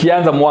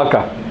 tukianza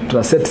mwaka,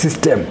 tuna set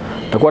system.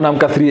 Takuwa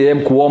naamka 3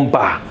 a.m.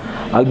 kuomba.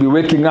 I'll be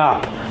waking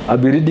up. I'll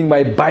be reading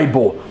my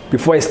Bible.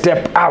 Before I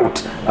step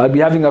out, I'll be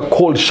having a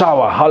cold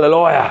shower.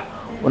 Hallelujah.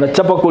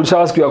 Unachapa cold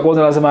shower siku ya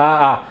kwanza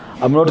unasema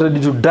I'm not ready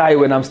to die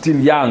when I'm still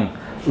young.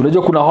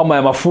 Unajua kuna homa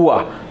ya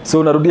mafua, so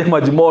unarudia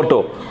maji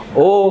moto.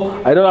 Oh,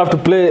 I don't have to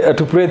pray at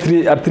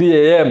 3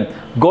 a.m.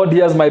 God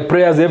hears my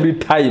prayers every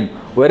time.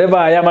 Wherever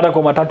I am, hata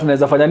kwa matatu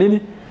naweza fanya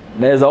nini?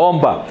 Naweza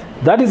omba.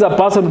 That is a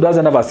person who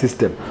doesn't have a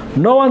system.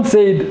 No one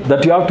said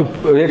that you have to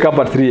wake up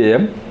at 3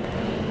 a.m.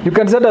 You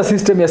can set a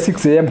system at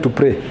 6 a.m. to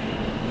pray.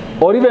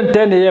 Or even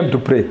 10 a.m. to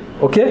pray.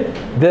 Okay?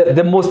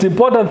 The most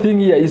important thing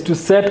here is to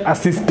set a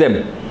system.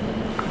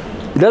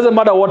 It doesn't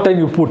matter what time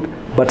you put,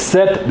 but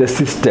set the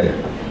system.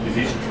 Is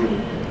it true?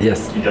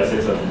 Yes.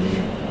 Intercessors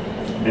meaning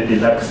they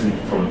lack sleep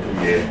from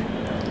 3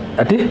 a.m.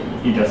 Ati?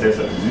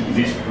 Intercessors, is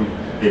it true?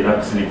 They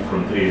lack sleep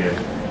from 3 a.m.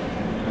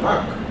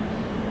 Mark.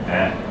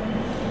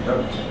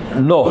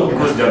 No.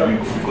 Because they have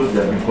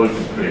been called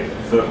to pray.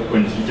 So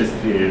when it reaches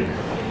 3 a.m.,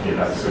 they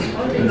lack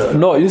sleep.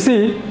 No, you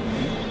see,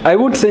 I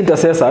would say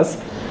intercessors.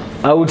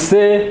 I would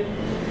say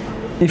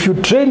if you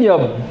train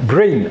your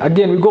brain,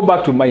 again, we go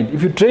back to mind.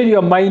 If you train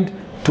your mind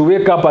to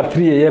wake up at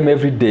 3 a.m.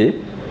 every day,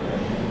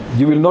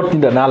 you will not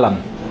need an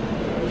alarm.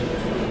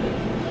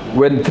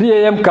 When 3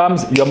 a.m.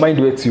 comes, your mind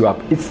wakes you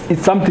up.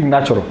 It's something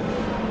natural.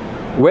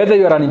 Whether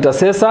you're an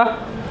intercessor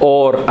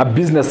or a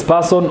business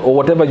person or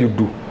whatever you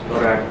do.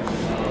 Or a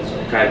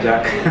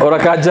kajak. Or a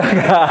kajak.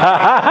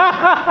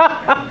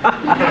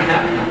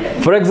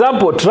 For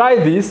example, try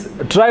this.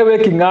 Try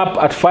waking up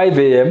at 5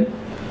 a.m.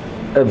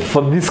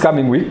 For this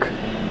coming week.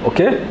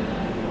 Okay?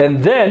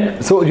 And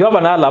then, so you have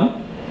an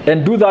alarm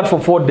and do that for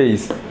 4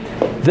 days.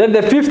 Then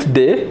the 5th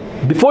day,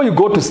 before you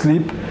go to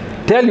sleep,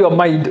 tell your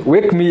mind,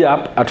 wake me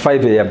up at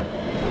 5 a.m.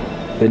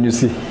 Then you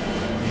see.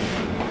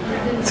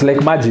 It's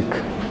like magic.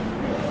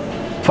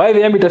 5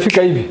 a.m.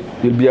 itafika hivi,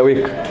 you'll be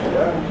awake.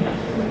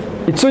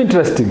 It's so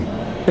interesting.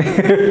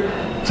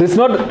 So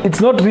it's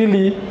not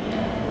really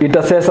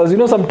intercessors. You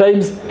know,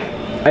 sometimes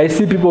I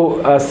see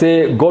people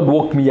say, God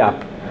woke me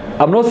up.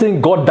 I'm not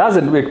saying God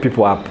doesn't wake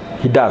people up.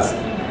 He does.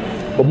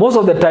 But most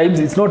of the times,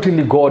 it's not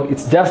really God.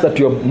 It's just that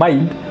your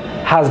mind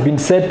has been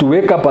set to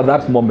wake up at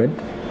that moment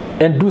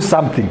and do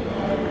something.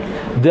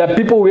 There are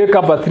people who wake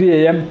up at 3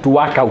 a.m. to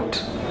work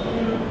out.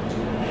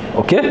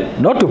 Okay?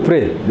 Not to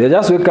pray. They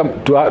just wake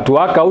up to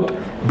work out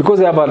because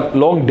they have a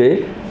long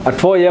day. At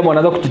 4 a.m.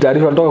 wanaanza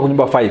kujitayarisha wanatoka kwa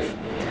nyumba 5.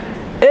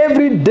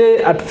 Every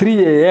day at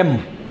 3 a.m.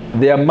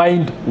 their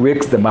mind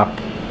wakes them up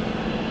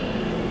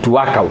to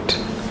work out.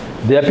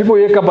 There are people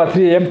who wake up at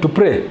 3 a.m. to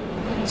pray.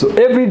 So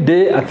every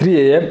day at 3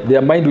 a.m.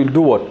 their mind will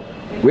do what?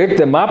 Wake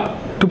them up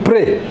to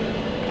pray.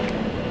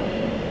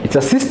 It's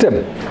a system.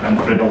 And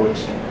prayer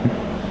watch.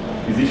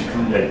 Is it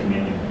true that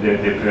meaning the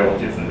prayer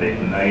watch is like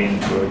 9,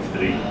 12,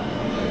 3?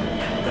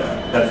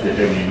 That's the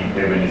time meaning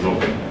heaven is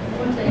open.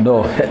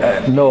 No,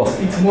 no.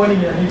 It's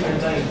morning at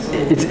different times. So.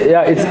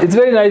 It's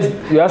very nice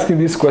you're asking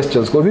these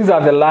questions because these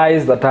are the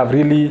lies that have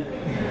really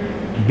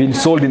been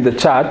sold in the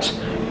church.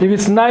 If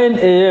it's 9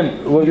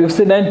 a.m., well, you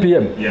say 9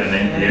 p.m. Yeah,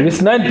 9 p.m. If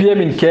it's 9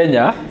 p.m. in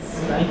Kenya,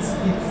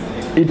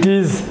 it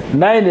is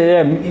 9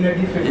 a.m.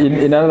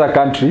 in another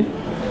country.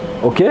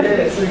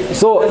 Okay?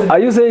 So are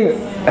you saying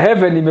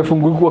heaven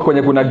imefunguliwa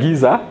kwenye kuna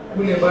giza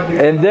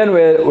and then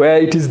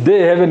where it is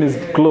day, heaven is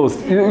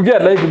closed? You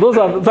get like those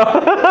are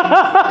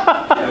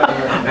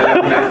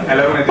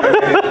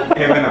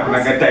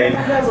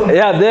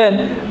yeah,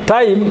 then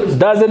time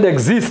doesn't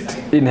exist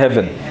in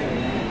heaven.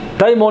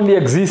 Time only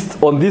exists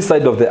on this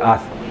side of the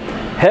earth.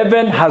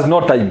 Heaven has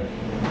no time.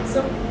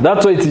 So,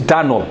 that's why it's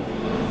eternal.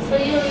 so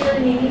you're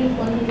meaning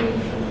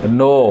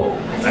No.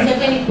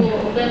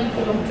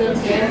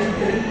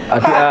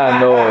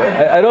 No,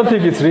 I don't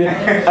think it's real.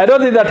 I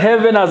don't think that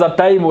heaven has a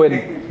time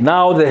when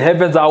now the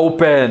heavens are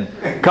open.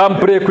 Come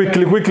pray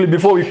quickly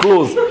before we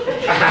close.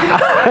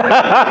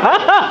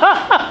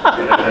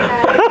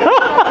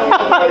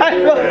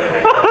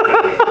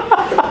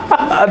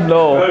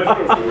 No.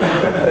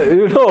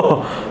 You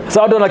know,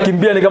 sasa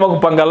wanakimbia ni kama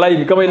kupanga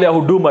line kama ile ya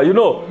huduma, you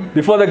know,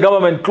 before the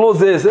government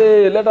closes,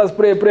 hey, let us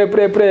pray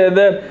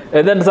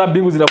and then some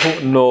bingu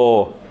zinafunga.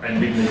 No. And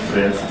midnight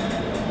prayers.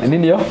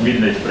 Nini yo?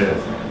 Midnight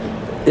prayers.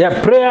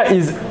 Yeah, prayer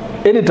is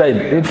anytime.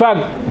 In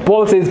fact,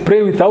 Paul says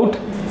pray without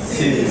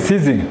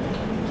ceasing.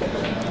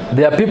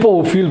 There are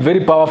people who feel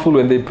very powerful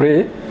when they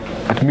pray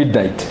at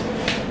midnight.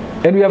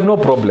 And we have no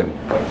problem.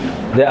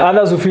 There are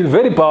others who feel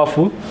very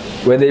powerful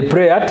when they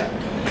pray at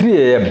 3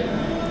 a.m.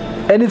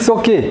 And it's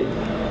okay.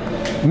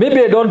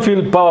 Maybe I don't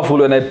feel powerful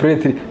when I pray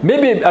 3.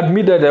 Maybe at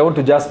midnight I want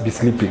to just be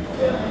sleeping.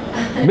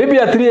 Maybe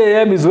at 3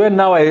 a.m. is when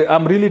now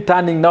I'm really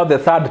turning now the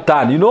third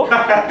turn, you know?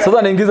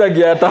 Sasa naingiza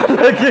gear tatu.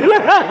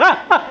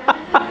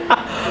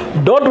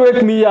 Don't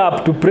wake me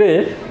up to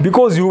pray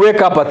because you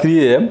wake up at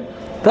 3 a.m.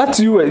 That's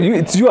you,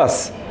 it's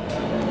yours.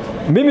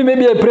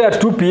 Maybe I pray at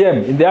 2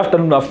 p.m. in the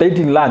afternoon after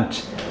eating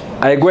lunch.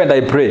 I go and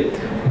I pray.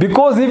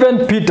 Because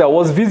even Peter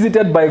was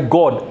visited by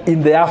God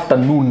in the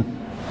afternoon.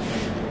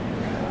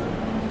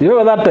 You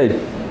remember that time?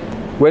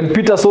 When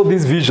Peter saw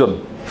this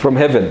vision from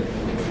heaven.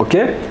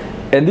 Okay?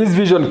 And this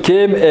vision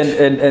came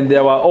and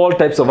there were all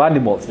types of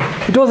animals.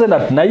 It wasn't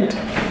at night.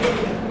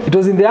 It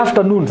was in the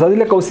afternoon. Sasa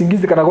ile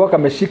kausingizi kanakuwa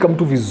kameshika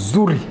mtu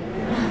vizuri.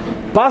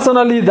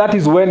 Personally, that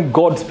is when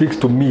God speaks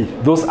to me,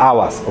 those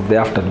hours of the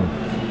afternoon.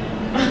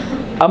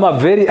 I'm a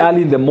very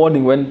early in the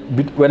morning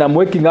when I'm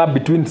waking up,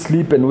 between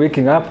sleep and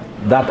waking up,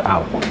 that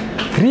hour.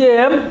 3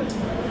 a.m.,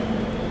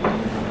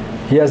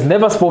 he has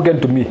never spoken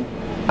to me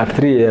at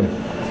 3 a.m.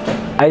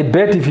 I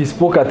bet if he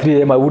spoke at 3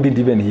 a.m., I wouldn't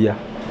even hear.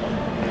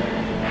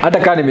 Hata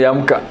kama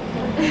nimeamka.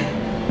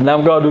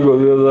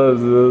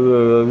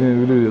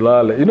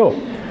 You know.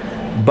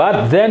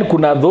 But then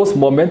kuna those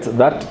moments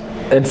that,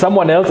 and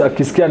someone else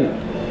akisikia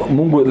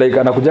Mungu like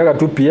anakujaga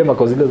 2 p.m.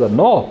 akazileza,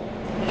 no,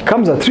 he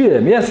comes at 3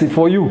 a.m. Yes,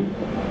 for you.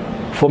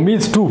 For me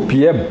it's 2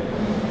 p.m.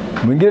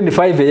 Mwingine ni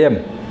 5 a.m.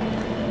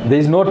 There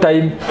is no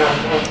time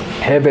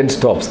heaven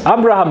stops.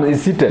 Abraham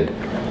is seated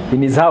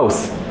in his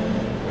house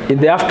in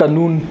the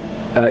afternoon,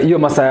 hiyo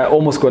masaa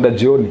almost kwenda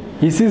jioni.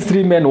 He sees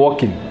 3 men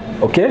walking,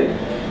 okay?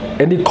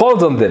 And he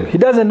calls on them. He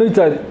doesn't know it's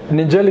an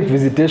angelic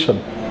visitation.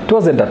 It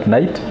wasn't at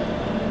night.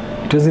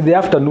 It was in the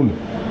afternoon.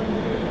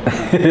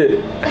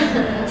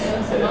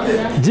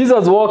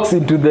 Jesus walks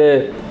into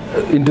the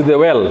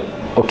well,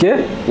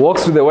 okay?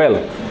 Walks to the well.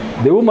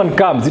 The woman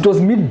comes. It was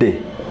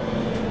midday.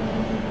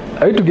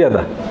 Are you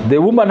together?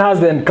 The woman has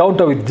the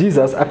encounter with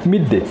Jesus at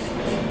midday.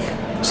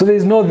 So there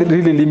is no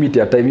really limit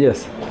at time,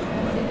 yes.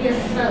 Yes,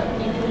 sir.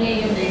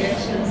 In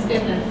directions,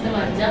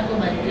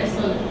 Jacob and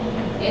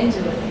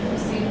angel.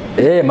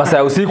 Masaa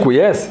ya usiku,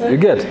 yes, you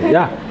get,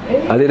 yeah.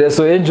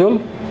 Alireso angel,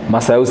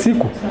 masaa ya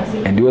usiku,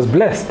 and he was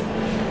blessed.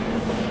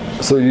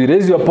 So you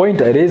raise your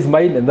point, I raise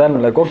mine, and then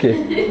I'm like, okay,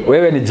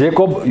 wewe ni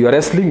Jacob, you're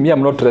wrestling, me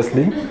I'm not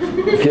wrestling.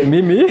 Okay,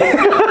 mimi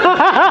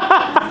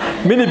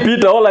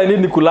Peter, all I need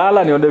ni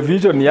kulala, ni on the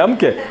vision,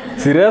 niamke.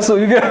 Sireso,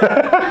 you get.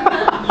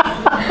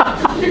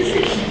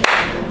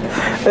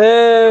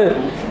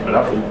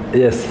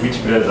 Yes.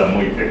 Which prayers are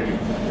more effective?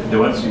 The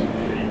ones you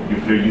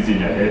pray using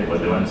your head, or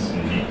the ones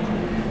you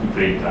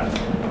pray in tongues?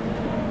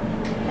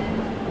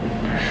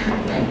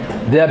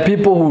 There are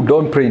people who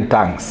don't pray in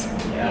tongues.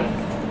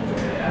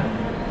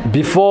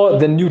 Before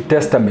the New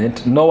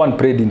Testament, no one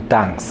prayed in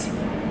tongues.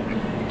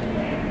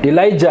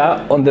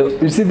 Elijah,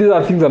 you see, these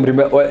are things I'm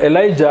remembering.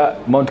 Elijah,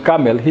 Mount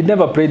Carmel, he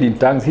never prayed in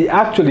tongues. He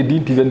actually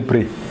didn't even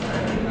pray.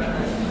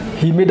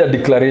 He made a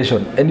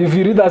declaration. And if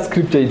you read that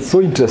scripture, it's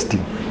so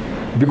interesting.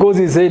 Because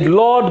he said,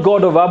 Lord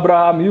God of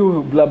Abraham,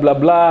 you blah, blah,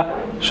 blah,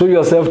 show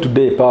yourself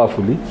today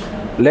powerfully.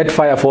 Let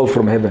fire fall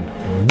from heaven.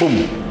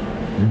 Boom.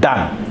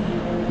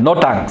 Done. No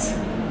tongues.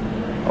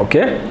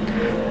 Okay?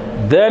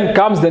 Then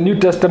comes the New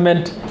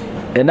Testament,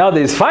 and now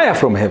there is fire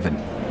from heaven.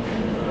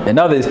 And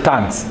now there is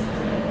tongues.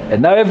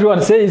 And now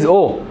everyone says,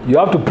 oh, you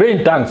have to pray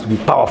in tongues to be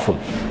powerful.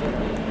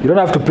 You don't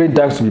have to pray in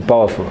tongues to be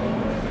powerful.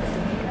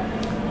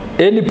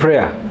 Any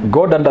prayer,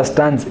 God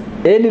understands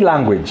any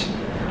language.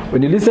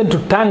 When you listen to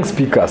tongue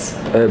speakers,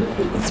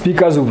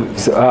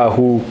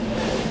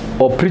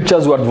 or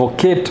preachers who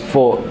advocate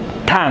for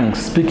tongues,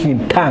 speaking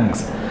in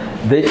tongues,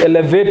 they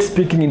elevate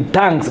speaking in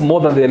tongues more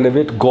than they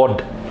elevate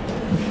God.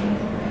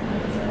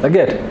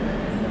 Again,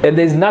 and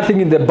there is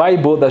nothing in the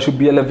Bible that should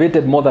be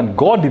elevated more than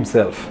God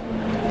himself.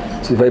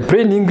 So if I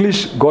pray in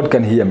English, God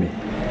can hear me.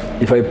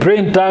 If I pray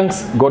in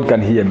tongues, God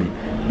can hear me.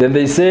 Then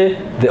they say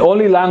the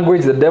only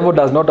language the devil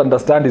does not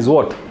understand is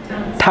what?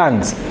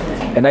 Tongues.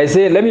 And I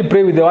say, let me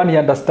pray with the one he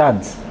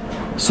understands.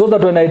 So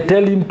that when I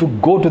tell him to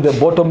go to the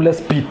bottomless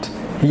pit,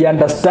 he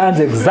understands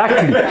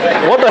exactly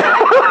what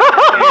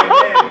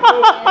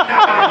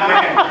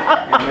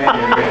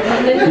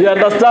he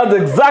understands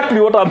exactly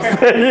what I'm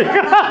saying.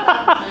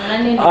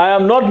 I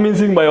am not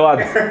mincing my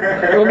words.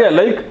 Okay,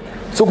 like,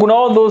 so kuna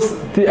all those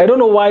I don't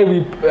know why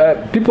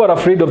people are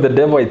afraid of the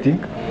devil, I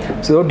think.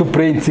 So they want to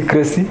pray in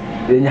secrecy,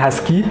 in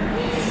husky.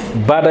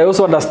 But I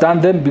also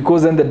understand them,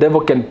 because then the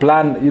devil can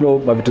plan,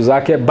 mavitu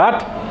zake.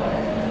 But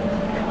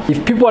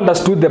if people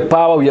understood the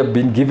power we have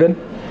been given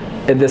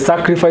and the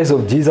sacrifice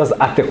of Jesus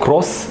at the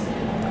cross,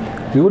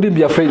 we wouldn't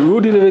be afraid. We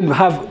wouldn't even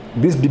have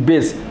these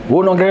debates. Wewe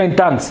unaongea in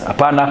tongues?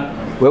 Hapana.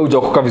 Wewe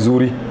hujaokoka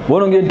vizuri. Wewe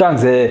unaongea in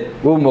tongues? Wewe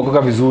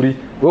umeokoka vizuri.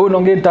 Wewe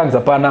unaongea in tongues?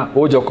 Hapana.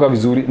 Wewe hujaokoka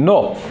vizuri.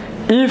 No.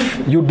 If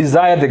you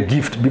desire the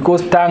gift,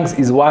 because tongues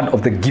is one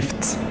of the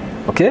gifts.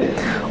 Okay?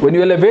 When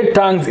you elevate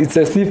tongues, it's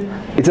as if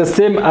it's the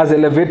same as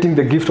elevating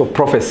the gift of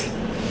prophecy,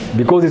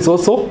 because it's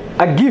also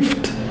a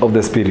gift of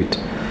the Spirit.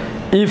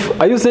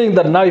 Are you saying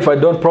that now if I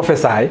don't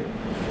prophesy,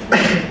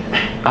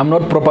 I'm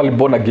not properly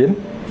born again?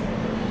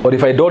 Or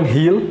if I don't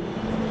heal,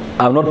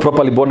 I'm not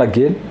properly born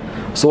again?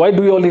 So why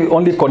do we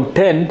only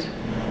contend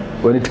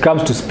when it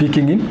comes to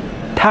speaking in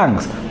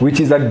tongues, which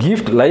is a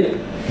gift like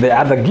the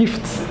other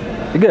gifts?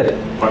 You get it?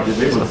 But the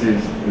Bible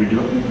says we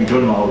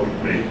don't know how to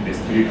pray. The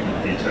Spirit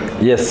will teach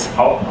us. Yes.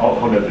 How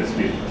does the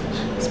Spirit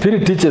teach?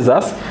 Spirit teaches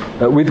us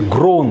with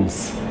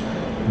groans.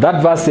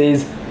 That verse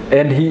says,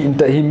 and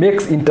he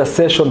makes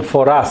intercession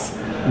for us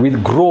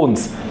with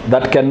groans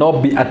that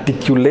cannot be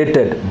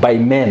articulated by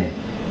men.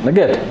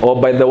 Again,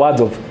 or by the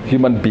words of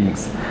human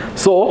beings.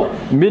 So,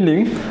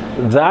 meaning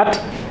that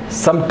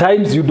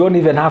sometimes you don't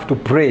even have to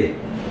pray.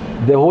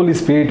 The Holy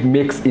Spirit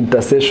makes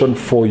intercession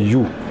for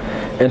you.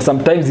 And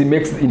sometimes he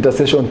makes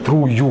intercession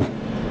through you.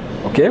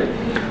 Okay?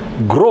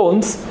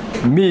 Groans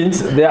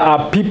means there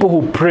are people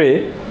who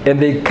pray and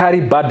they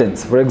carry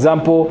burdens. For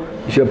example,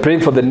 if you're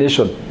praying for the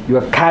nation, you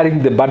are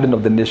carrying the burden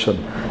of the nation.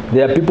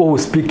 There are people who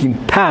speak in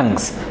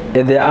tongues,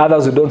 and there are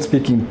others who don't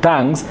speak in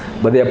tongues,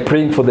 but they are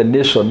praying for the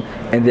nation,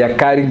 and they are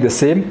carrying the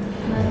same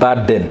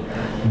burden.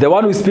 The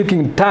one who is speaking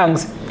in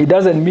tongues, it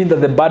doesn't mean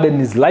that the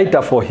burden is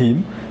lighter for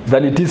him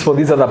than it is for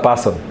this other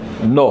person.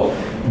 No,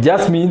 it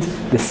just means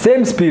the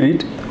same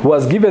Spirit who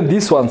has given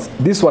this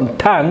one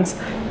tongues,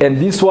 and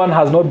this one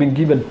has not been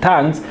given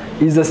tongues,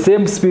 is the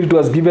same Spirit who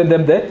has given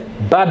them the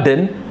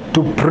burden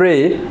to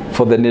pray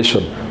for the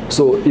nation.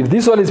 So if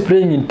this one is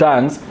praying in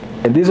tongues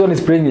and this one is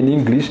praying in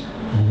English,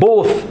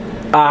 both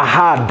are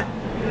heard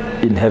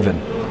in heaven.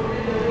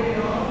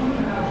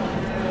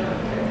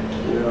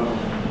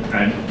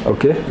 And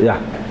okay,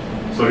 yeah.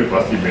 Sorry for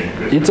asking many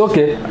questions. It's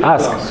okay,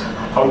 ask.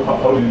 How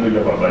do you know you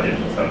have a budget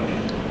for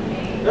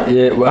something?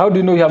 Yeah, well, how do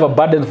you know you have a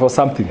burden for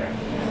something?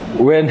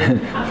 When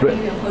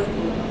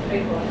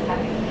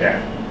Yeah.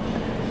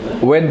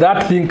 when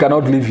that thing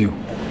cannot leave you.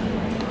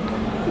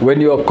 When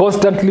you are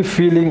constantly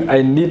feeling,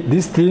 I need,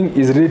 this thing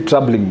is really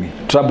troubling me.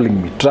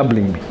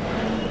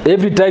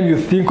 Every time you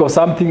think of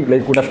something,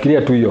 like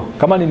unafikiria tu hiyo.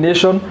 Kama ni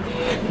nation,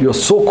 you're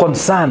so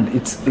concerned.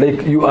 It's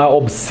like you are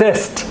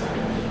obsessed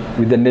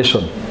with the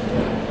nation.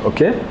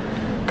 Okay?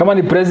 Kama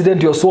ni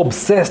president, you're so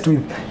obsessed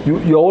with,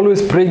 you're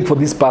always praying for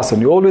this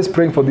person. You're always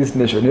praying for this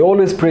nation. You're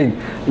always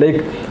praying.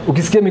 Like,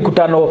 ukisikia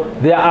mikutano,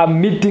 there are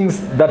meetings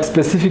that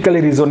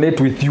specifically resonate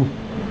with you.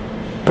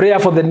 Prayer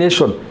for the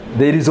nation,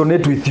 they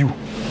resonate with you.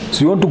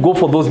 So you want to go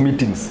for those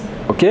meetings,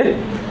 okay?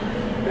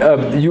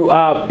 You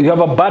have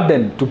a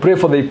burden to pray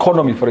for the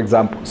economy, for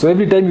example. So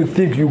every time you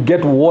think, you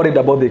get worried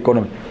about the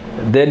economy,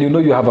 then you know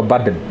you have a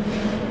burden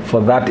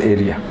for that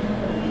area,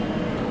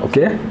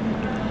 okay?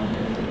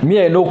 Me,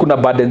 I know kuna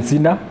burden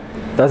sina,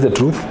 that's the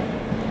truth.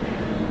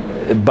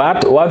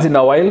 But once in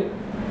a while,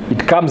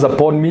 it comes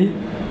upon me,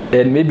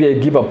 and maybe I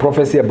give a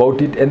prophecy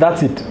about it, and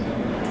that's it.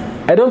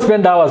 I don't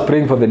spend hours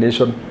praying for the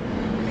nation.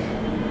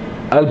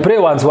 I'll pray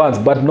once,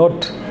 but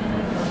not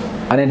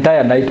an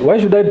entire night. Why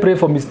should I pray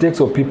for mistakes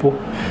of people?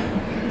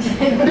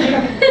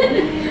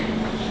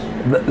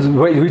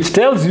 Which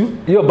tells you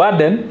your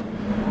burden,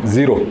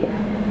 0.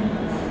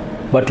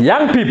 But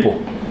young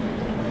people,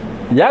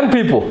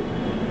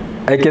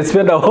 I can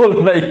spend a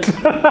whole night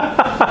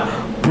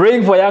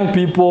praying for young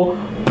people,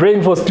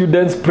 praying for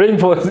students, praying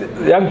for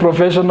young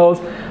professionals.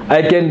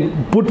 I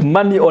can put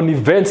money on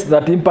events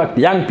that impact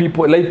young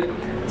people. Like,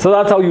 so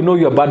that's how you know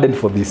you're burdened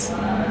for this.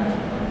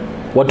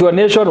 Watu wa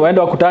nation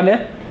waende wakutane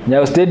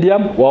Nyayo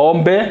Stadium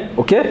waombe,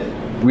 okay?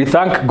 We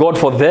thank God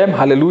for them,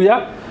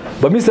 hallelujah.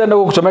 But mimi senda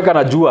kuchomeka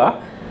na jua,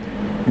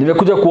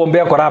 nimekuja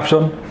kuombea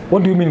corruption.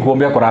 What do you mean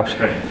kuombea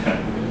corruption?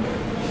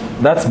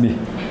 That's me.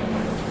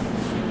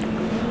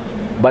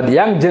 But the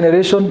young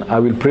generation, I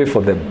will pray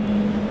for them.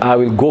 I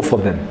will go for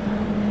them.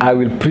 I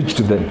will preach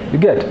to them. You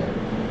get?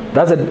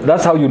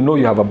 That's how you know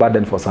you have a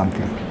burden for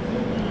something.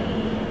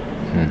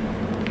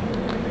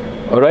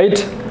 All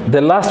right?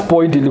 The last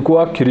point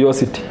ilikuwa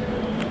curiosity.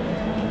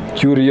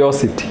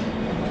 Curiosity.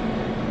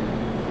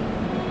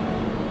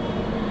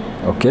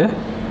 Okay?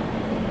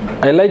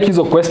 I like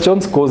hizo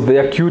questions because they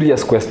are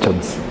curious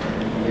questions.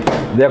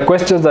 They are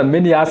questions that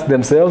many ask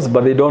themselves,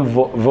 but they don't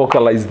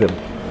vocalize them.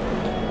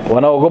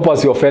 Wanaogopa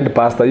wasi-offend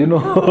pastor, you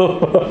know.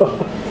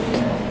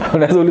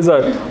 Unaweza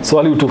uliza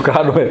swali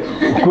utukanwe,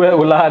 ukwe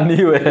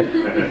ulaaniwe.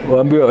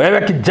 Waambiwe,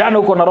 wewe kijana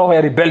uko na roho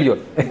ya rebellion.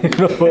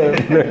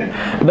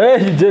 No,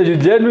 you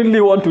genuinely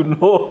want to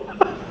know.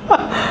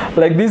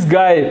 Like this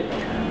guy,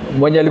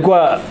 mwenye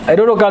alikuwa, I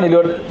don't know kama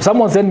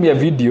someone sent me a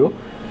video,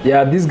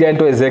 this guy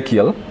into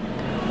Ezekiel,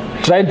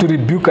 trying to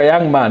rebuke a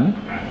young man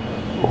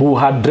who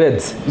had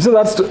dreads. You see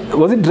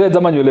was it dreads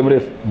ama nywele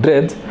mrefu?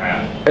 Dreads.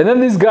 And then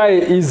this guy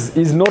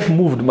is not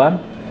moved, man.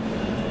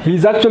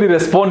 He's actually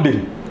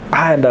responding.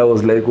 And I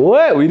was like,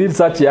 well, we need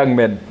such young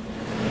men.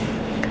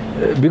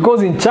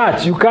 Because in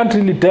church, you can't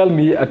really tell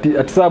me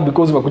at some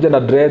because umekuja na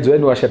dreads, wewe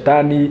ni wa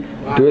shetani,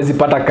 tuwezi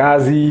pata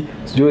kazi,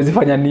 siwezi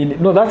fanya nini.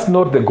 No, that's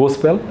not the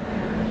gospel.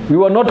 We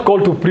were not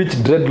called to preach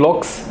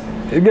dreadlocks.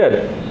 Again,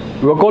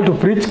 we were called to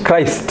preach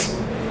Christ.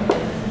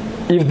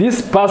 If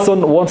this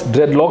person wants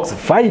dreadlocks,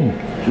 fine.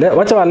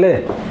 Wacha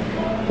wale.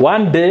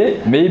 One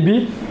day,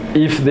 maybe,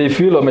 if they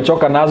feel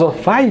wamechoka nazo,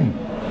 fine.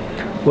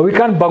 But we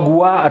can't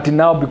bagua ati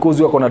now because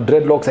you are gonna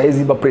dreadlocks,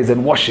 haizi iba praise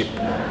and worship.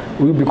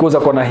 We because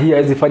uko na hii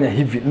haizi fanya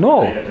hivi.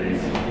 No.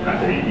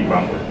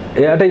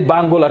 Hata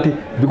ibango ati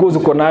because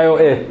uko nayo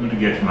You won't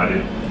get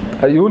married.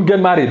 You won't get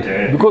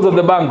married because of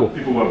the bangle.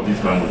 People who have these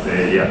bangles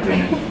say,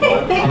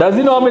 yeah. Does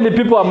he know how many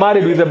people are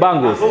married with the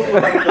bangles?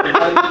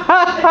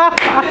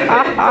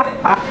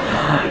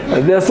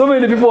 There are so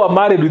many people who are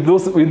married with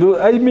those.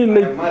 I mean,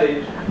 like.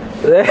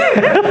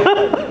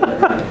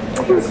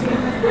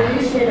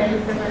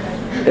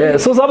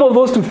 So some of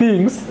those two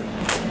things,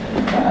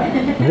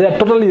 they are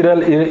totally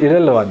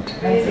irrelevant.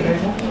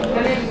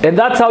 And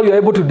that's how you're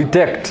able to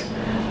detect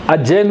a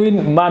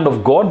genuine man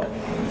of God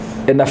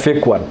and a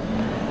fake one.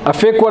 A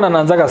fake one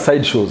anaanzaga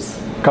side shows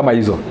kama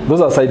hizo.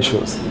 Those are side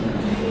shows.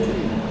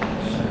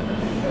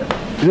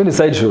 Hizo ni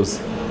side shows.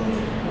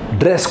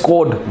 Dress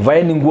code,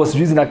 vaeni nguo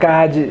sijui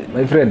zinakaaje.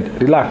 My friend,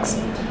 relax.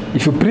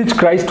 If you preach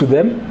Christ to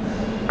them,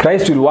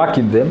 Christ will work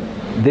in them.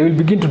 They will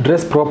begin to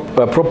dress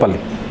properly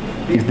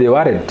if they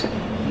weren't.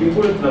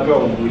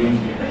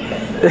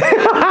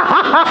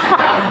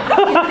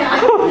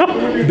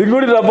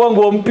 Mbinguni tunapewa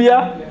nguo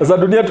mpya, za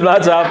dunia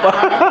tunaacha hapa.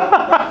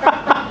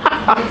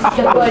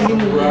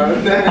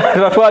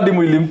 Tunapewa hadi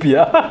mwili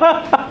mpya.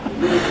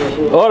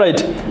 All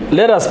right,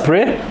 let us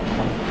pray.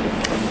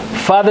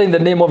 Father, in the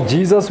name of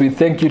Jesus, we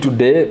thank you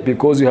today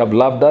because you have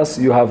loved us.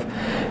 You have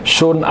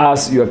shown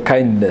us your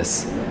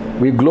kindness.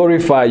 We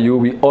glorify you.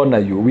 We honor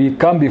you. We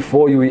come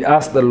before you. We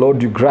ask the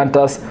Lord you grant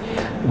us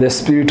the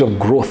spirit of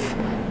growth,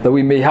 that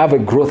we may have a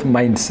growth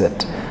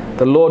mindset.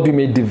 The Lord, you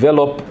may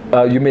develop,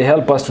 you may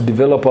help us to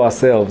develop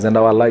ourselves and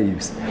our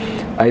lives.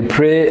 I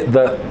pray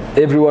that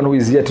everyone who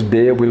is here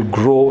today will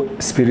grow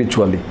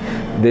spiritually.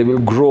 They will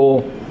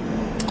grow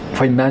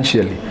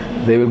financially.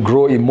 They will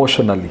grow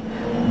emotionally.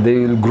 They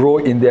will grow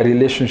in their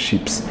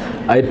relationships.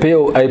 I pray,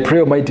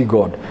 Almighty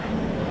God,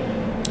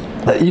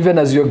 that even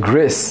as your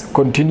grace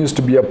continues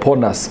to be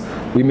upon us,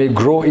 we may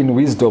grow in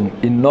wisdom,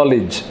 in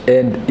knowledge,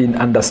 and in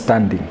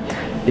understanding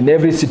in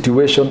every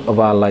situation of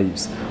our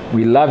lives.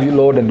 We love you,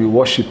 Lord, and we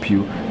worship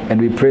you,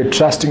 and we pray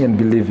trusting and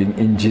believing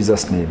in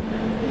Jesus' name.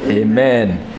 Amen.